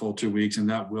we had the full 2 weeks, and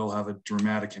that will have a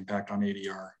dramatic impact on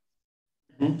ADR.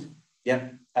 Mm-hmm. Yeah,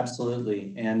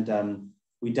 absolutely. And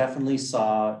we definitely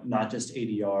saw not just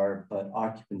ADR, but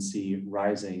occupancy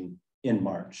rising in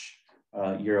March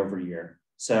year over year.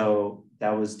 So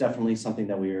that was definitely something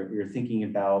that we were thinking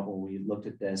about when we looked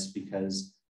at this,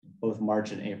 because both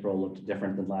March and April looked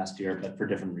different than last year, but for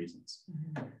different reasons.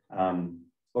 What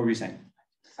were you saying?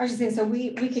 I was just saying, so we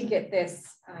could get this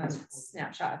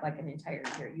snapshot of like an entire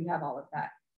year. You have all of that.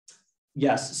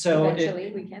 Yes, so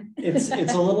eventually we can. it's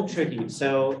a little tricky.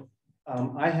 So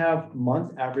I have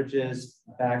month averages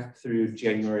back through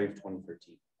January of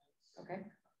 2013. Okay.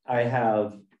 I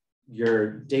have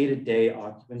your day-to-day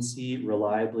occupancy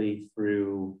reliably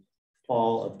through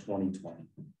fall of 2020.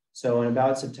 So in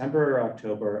about September or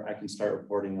October, I can start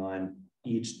reporting on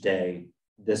each day.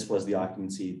 This was the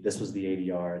occupancy, this was the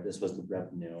ADR, this was the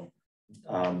revenue,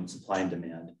 supply and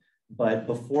demand. But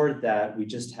before that, we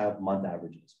just have month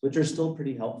averages, which are still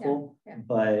pretty helpful,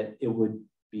 but it would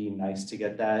be nice to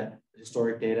get that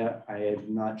historic data. I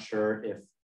am not sure if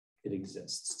it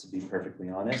exists, to be perfectly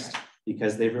honest,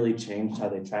 because they've really changed how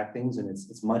they track things, and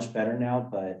it's much better now,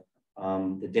 but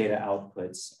the data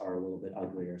outputs are a little bit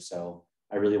uglier. So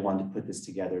I really wanted to put this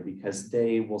together because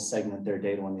they will segment their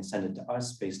data when they send it to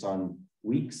us based on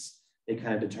weeks. They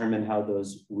kind of determine how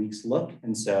those weeks look.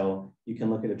 And so you can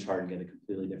look at a chart and get a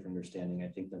completely different understanding, I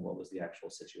think, than what was the actual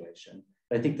situation.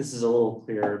 But I think this is a little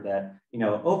clearer that,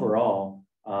 overall,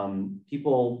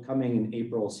 people coming in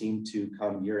April seem to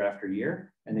come year after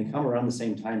year, and they come around the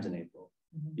same times in April,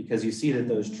 because you see that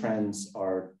those trends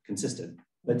are consistent,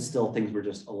 but still things were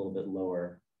just a little bit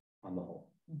lower on the whole.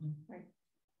 Right.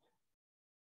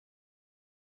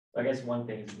 I guess one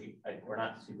thing is we're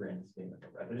not super anticipating like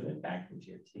a revenue impact from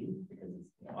GRT because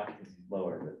occupancy is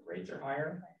lower, but rates are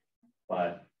higher.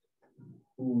 But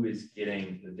who is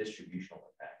getting the distributional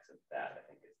impacts of that? I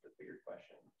think is the bigger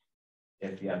question.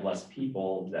 If you have less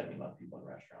people, does that mean less people in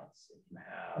restaurants? If you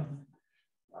have,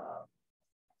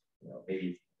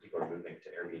 maybe people are moving to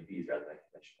Airbnbs rather than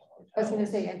conventional hotels. I was going to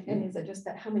say, and is it just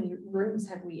that how many rooms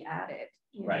have we added?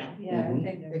 Right. Yeah.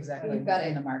 Exactly. We've got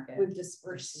in the market. We've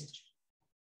dispersed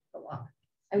a lot.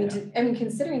 I mean,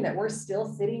 considering that we're still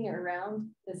sitting around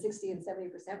the 60 and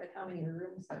 70% with how many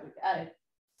rooms that we've added,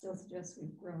 still suggests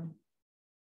we've grown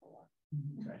a lot.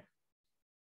 Right.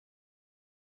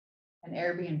 And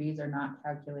Airbnbs are not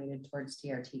calculated towards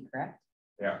TRT, correct?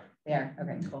 They are. They are.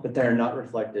 Okay, cool. But they're not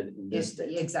reflected in this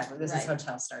data. Exactly. This is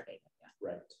hotel star data.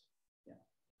 Yeah. Right. Yeah.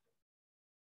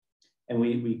 And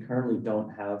we currently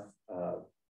don't have a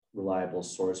reliable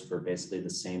source for basically the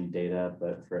same data,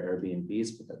 but for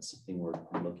Airbnbs, but that's something we're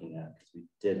looking at because we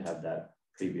did have that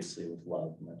previously with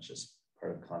Love, and that's just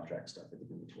part of contract stuff that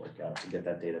we need to work out to get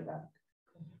that data back.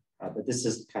 But this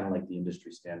is kind of like the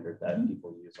industry standard that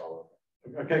people use all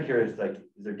over. I'm kind of curious, like,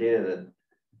 is there data that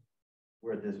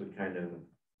where this would kind of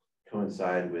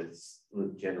coincide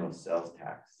with general sales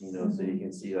tax, so you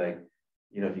can see like,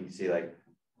 if you can see like,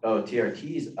 oh,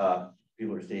 TRT's up,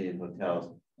 people are staying in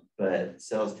hotels, but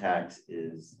sales tax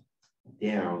is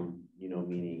down,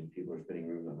 meaning people are spending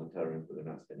rooms on hotel rooms, but they're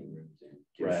not spending rooms in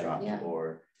gift Right. shops Yeah.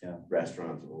 or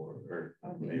restaurants or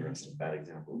maybe restaurants is a bad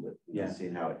example, but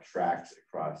seeing how it tracks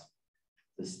across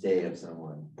the stay of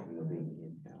someone, being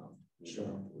in town,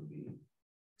 would be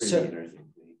pretty interesting.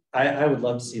 I would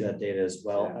love to see that data as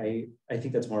well. I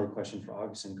think that's more of a question for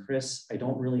August and Chris. I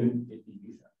don't really.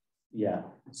 Yeah.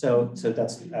 So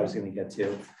that's what I was going to get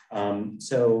to.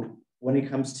 So when it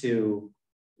comes to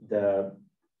the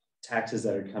taxes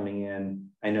that are coming in,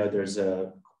 I know there's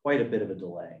quite a bit of a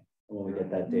delay when we get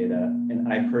that data. And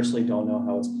I personally don't know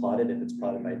how it's plotted, if it's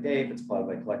plotted by day, if it's plotted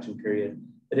by collection period.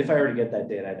 But if I were to get that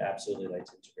data, I'd absolutely like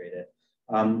to integrate it.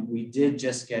 We did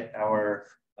just get our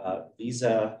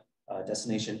Visa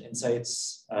Destination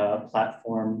Insights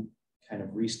platform kind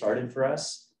of restarted for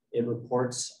us. It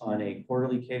reports on a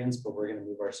quarterly cadence, but we're going to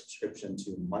move our subscription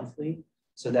to monthly.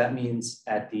 So that means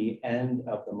at the end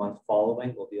of the month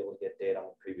following, we'll be able to get data on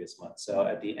the previous month. So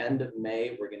at the end of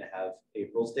May, we're going to have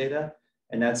April's data,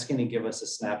 and that's going to give us a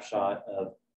snapshot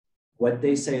of what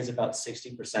they say is about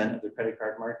 60% of the credit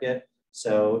card market.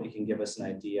 So it can give us an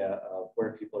idea of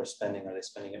where people are spending. Are they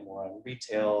spending it more on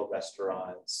retail,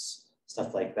 restaurants,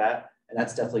 stuff like that? And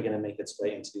that's definitely going to make its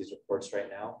way into these reports right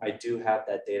now. I do have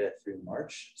that data through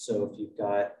March. So if you've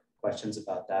got questions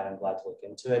about that, I'm glad to look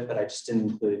into it, but I just didn't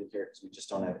include it in here because we just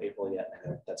don't have April yet. And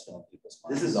I know that's been on people's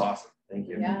minds. This is awesome. Thank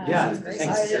you. Yeah,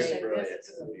 thanks.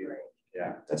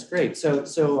 Yeah, that's great. So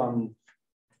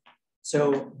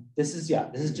this is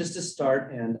just a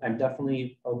start, and I'm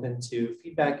definitely open to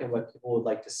feedback and what people would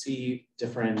like to see,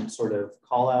 different sort of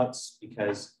call outs,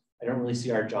 because I don't really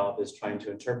see our job as trying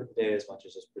to interpret the data as much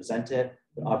as just present it.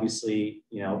 But obviously,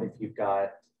 if you've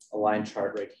got a line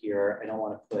chart right here, I don't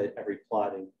want to put every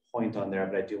plotting point on there,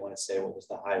 but I do want to say what was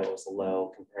the high, what was the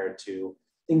low compared to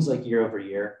things like year over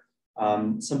year.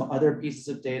 Some other pieces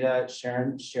of data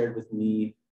Sharon shared with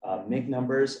me, MIG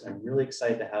numbers. I'm really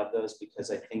excited to have those because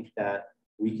I think that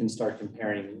we can start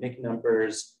comparing MIG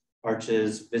numbers,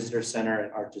 Arch's visitor center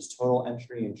and Arch's total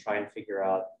entry and try and figure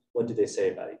out what do they say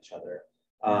about each other.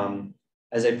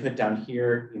 As I put down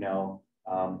here,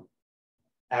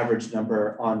 average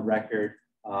number on record.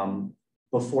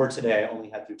 Before today, I only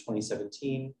had through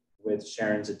 2017. With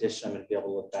Sharon's addition, I'm going to be able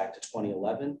to look back to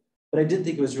 2011. But I did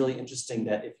think it was really interesting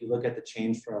that if you look at the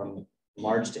change from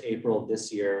March to April of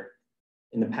this year,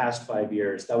 in the past 5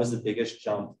 years, that was the biggest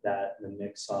jump that the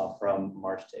mix saw from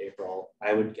March to April.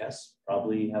 I would guess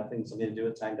probably having something to do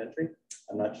with timed entry.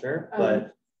 I'm not sure,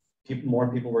 but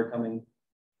more people were coming.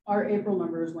 Our April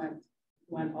numbers went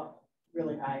up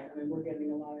really high. I mean, we're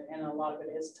getting a lot of it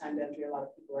is timed entry. A lot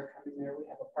of people are coming there. We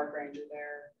have a park ranger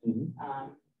there.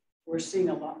 We're seeing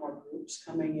a lot more groups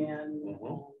coming in.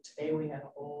 Today we had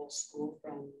a whole school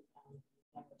from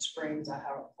Glenwood Springs.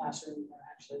 Our classroom,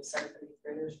 actually 7th and 8th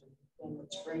graders from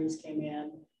Glenwood Springs came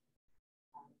in.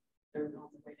 They're on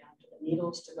the way down to the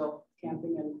Needles to go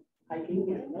camping and hiking.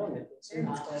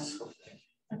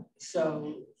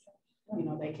 So,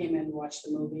 they came in and watched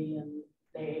the movie and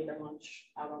they ate their lunch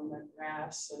out on the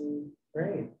grass and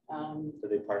great.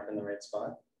 Did they park in the right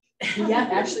spot? Yeah,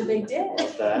 actually they did.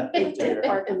 Love that. They did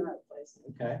park in the right place.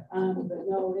 Okay. But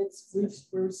no,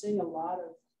 we're seeing a lot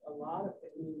of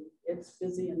it. I mean, it's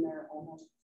busy in there almost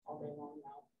all day long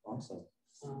now. Awesome.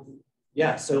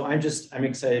 Yeah, so I'm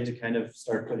excited to kind of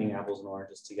start putting apples and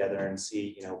oranges together and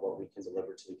see what we can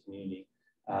deliver to the community.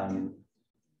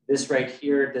 This right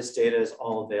here, this data is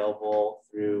all available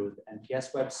through the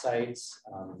NPS websites.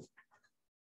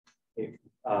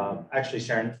 Actually,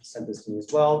 Sharon sent this to me as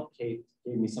well. Kate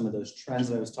gave me some of those trends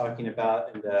that I was talking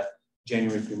about in the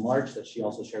January through March that she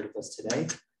also shared with us today.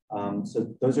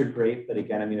 So those are great, but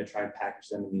again, I'm going to try and package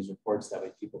them in these reports. That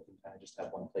way people can kind of just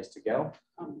have one place to go.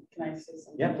 Can I say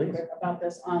something please. About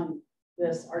this?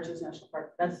 This Arches National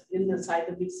Park, that's inside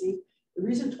the BC. The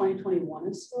reason 2021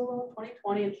 is so low,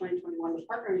 2020 and 2021, the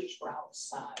park rangers were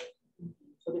outside.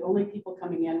 So the only people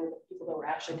coming in were the people that were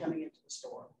actually coming into the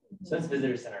store. So that's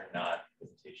visitor center, not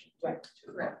visitation. Right.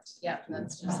 Correct. Yeah,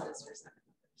 that's just visitor center.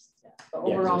 Yeah. The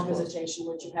overall visitation,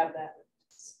 which you have that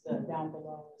the down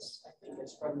below is, I think,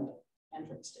 is from the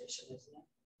entrance station, isn't it?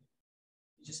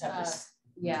 You just have this.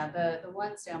 Yeah, the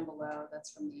ones down below,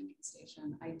 that's from the entrance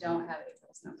station. I don't have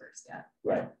April's numbers yet.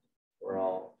 Right. We're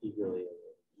all eagerly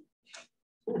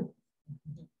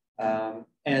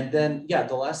and then,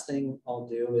 the last thing I'll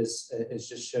do is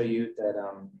just show you that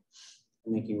I'm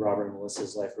making Robert and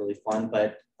Melissa's life really fun,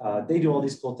 but they do all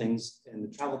these cool things in the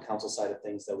travel council side of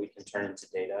things that we can turn into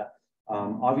data.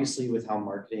 Obviously, with how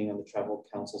marketing on the travel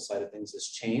council side of things has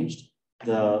changed,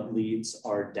 the leads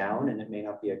are down and it may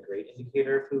not be a great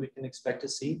indicator of who we can expect to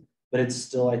see, but it's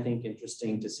still, I think,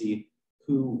 interesting to see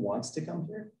who wants to come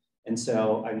here. And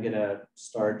so I'm gonna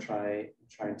start trying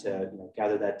to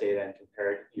gather that data and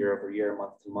compare it year over year,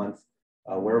 month to month.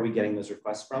 Where are we getting those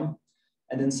requests from?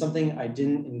 And then something I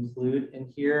didn't include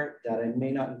in here that I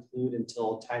may not include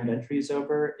until timed entry is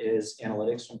over is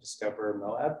analytics from Discover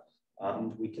Moab.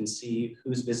 We can see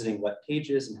who's visiting what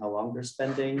pages and how long they're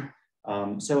spending.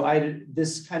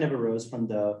 This kind of arose from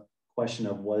the question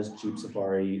of was Jeep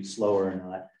Safari slower or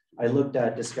not. I looked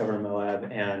at Discover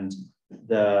Moab and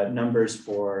the numbers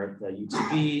for the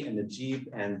UTV and the Jeep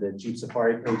and the Jeep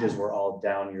Safari pages were all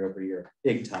down year over year,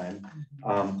 big time.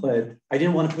 But I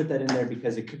didn't want to put that in there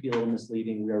because it could be a little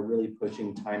misleading. We are really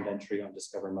pushing timed entry on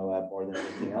Discover Moab more than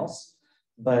anything else.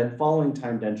 But following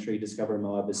timed entry, Discover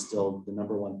Moab is still the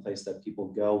 #1 place that people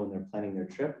go when they're planning their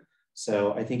trip.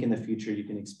 So I think in the future, you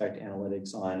can expect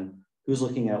analytics on who's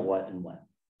looking at what and when.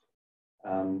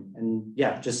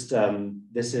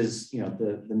 This is,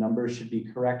 the numbers should be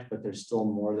correct, but there's still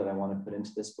more that I want to put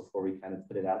into this before we kind of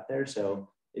put it out there. So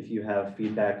if you have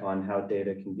feedback on how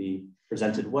data can be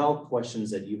presented well,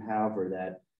 questions that you have or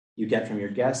that you get from your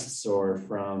guests or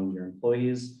from your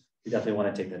employees, you definitely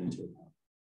want to take that into account.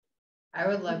 I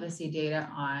would love to see data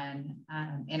on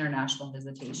international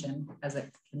visitation as it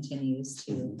continues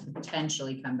to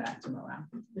potentially come back to Moab.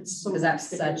 Because that's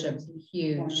such a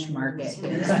huge market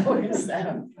here.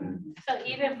 So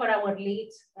even for our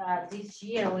leads, this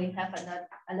year we have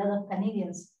a lot of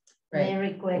Canadians. Right. They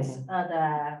request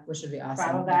which should be awesome.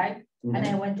 Travel guide. And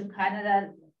I went to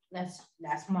Canada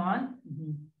last month.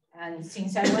 And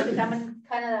since I went to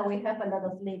Canada, we have a lot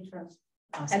of leads from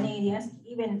Canadians.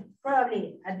 Even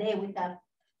probably a day we have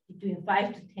between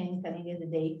 5 to 10 Canadians a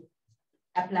day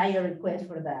apply a request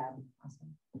for the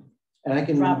and I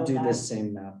can do this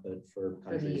same map, but for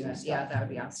countries. The US. Yeah, that would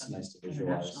be awesome. It's nice to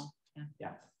visualize.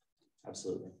 Yeah,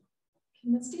 absolutely.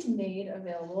 Can this be made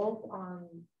available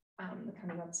on the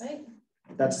county website?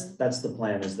 That's the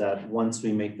plan, is that once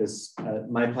we make this,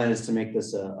 my plan is to make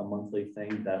this a monthly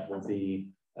thing that will be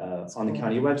on the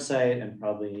county website and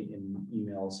probably in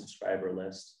email subscriber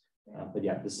list. But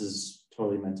yeah, this is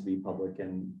totally meant to be public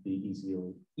and be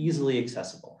easily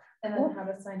accessible. And then how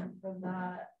to sign up for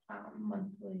that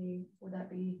monthly, would that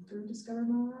be through Discover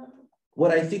Moab?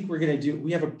 What I think we're going to do,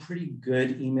 we have a pretty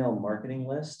good email marketing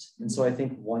list. And so I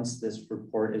think once this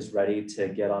report is ready to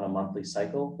get on a monthly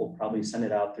cycle, we'll probably send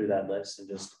it out through that list and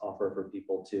just offer for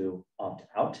people to opt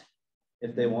out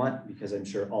if they want, because I'm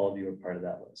sure all of you are part of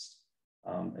that list,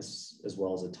 as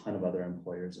well as a ton of other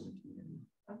employers in the community.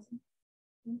 Awesome.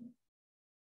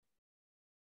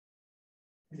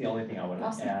 The only thing I want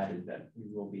to add is that we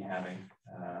will be having,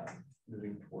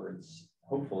 moving towards,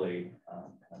 hopefully,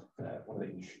 one of the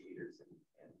industry leaders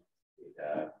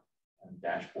in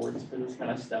dashboards for this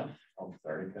kind of stuff called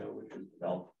Sardico, which was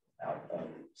developed out of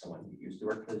someone who used to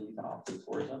work for the Utah Office of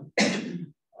Tourism.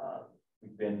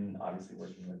 We've been obviously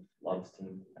working with Love's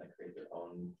team to kind of create their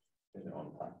own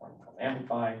platform called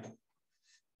Amplify.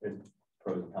 There's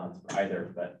pros and cons for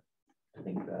either, but I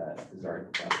think the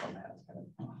Sardico platform has kind of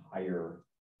a higher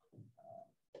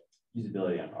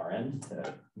usability on our end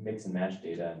to mix and match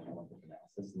data and come up with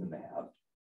analysis, and then they have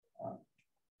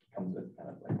comes with kind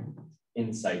of like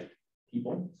insight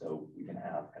people, so we can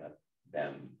have kind of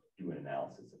them do an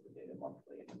analysis of the data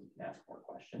monthly, and we can ask more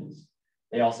questions.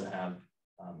 They also have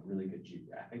really good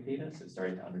geographic data, so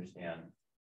starting to understand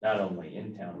not only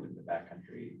in town but in the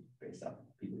backcountry, based off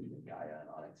of people using Gaia and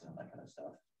Onyx and all that kind of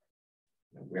stuff.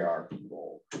 Where are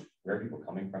people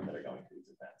coming from that are going to these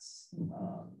events?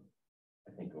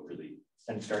 I think we're really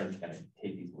starting to kind of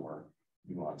take these more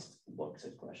nuanced looks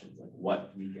at questions like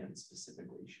what weekend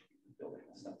specifically should we be building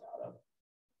this stuff out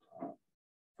of?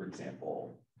 For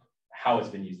example, how it's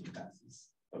been used in the past is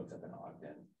folks up in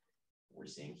Ogden. We're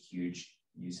seeing huge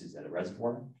uses at a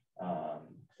reservoir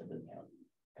for the county.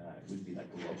 It would be like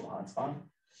a local hotspot.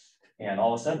 And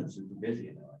all of a sudden, it's super busy.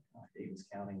 And they're like, oh, Davis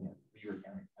County and Weaver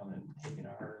County coming and taking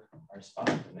our spot.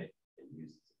 And they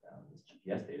use this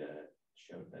GPS data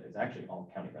showed that it's actually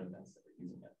all county residents that are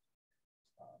using it.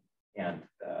 And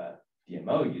the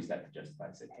DMO used that to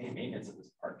justify, said, hey, maintenance of this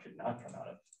park should not come out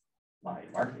of my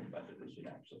marketing budget. It should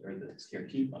actually, or the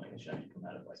CRT funding, it should actually come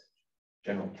out of like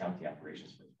general county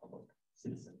operations for the public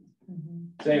citizens.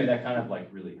 So anyway, that kind of like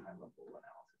really high level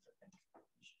analysis, I think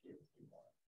we should be able to do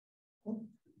more.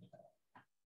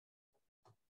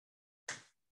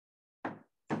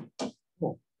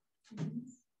 Cool.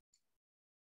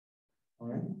 All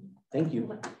right. Thank you.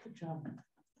 Good job.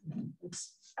 Thank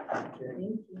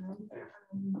you.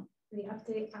 The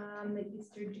update on the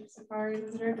Easter Jeep Safari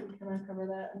visitor, did we kind of cover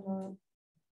that in the...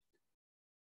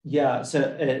 Yeah, so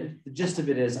the gist of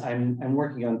it is I'm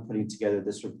working on putting together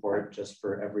this report just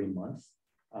for every month.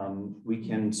 We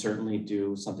can certainly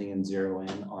do something and zero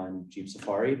in on Jeep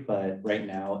Safari, but right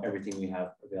now, everything we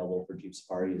have available for Jeep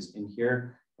Safari is in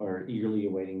here. We're eagerly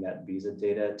awaiting that visa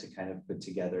data to kind of put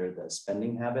together the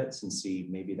spending habits and see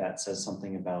maybe that says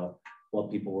something about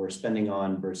what people were spending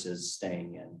on versus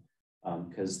staying in.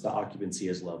 Because the occupancy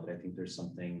is low, but I think there's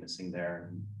something missing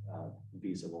there.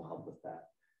 Visa will help with that.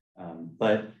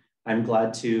 But I'm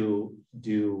glad to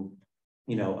do,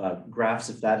 graphs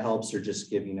if that helps, or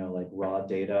just give, like raw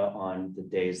data on the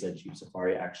days that Jeep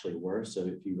Safari actually were. So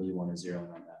if you really want to zero in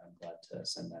on that, I'm glad to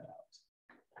send that out.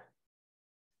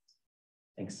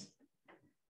 Thanks.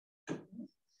 That's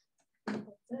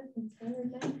it. That's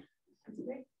good. That's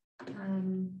great.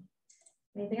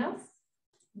 Anything else?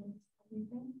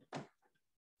 Anything? All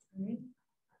right.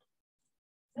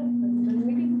 So,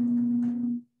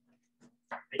 meeting.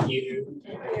 Thank you.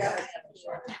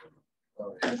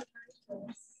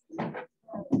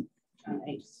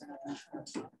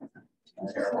 I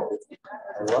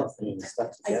love putting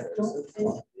stuff together.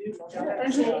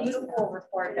 There's a beautiful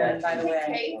report done, by the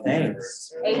way.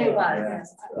 Thanks. A+.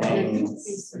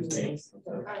 Thanks.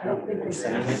 We're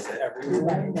sending it to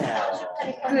everyone now.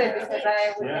 Good, because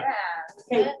I would ask.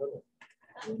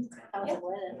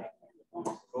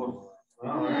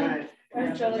 All right.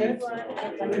 What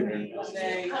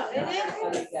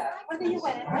do you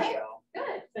want?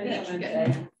 Good. I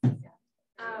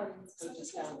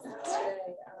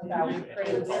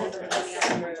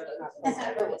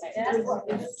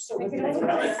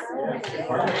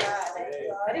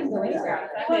didn't go anywhere.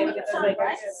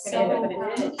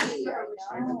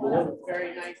 Very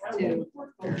nice too.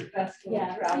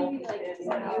 Yeah.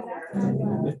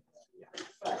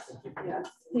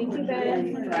 Thank you, Ben.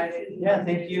 Yeah,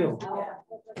 thank you. Are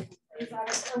we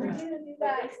gonna do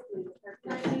that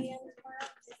 9 a.m.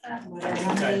 Would you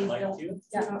guys like to?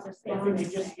 If we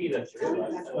could just be the three of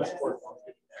us, let's work on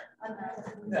it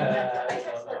there.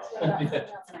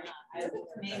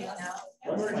 Maybe now.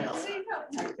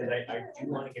 Because I do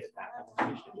want to get it back.